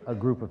a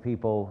group of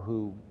people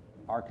who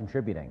are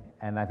contributing,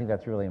 and I think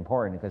that's really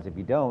important, because if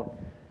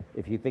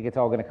you think it's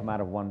all going to come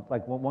out of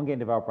one game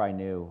developer I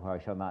knew, who I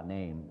shall not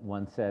name,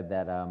 once said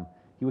that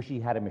he wished he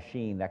had a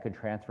machine that could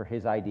transfer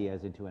his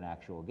ideas into an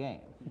actual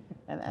game,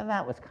 and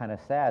that was kind of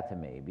sad to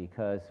me,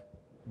 because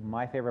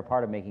my favorite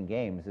part of making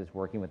games is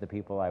working with the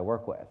people I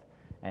work with,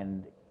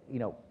 and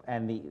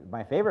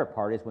my favorite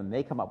part is when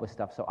they come up with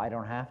stuff so I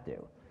don't have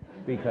to,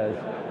 because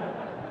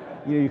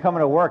you come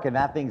into work and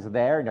that thing's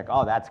there, and you're like,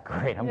 oh, that's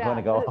great, I'm going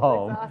to go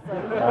home.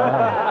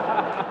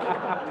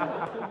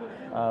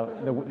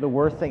 Awesome. The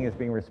worst thing is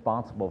being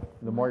responsible.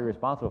 The more you're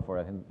responsible for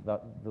it, I think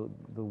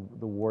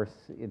the worse,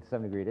 in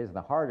some degree, it is, and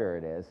the harder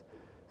it is.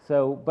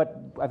 So, but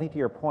I think to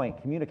your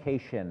point,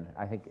 communication,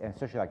 I think,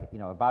 especially like,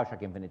 a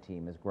BioShock Infinite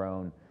team has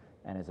grown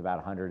and is about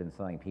 100 and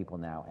something people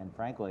now, and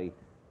frankly,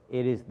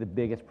 it is the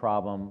biggest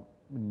problem,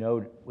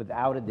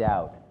 without a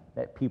doubt,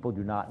 that people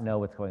do not know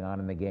what's going on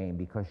in the game,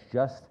 because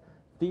just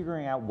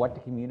figuring out what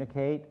to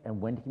communicate and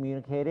when to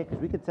communicate it,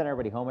 because we could send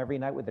everybody home every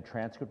night with a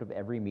transcript of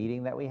every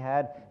meeting that we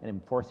had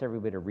and force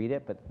everybody to read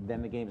it, but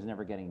then the game's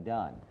never getting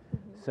done.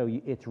 So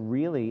it's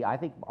really, I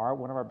think,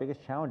 one of our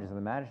biggest challenges on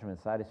the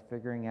management side is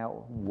figuring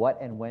out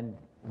what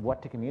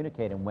to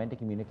communicate and when to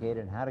communicate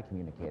and how to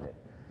communicate it.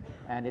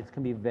 And it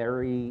can be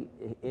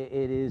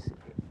it is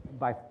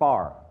by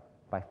far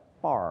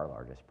our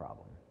largest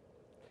problem.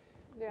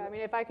 Yeah, I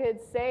mean, if I could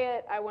say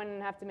it, I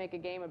wouldn't have to make a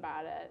game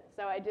about it.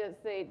 So I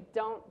just say,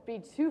 don't be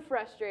too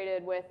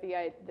frustrated with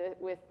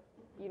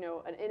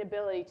an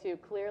inability to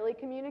clearly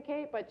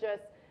communicate, but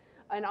just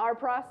in our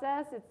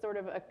process, it's sort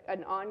of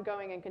an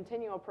ongoing and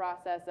continual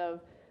process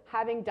of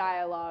having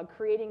dialogue,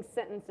 creating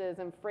sentences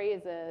and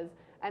phrases,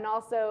 and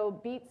also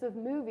beats of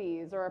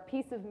movies or a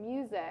piece of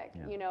music.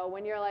 Yeah.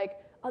 When you're like,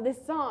 oh,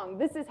 this song,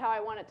 this is how I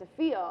want it to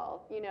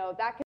feel.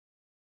 That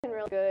can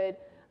really good.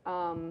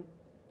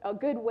 A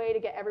good way to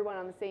get everyone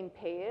on the same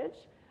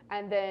page.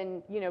 And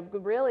then,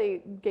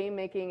 really game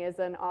making is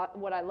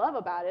what I love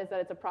about it is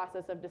that it's a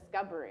process of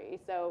discovery.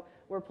 So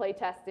we're play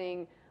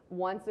testing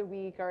once a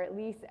week or at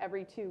least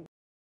every 2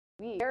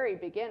 weeks, very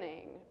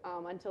beginning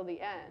until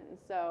the end.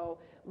 So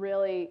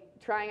really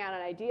trying out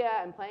an idea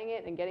and playing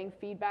it and getting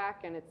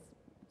feedback, and it's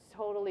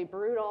totally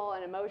brutal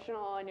and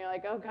emotional, and you're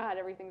like, oh God,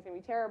 everything's gonna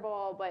be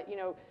terrible. But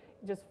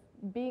just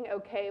being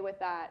okay with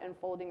that and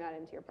folding that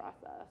into your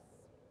process.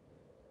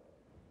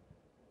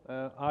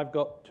 I've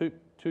got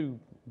two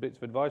bits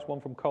of advice, one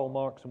from Karl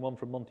Marx and one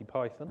from Monty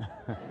Python.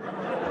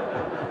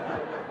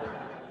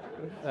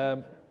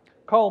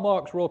 Karl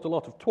Marx wrote a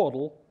lot of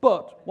twaddle,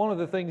 but one of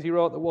the things he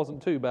wrote that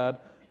wasn't too bad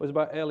was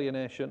about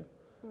alienation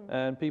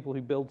and people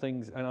who build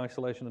things in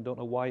isolation and don't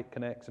know why it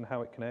connects and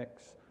how it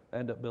connects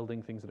end up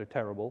building things that are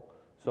terrible.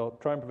 So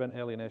try and prevent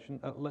alienation.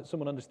 Let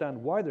someone understand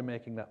why they're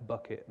making that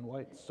bucket and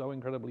why it's so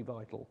incredibly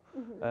vital,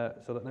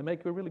 so that they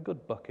make a really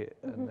good bucket.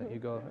 And that you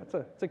go,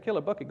 it's a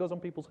killer bucket, it goes on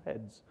people's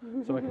heads,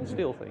 so I can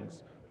steal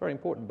things. Very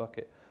important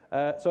bucket.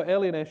 So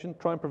alienation,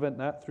 try and prevent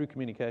that through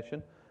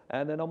communication.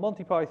 And then on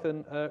Monty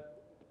Python,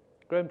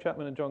 Graham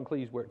Chapman and John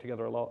Cleese work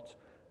together a lot.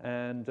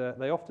 And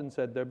they often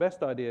said their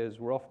best ideas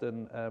were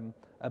often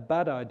a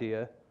bad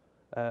idea,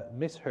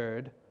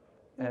 misheard,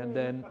 and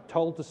then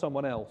told to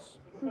someone else.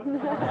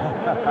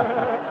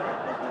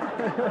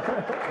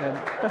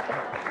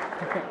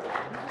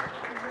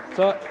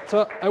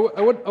 So I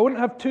wouldn't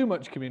have too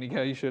much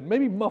communication,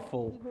 maybe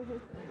muffle.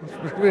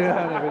 That's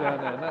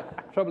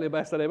probably the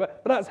best idea,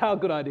 but that's how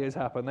good ideas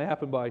happen. They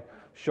happen by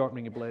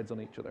sharpening your blades on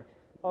each other.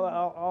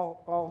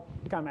 I'll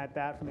come at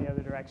that from the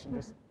other direction,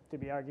 just to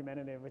be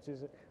argumentative, which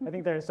is I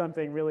think there's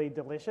something really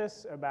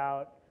delicious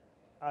about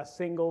a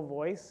single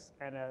voice,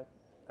 and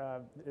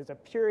there's a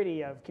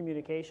purity of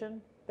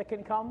communication that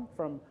can come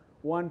from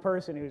one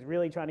person who's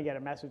really trying to get a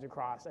message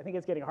across. I think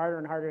it's getting harder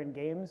and harder in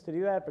games to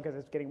do that because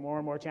it's getting more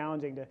and more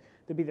challenging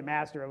to be the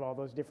master of all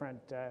those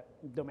different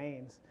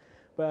domains.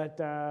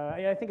 But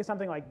I think it's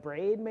something like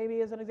Braid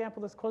maybe as an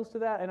example that's close to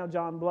that. I know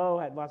John Blow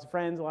had lots of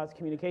friends, lots of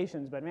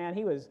communications, but man,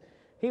 he was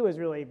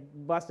really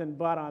busting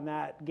butt on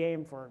that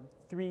game for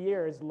 3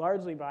 years,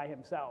 largely by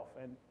himself.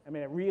 And I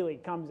mean, it really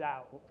comes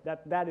out.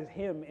 That is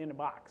him in a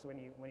box when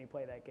you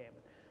play that game.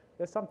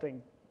 There's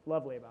something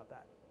lovely about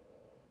that.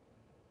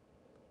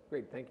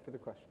 Great, thank you for the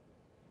question.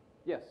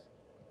 Yes.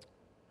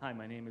 Hi,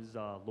 my name is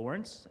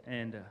Lawrence,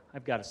 and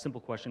I've got a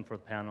simple question for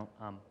the panel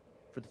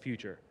for the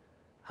future.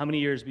 How many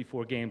years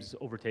before games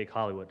overtake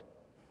Hollywood?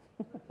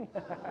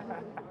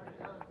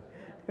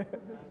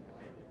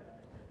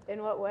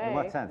 In what way? In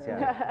what sense,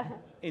 yeah.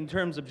 In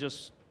terms of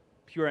just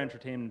pure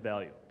entertainment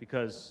value,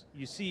 because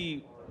you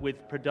see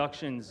with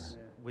productions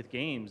with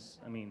games,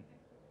 I mean,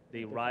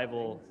 they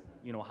rival,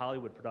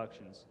 Hollywood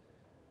productions.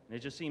 And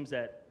it just seems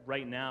that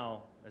right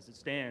now, as it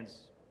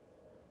stands,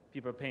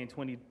 people are paying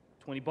 $20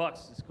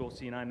 to go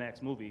see an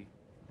IMAX movie,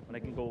 when I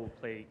can go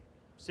pay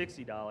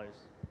 $60,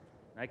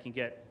 and I can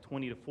get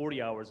 20 to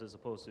 40 hours as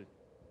opposed to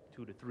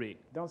 2 to 3.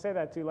 Don't say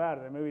that too loud,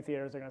 or the movie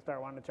theaters are going to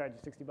start wanting to charge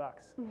you $60.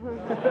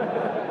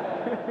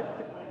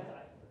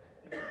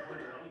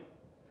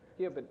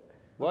 Yeah, but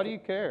why do you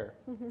care?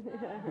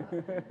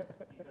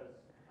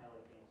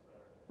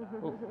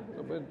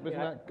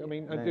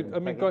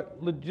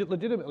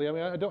 Legitimately,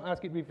 I don't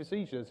ask it to be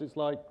facetious. It's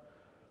like,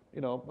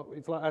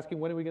 it's like asking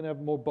when are we going to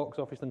have more box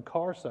office than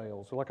car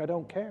sales? So I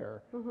don't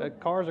care.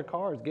 Cars are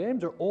cars.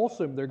 Games are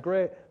awesome. They're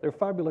great. They're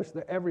fabulous.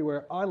 They're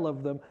everywhere. I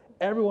love them.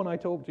 Everyone I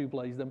talk to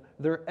plays them.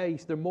 They're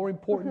ace. They're more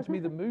important to me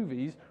than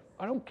movies.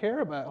 I don't care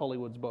about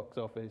Hollywood's box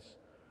office.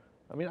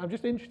 I mean, I'm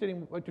just interested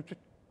in just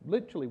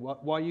literally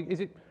why you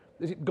is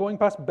it going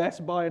past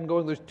Best Buy and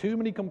going, there's too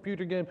many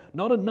computer games,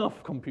 not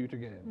enough computer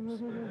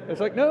games. It's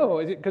like, no,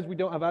 is it because we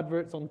don't have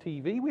adverts on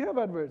TV? We have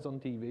adverts on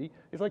TV.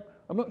 It's like,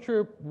 I'm not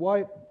sure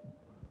why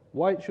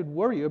it should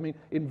worry you. I mean,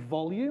 in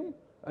volume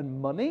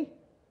and money,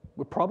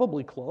 we're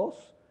probably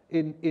close.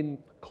 In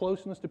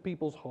closeness to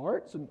people's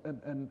hearts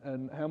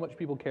and how much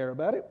people care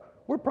about it,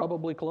 we're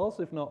probably close,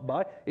 if not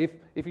by. If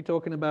you're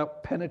talking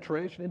about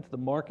penetration into the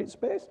market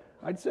space,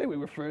 I'd say we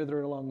were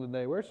further along than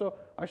they were. So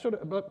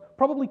but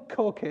probably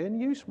cocaine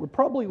use, we're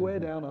probably way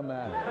down on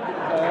that.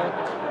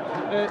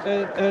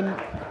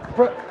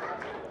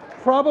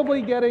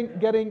 Probably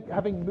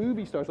having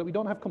movie stars. Like we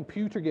don't have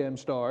computer game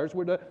stars.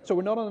 So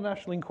we're not on the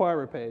National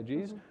Enquirer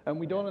pages, and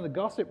we don't on the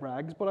gossip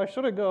rags. But I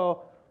sort of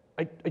go,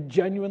 I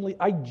genuinely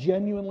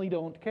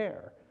don't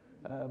care.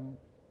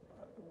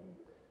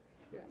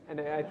 And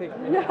I think.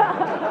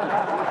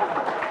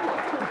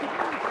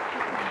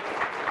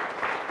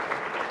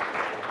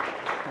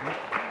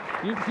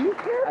 Do you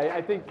care?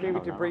 I think maybe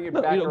to bring it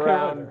back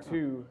around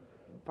to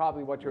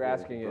probably what you're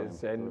asking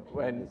is, and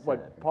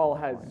what Paul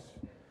has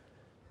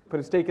put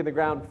a stake in the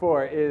ground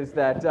for, is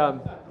that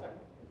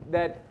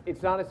that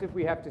it's not as if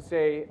we have to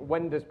say,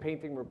 when does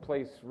painting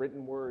replace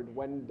written word?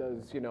 When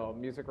does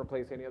music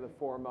replace any other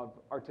form of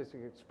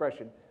artistic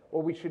expression?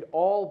 What we should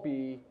all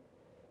be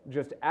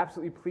just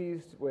absolutely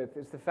pleased with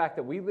is the fact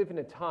that we live in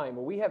a time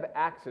where we have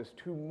access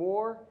to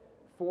more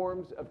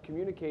forms of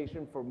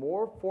communication, for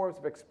more forms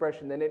of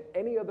expression than at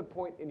any other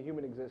point in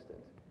human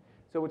existence.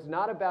 So it's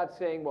not about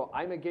saying, well,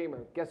 I'm a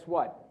gamer. Guess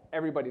what?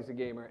 Everybody's a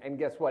gamer. And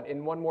guess what?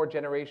 In one more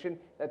generation,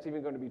 that's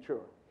even going to be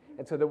truer.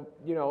 And so,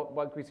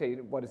 like we say,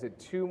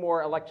 2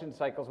 more election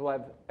cycles, we'll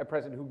have a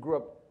president who grew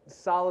up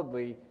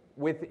solidly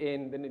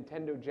within the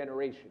Nintendo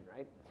generation,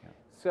 right? Yeah.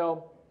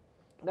 So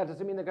that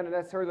doesn't mean they're going to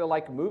necessarily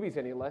like movies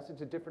any less.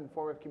 It's a different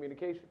form of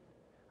communication.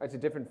 It's a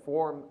different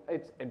form.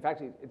 In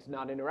fact, it's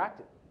not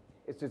interactive.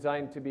 It's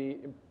designed to be,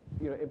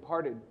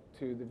 imparted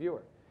to the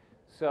viewer.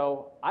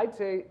 So I'd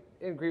say,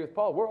 and agree with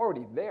Paul, we're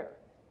already there.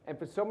 And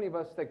for so many of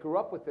us that grew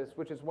up with this,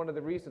 which is one of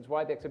the reasons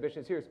why the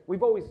exhibition is here,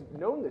 we've always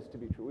known this to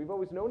be true. We've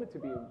always known it to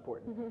be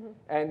important.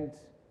 And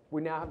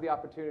we now have the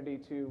opportunity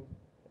to,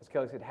 as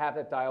Kelly said, have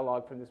that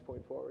dialogue from this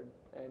point forward.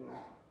 And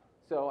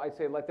so I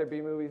say let there be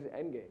movies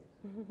and games.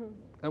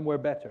 And we're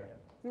better.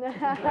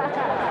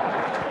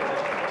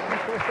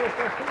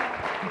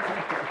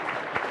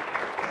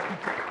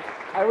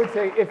 I would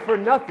say, if for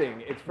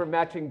nothing, it's for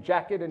matching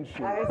jacket and shoes.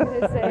 I was going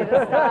to say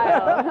the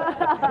style.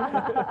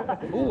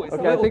 Ooh, it's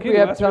okay, I think we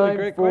have time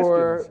really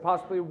for questions.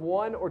 possibly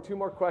 1 or 2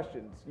 more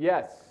questions.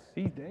 Yes.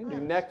 He's dangerous.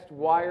 The next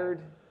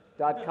wired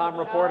 .com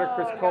reporter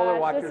Chris Kohler,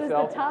 watch this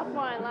yourself. This is the tough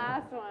one,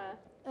 last one.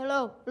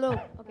 Hello.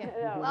 Okay.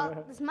 Hello.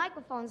 Well, this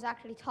microphone is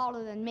actually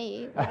taller than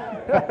me.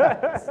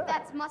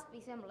 That must be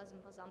symbolism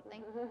for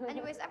something.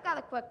 Anyways, I've got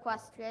a quick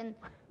question.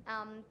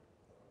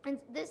 And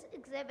this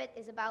exhibit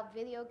is about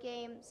video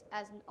games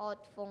as an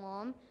art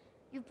form.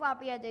 You've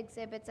probably had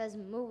exhibits as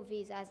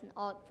movies as an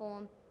art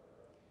form.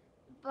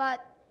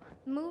 But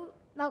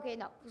okay,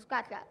 no,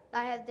 scratch that.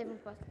 I had a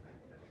different question.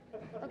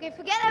 Okay,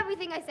 forget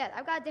everything I said.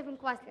 I've got a different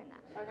question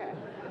now. Okay.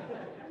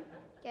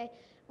 Okay,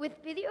 with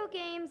video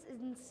games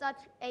in such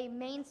a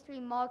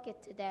mainstream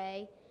market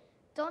today,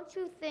 don't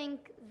you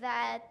think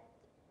that,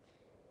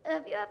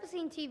 have you ever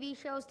seen TV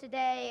shows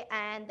today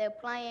and they're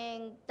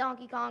playing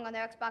Donkey Kong on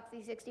their Xbox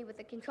 360 with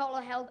the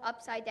controller held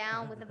upside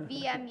down with a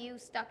VMU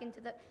stuck into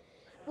the...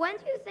 When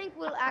do you think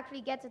we'll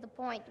actually get to the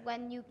point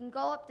when you can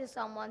go up to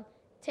someone,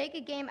 take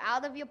a game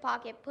out of your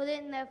pocket, put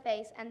it in their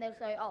face, and they'll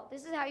say, oh,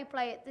 this is how you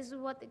play it, this is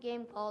what the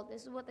game called,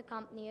 this is what the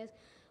company is.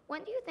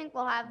 When do you think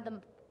we'll have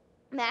the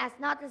mass,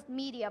 not just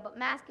media, but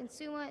mass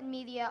consumer and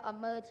media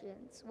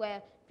emergence,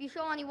 where if you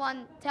show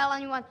anyone, tell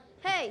anyone,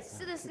 hey,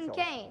 Citizen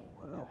Kane,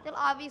 they'll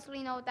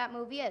obviously know what that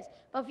movie is.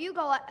 But if you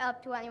go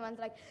up to anyone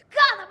like,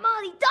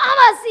 Calamari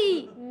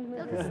Damacy,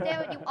 they'll just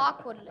stare at you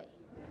awkwardly.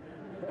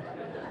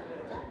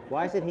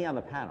 Why isn't he on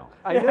the panel?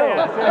 I know.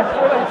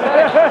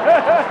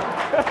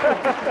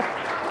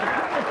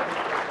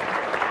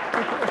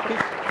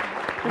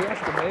 He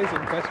asked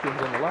amazing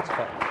questions in the last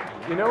part.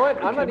 You know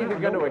what? I'm not even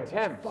going to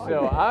attempt,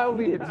 so I'll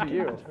leave it to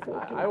you.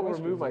 I will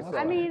remove myself.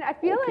 I mean, I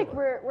feel like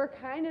we're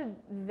kind of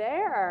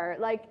there.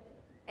 Like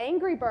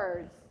Angry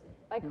Birds.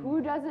 Like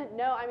who doesn't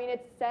know? I mean,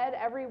 it's said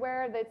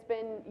everywhere. That's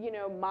been, you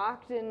know,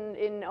 mocked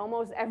in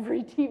almost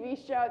every TV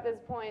show at this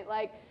point.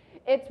 Like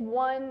it's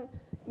one,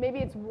 maybe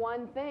it's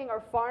one thing,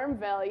 or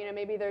Farmville. You know,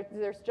 maybe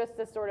there's just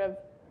a sort of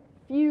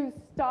few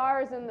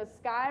stars in the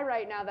sky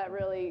right now that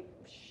really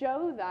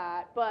show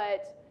that,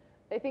 but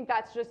I think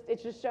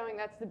it's just showing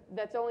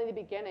that's only the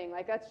beginning.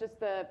 Like that's just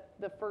the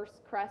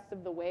first crest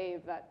of the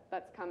wave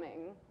that's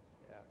coming.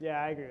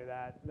 Yeah, I agree with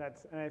that.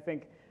 And I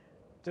think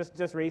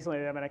just recently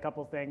there have been a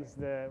couple things.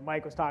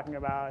 Mike was talking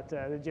about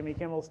the Jimmy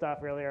Kimmel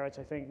stuff earlier, which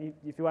I think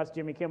if you watch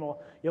Jimmy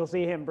Kimmel, you'll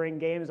see him bring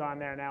games on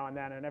there now and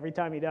then. And every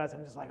time he does,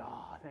 I'm just like,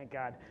 oh, thank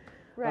God.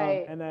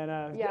 Right. And then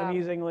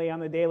amusingly on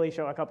the Daily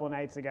Show a couple of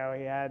nights ago,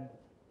 he had,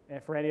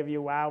 for any of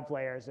you WoW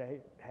players, he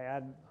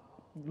had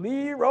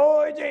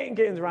Leroy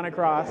Jenkins run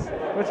across,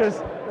 which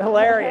was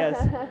hilarious.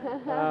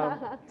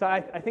 So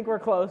I think we're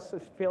close.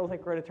 It feels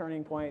like we're at a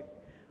turning point.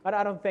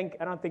 I don't think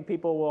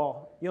people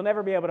will. You'll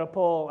never be able to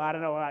pull. I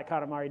don't know about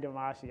Katamari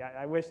Damacy.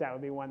 I wish that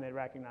would be one they'd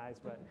recognize,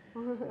 but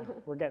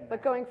we're getting there.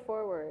 But going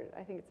forward,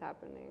 I think it's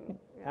happening.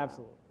 Yeah.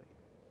 Absolutely.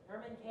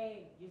 Herman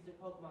Cain used a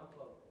Pokemon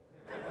quote.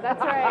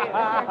 That's right.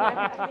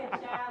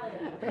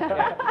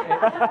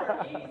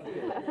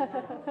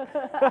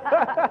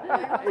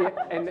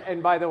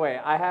 And by the way,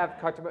 I have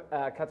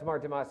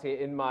Katamari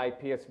Damacy in my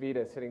PS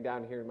Vita sitting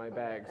down here in my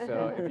bag.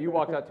 So if you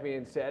walked up to me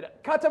and said,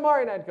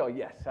 Katamari, and I'd go,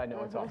 yes, I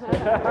know it's awesome.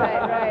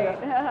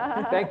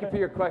 Right. Thank you for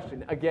your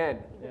question again.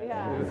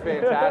 Yeah. It was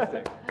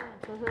fantastic.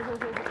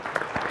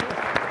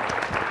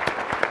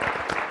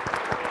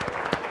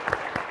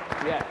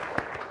 Yes.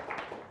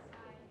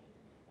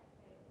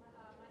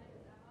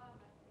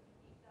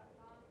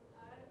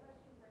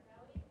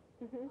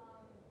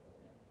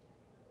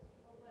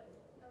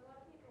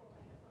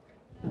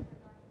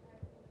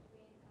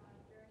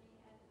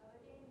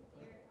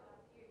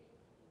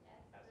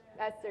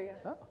 Esther, yeah.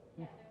 Oh.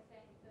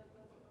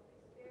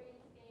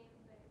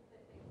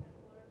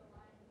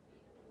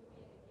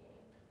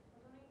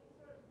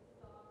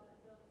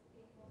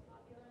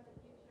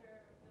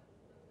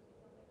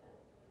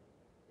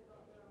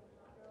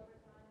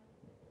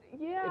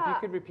 If you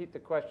could repeat the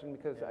question,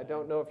 because I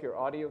don't know if your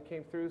audio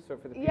came through, so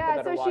for the people Yeah,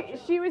 that are watching.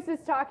 she was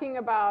just talking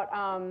about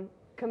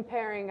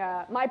comparing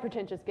my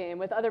pretentious game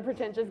with other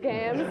pretentious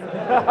games.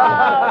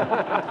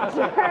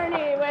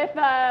 Journey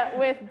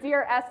with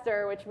Dear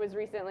Esther, which was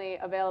recently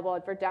available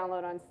for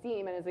download on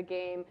Steam, and is a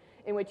game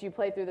in which you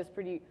play through this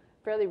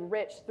fairly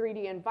rich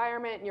 3D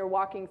environment, and you're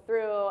walking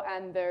through,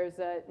 and there's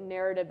a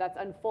narrative that's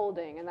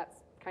unfolding, and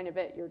that's kind of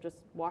it. You're just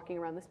walking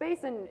around the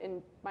space, and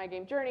in my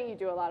game Journey, you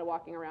do a lot of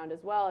walking around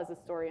as well as the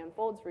story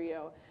unfolds for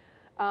you.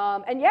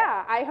 And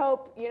yeah, I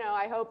hope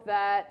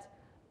that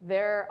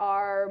there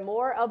are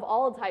more of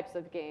all types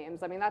of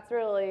games. I mean, that's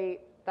really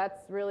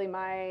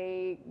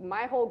my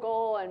whole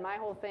goal, and my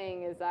whole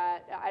thing is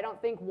that I don't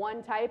think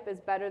one type is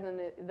better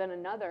than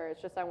another.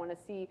 It's just I want to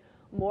see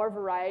more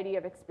variety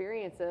of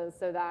experiences,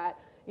 so that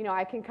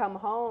I can come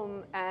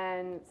home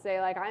and say,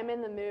 like, I'm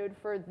in the mood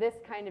for this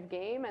kind of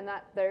game, and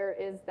that there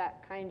is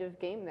that kind of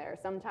game there.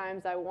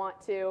 Sometimes I want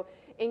to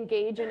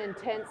engage in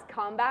intense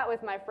combat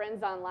with my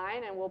friends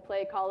online, and we'll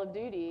play Call of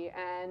Duty.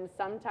 And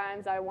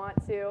sometimes I want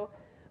to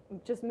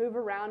just move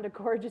around a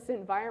gorgeous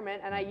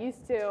environment, and I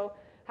used to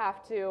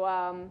have to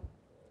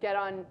get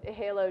on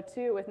Halo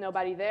 2 with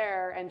nobody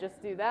there and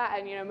just do that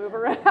and, you know, move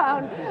around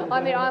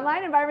on the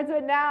online environments.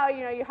 But now,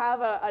 you know, you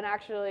have an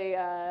actually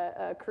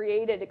a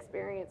created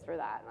experience for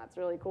that, and that's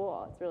really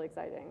cool. It's really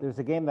exciting. There's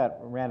a game that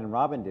Rand and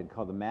Robin did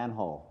called The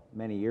Manhole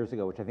many years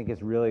ago, which I think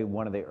is really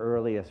one of the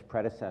earliest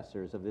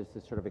predecessors of this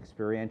sort of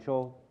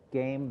experiential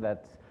game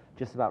that's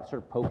just about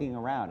sort of poking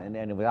around. And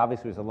it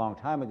obviously was a long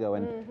time ago,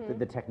 and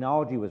the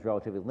technology was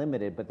relatively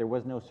limited, but there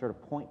was no sort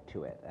of point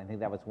to it. I think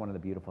that was one of the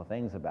beautiful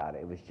things about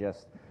it. It was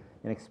just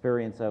an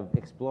experience of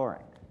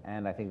exploring.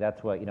 And I think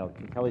that's what, you know,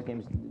 Kelly's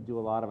games do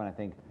a lot of, and I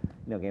think,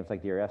 you know, games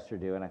like Dear Esther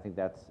do, and I think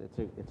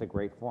it's a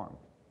great form.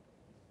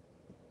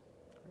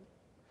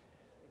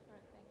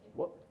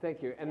 Well,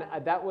 thank you. And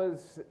that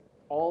was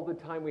all the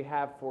time we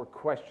have for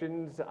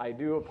questions. I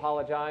do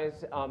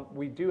apologize.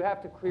 We do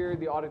have to clear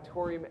the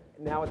auditorium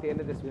now at the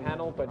end of this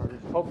panel, but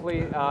hopefully,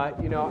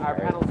 you know, our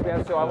panelists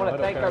there. So I want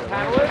to thank our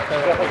panelists.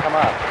 Definitely come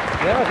up.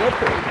 Yeah, I'd love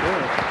to.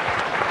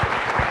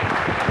 Yeah.